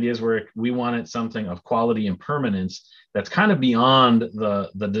exciting ideas where we wanted something of quality and permanence that's kind of beyond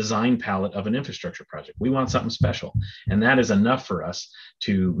the design palette of an infrastructure project. We want something special. And that is enough for us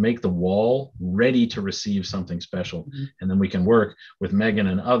to make the wall ready to receive something special. Mm-hmm. And then we can work with Megan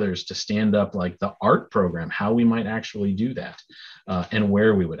and others to stand up like the art program, how we might actually do that, and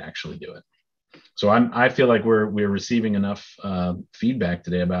where we would actually do it. So I feel like we're receiving enough feedback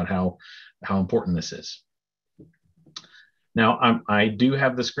today about how important this is. Now, I do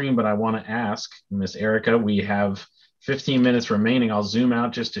have the screen, but I want to ask Miss Erica, we have 15 minutes remaining. I'll zoom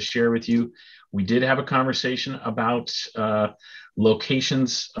out just to share with you. We did have a conversation about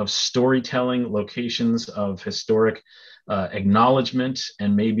locations of storytelling, locations of historic acknowledgement,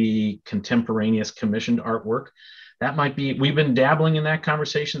 and maybe contemporaneous commissioned artwork. That might be, we've been dabbling in that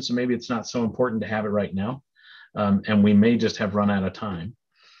conversation, so maybe it's not so important to have it right now. And we may just have run out of time.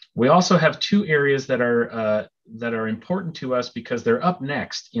 We also have two areas that are important to us because they're up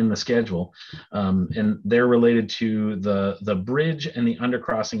next in the schedule, and they're related to the bridge and the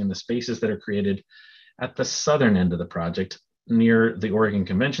undercrossing and the spaces that are created at the southern end of the project near the Oregon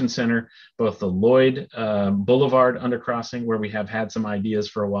Convention Center, both the Lloyd Boulevard undercrossing, where we have had some ideas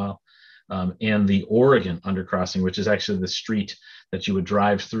for a while, and the Oregon undercrossing, which is actually the street that you would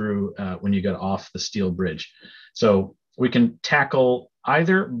drive through when you got off the steel bridge. So we can tackle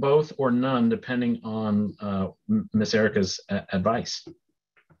either, both, or none, depending on Ms. Erica's advice.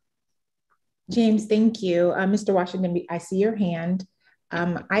 James, thank you. Mr. Washington, I see your hand.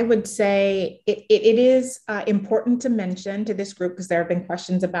 I would say it is important to mention to this group, because there have been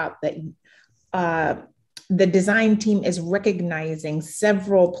questions about the design team is recognizing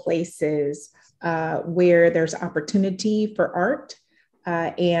several places where there's opportunity for art.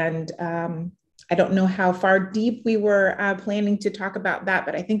 And I don't know how far deep we were planning to talk about that,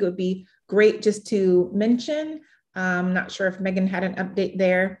 but I think it would be great just to mention. I'm not sure if Megan had an update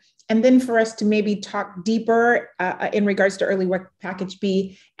there. And then for us to maybe talk deeper in regards to early work package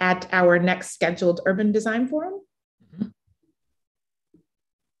B at our next scheduled urban design forum.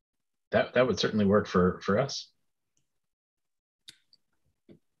 That would certainly work for us.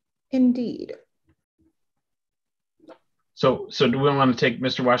 Indeed. So do we want to take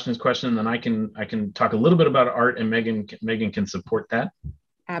Mr. Washington's question, and then I can talk a little bit about art, and Megan can support that?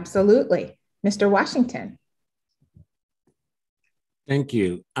 Absolutely. Mr. Washington. Thank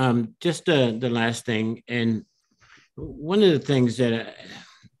you. Just the last thing, and one of the things that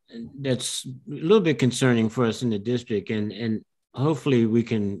that's a little bit concerning for us in the district, and hopefully we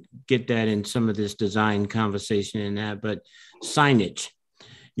can get that in some of this design conversation and that, but signage,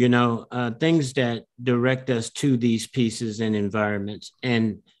 things that direct us to these pieces and environments,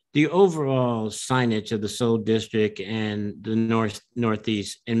 and the overall signage of the Seoul district and the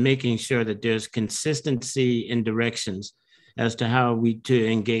Northeast, and making sure that there's consistency in directions as to how we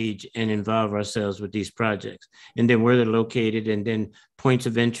to engage and involve ourselves with these projects, and then where they're located, and then points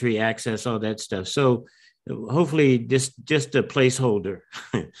of entry, access, all that stuff. So hopefully just a placeholder.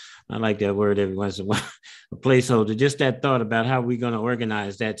 I like that word every once in a while, a placeholder, just that thought about how we're going to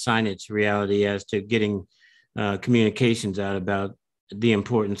organize that signage reality as to getting communications out about the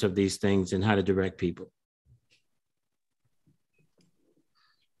importance of these things and how to direct people.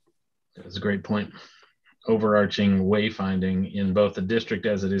 That's a great point. Overarching wayfinding in both the district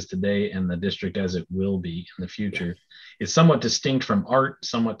as it is today and the district as it will be in the future is somewhat distinct from art,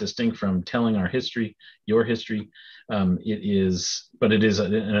 somewhat distinct from telling our history, your history. It's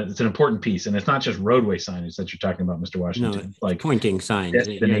an important piece, and it's not just roadway signage that you're talking about, Mr. Washington. No, like pointing signs,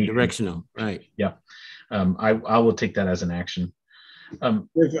 directional, right? Yeah, I will take that as an action.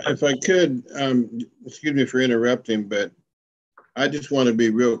 If I could, excuse me for interrupting, but I just want to be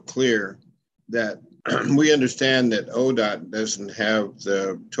real clear that we understand that ODOT doesn't have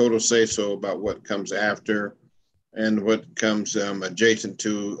the total say-so about what comes after and what comes adjacent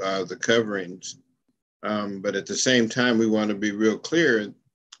to the coverings. But at the same time, we want to be real clear,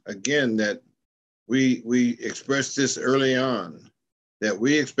 again, that we expressed this early on, that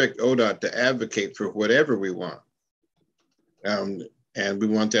we expect ODOT to advocate for whatever we want. And we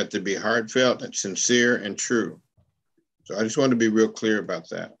want that to be heartfelt and sincere and true. So I just want to be real clear about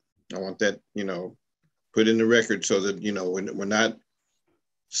that. I want that, put in the record so that, we're not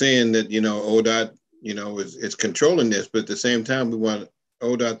saying that, ODOT, is controlling this, but at the same time, we want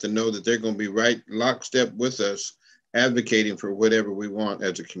ODOT to know that they're going to be right lockstep with us, advocating for whatever we want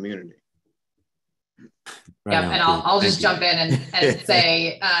as a community. Right, and I'll just jump in and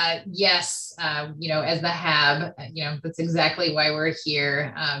say, yes, as the HAAB, that's exactly why we're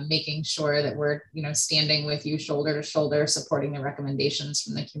here, making sure that we're, standing with you shoulder to shoulder, supporting the recommendations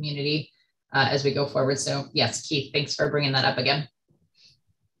from the community as we go forward. So yes, Keith, thanks for bringing that up again.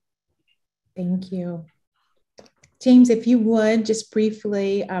 Thank you. James, if you would just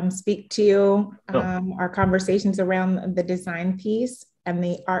briefly speak to our conversations around the design piece and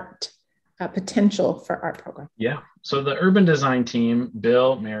the art potential for art program. Yeah, so the urban design team,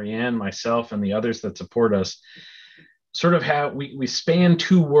 Bill, Marianne, myself, and the others that support us, sort of have, we span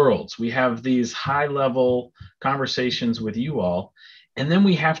two worlds. We have these high level conversations with you all, and then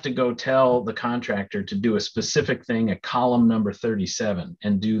we have to go tell the contractor to do a specific thing at column number 37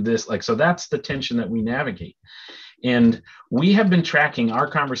 and do this. So that's the tension that we navigate. And we have been tracking our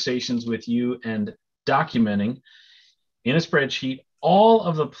conversations with you and documenting in a spreadsheet all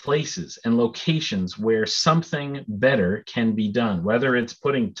of the places and locations where something better can be done, whether it's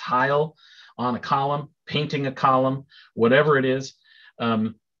putting tile on a column, painting a column, whatever it is.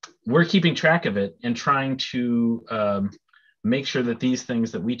 We're keeping track of it and trying to make sure that these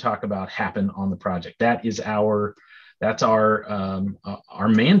things that we talk about happen on the project. That's our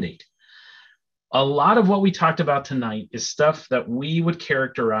mandate. A lot of what we talked about tonight is stuff that we would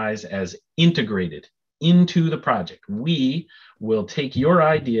characterize as integrated into the project. We will take your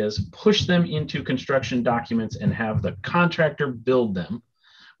ideas, push them into construction documents, and have the contractor build them,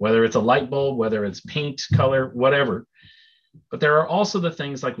 whether it's a light bulb, whether it's paint, color, whatever. But there are also the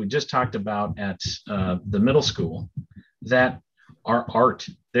things like we just talked about at the middle school that are art.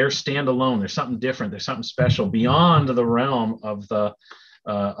 They're standalone. There's something different. There's something special beyond the realm of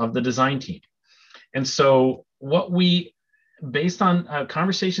the design team. And so what we, based on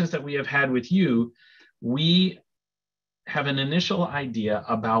conversations that we have had with you, we have an initial idea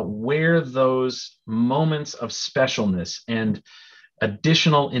about where those moments of specialness and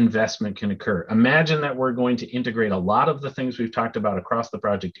additional investment can occur. Imagine that we're going to integrate a lot of the things we've talked about across the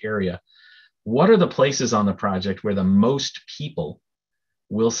project area. What are the places on the project where the most people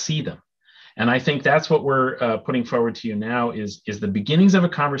will see them? And I think that's what we're putting forward to you now is the beginnings of a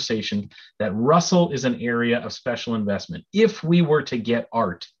conversation that Russell is an area of special investment. If we were to get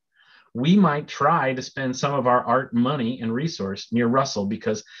art, we might try to spend some of our art money and resource near Russell,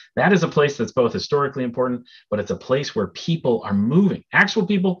 because that is a place that's both historically important, but it's a place where people are moving. Actual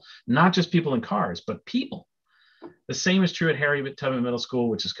people, not just people in cars, but people. The same is true at Harriet Tubman Middle School,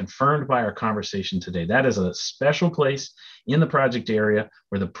 which is confirmed by our conversation today. That is a special place in the project area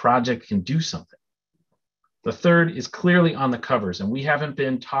where the project can do something. The third is clearly on the covers, and we haven't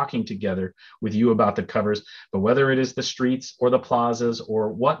been talking together with you about the covers, but whether it is the streets or the plazas or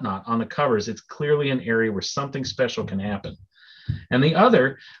whatnot on the covers, it's clearly an area where something special can happen. And the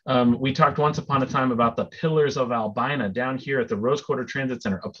other, we talked once upon a time about the Pillars of Albina down here at the Rose Quarter Transit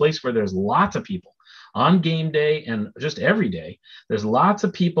Center, a place where there's lots of people on game day and just every day. There's lots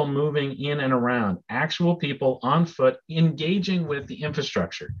of people moving in and around, actual people on foot engaging with the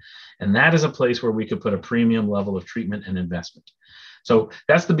infrastructure. And that is a place where we could put a premium level of treatment and investment. So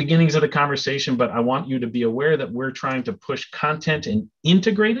that's the beginnings of the conversation, but I want you to be aware that we're trying to push content and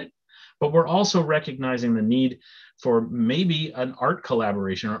integrate it, but we're also recognizing the need for maybe an art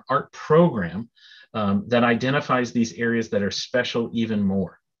collaboration or art program that identifies these areas that are special even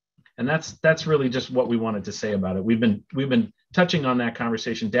more. And that's really just what we wanted to say about it. We've been touching on that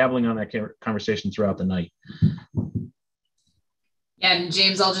conversation, dabbling on that conversation throughout the night. And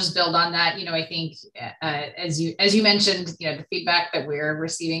James, I'll just build on that. You know, I think as you mentioned, you know, the feedback that we're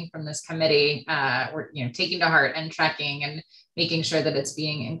receiving from this committee, we're taking to heart and tracking and making sure that it's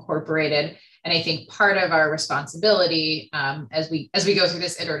being incorporated. And I think part of our responsibility as we go through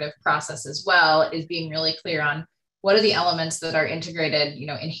this iterative process as well is being really clear on what are the elements that are integrated,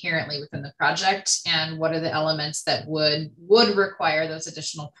 inherently within the project, and what are the elements that would require those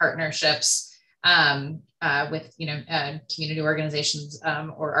additional partnerships with community organizations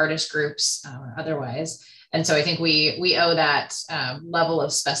or artist groups or otherwise. And so I think we owe that level of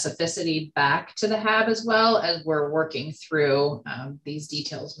specificity back to the HAAB as well as we're working through these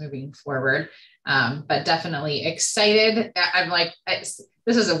details moving forward. But definitely excited.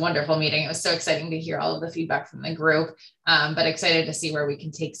 This is a wonderful meeting. It was so exciting to hear all of the feedback from the group, but excited to see where we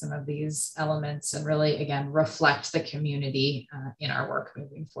can take some of these elements and really, again, reflect the community in our work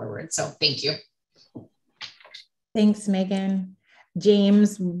moving forward. So thank you. Thanks, Megan.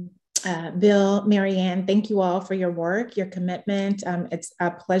 James, Bill, Marianne, thank you all for your work, your commitment. It's a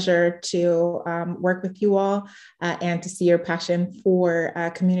pleasure to work with you all and to see your passion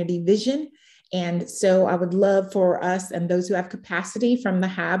for community vision. And so I would love for us and those who have capacity from the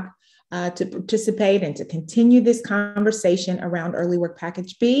HAAB to participate and to continue this conversation around Early Work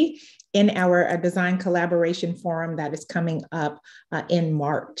Package B in our design collaboration forum that is coming up in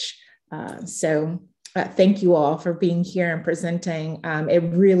March. Thank you all for being here and presenting. It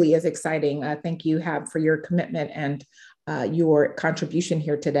really is exciting. Thank you, HAAB, for your commitment and your contribution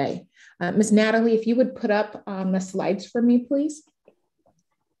here today. Ms. Natalie, if you would put up the slides for me, please.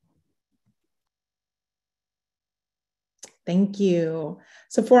 Thank you.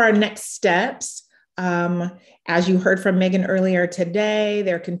 So for our next steps, as you heard from Megan earlier today,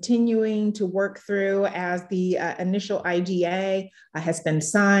 they're continuing to work through as the initial IGA has been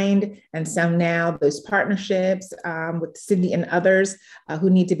signed. And so now those partnerships with Sydney and others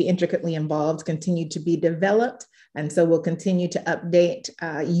who need to be intricately involved continue to be developed. And so we'll continue to update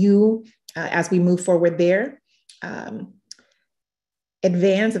you as we move forward there.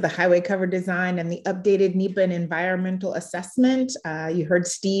 Advance of the highway cover design and the updated NEPA and environmental assessment. You heard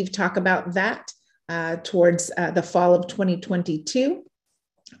Steve talk about that towards the fall of 2022.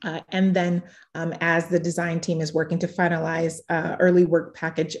 And then as the design team is working to finalize early work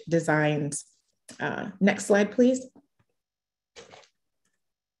package designs. Next slide, please.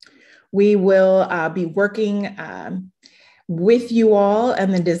 We will be working with you all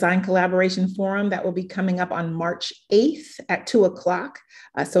and the Design Collaboration Forum that will be coming up on March 8th at 2 o'clock.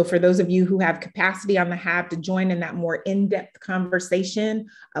 So for those of you who have capacity on the HAAB to join in that more in-depth conversation,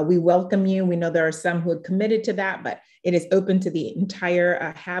 we welcome you. We know there are some who have committed to that, but it is open to the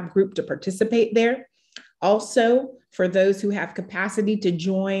entire HAAB group to participate there. Also, for those who have capacity to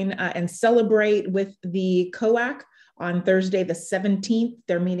join and celebrate with the COAC, on Thursday, the 17th,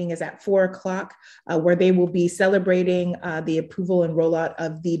 their meeting is at 4 o'clock, where they will be celebrating the approval and rollout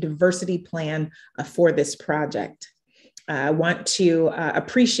of the diversity plan for this project. I want to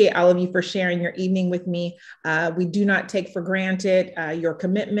appreciate all of you for sharing your evening with me. We do not take for granted your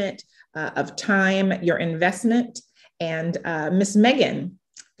commitment of time, your investment, And Miss Megan,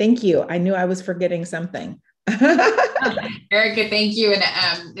 thank you. I knew I was forgetting something. Erica, thank you.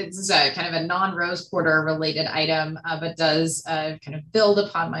 And this is kind of a non-Rose Quarter related item, but does kind of build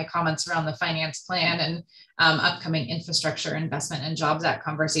upon my comments around the finance plan and upcoming infrastructure investment and Jobs Act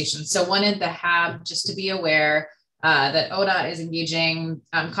conversations. So wanted the HAAB just to be aware that ODOT is engaging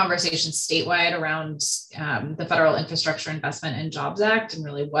conversations statewide around the Federal Infrastructure Investment and Jobs Act and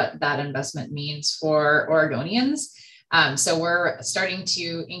really what that investment means for Oregonians. So we're starting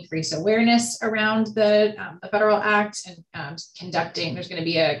to increase awareness around the Federal Act and conducting, there's going to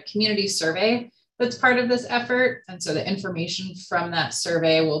be a community survey that's part of this effort. And so the information from that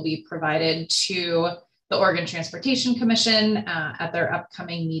survey will be provided to the Oregon Transportation Commission at their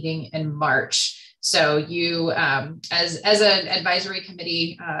upcoming meeting in March. So you, as an advisory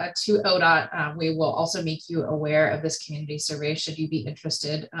committee to ODOT, we will also make you aware of this community survey should you be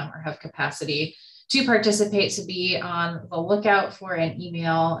interested or have capacity to participate, to be on the lookout for an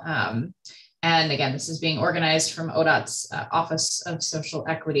email. And again, this is being organized from ODOT's Office of Social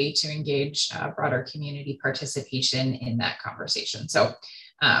Equity to engage broader community participation in that conversation. So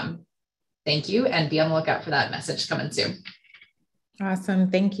thank you, and be on the lookout for that message coming soon. Awesome.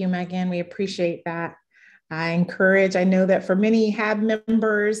 Thank you, Megan. We appreciate that. I know that for many HAAB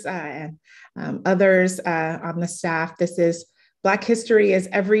members and others on the staff, Black History is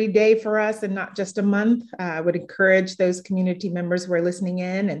every day for us and not just a month. I would encourage those community members who are listening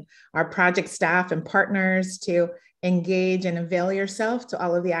in and our project staff and partners to engage and avail yourself to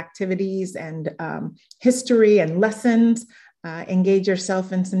all of the activities and history and lessons. Engage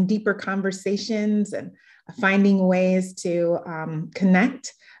yourself in some deeper conversations and finding ways to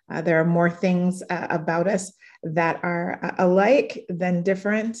connect. There are more things about us that are alike than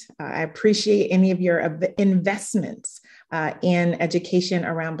different. I appreciate any of your investments in education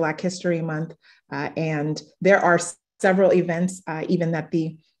around Black History Month. And there are several events, even that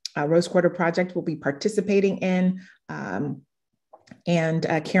the Rose Quarter Project will be participating in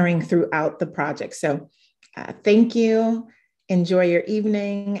and carrying throughout the project. So thank you. Enjoy your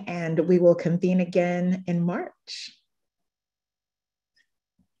evening, and we will convene again in March.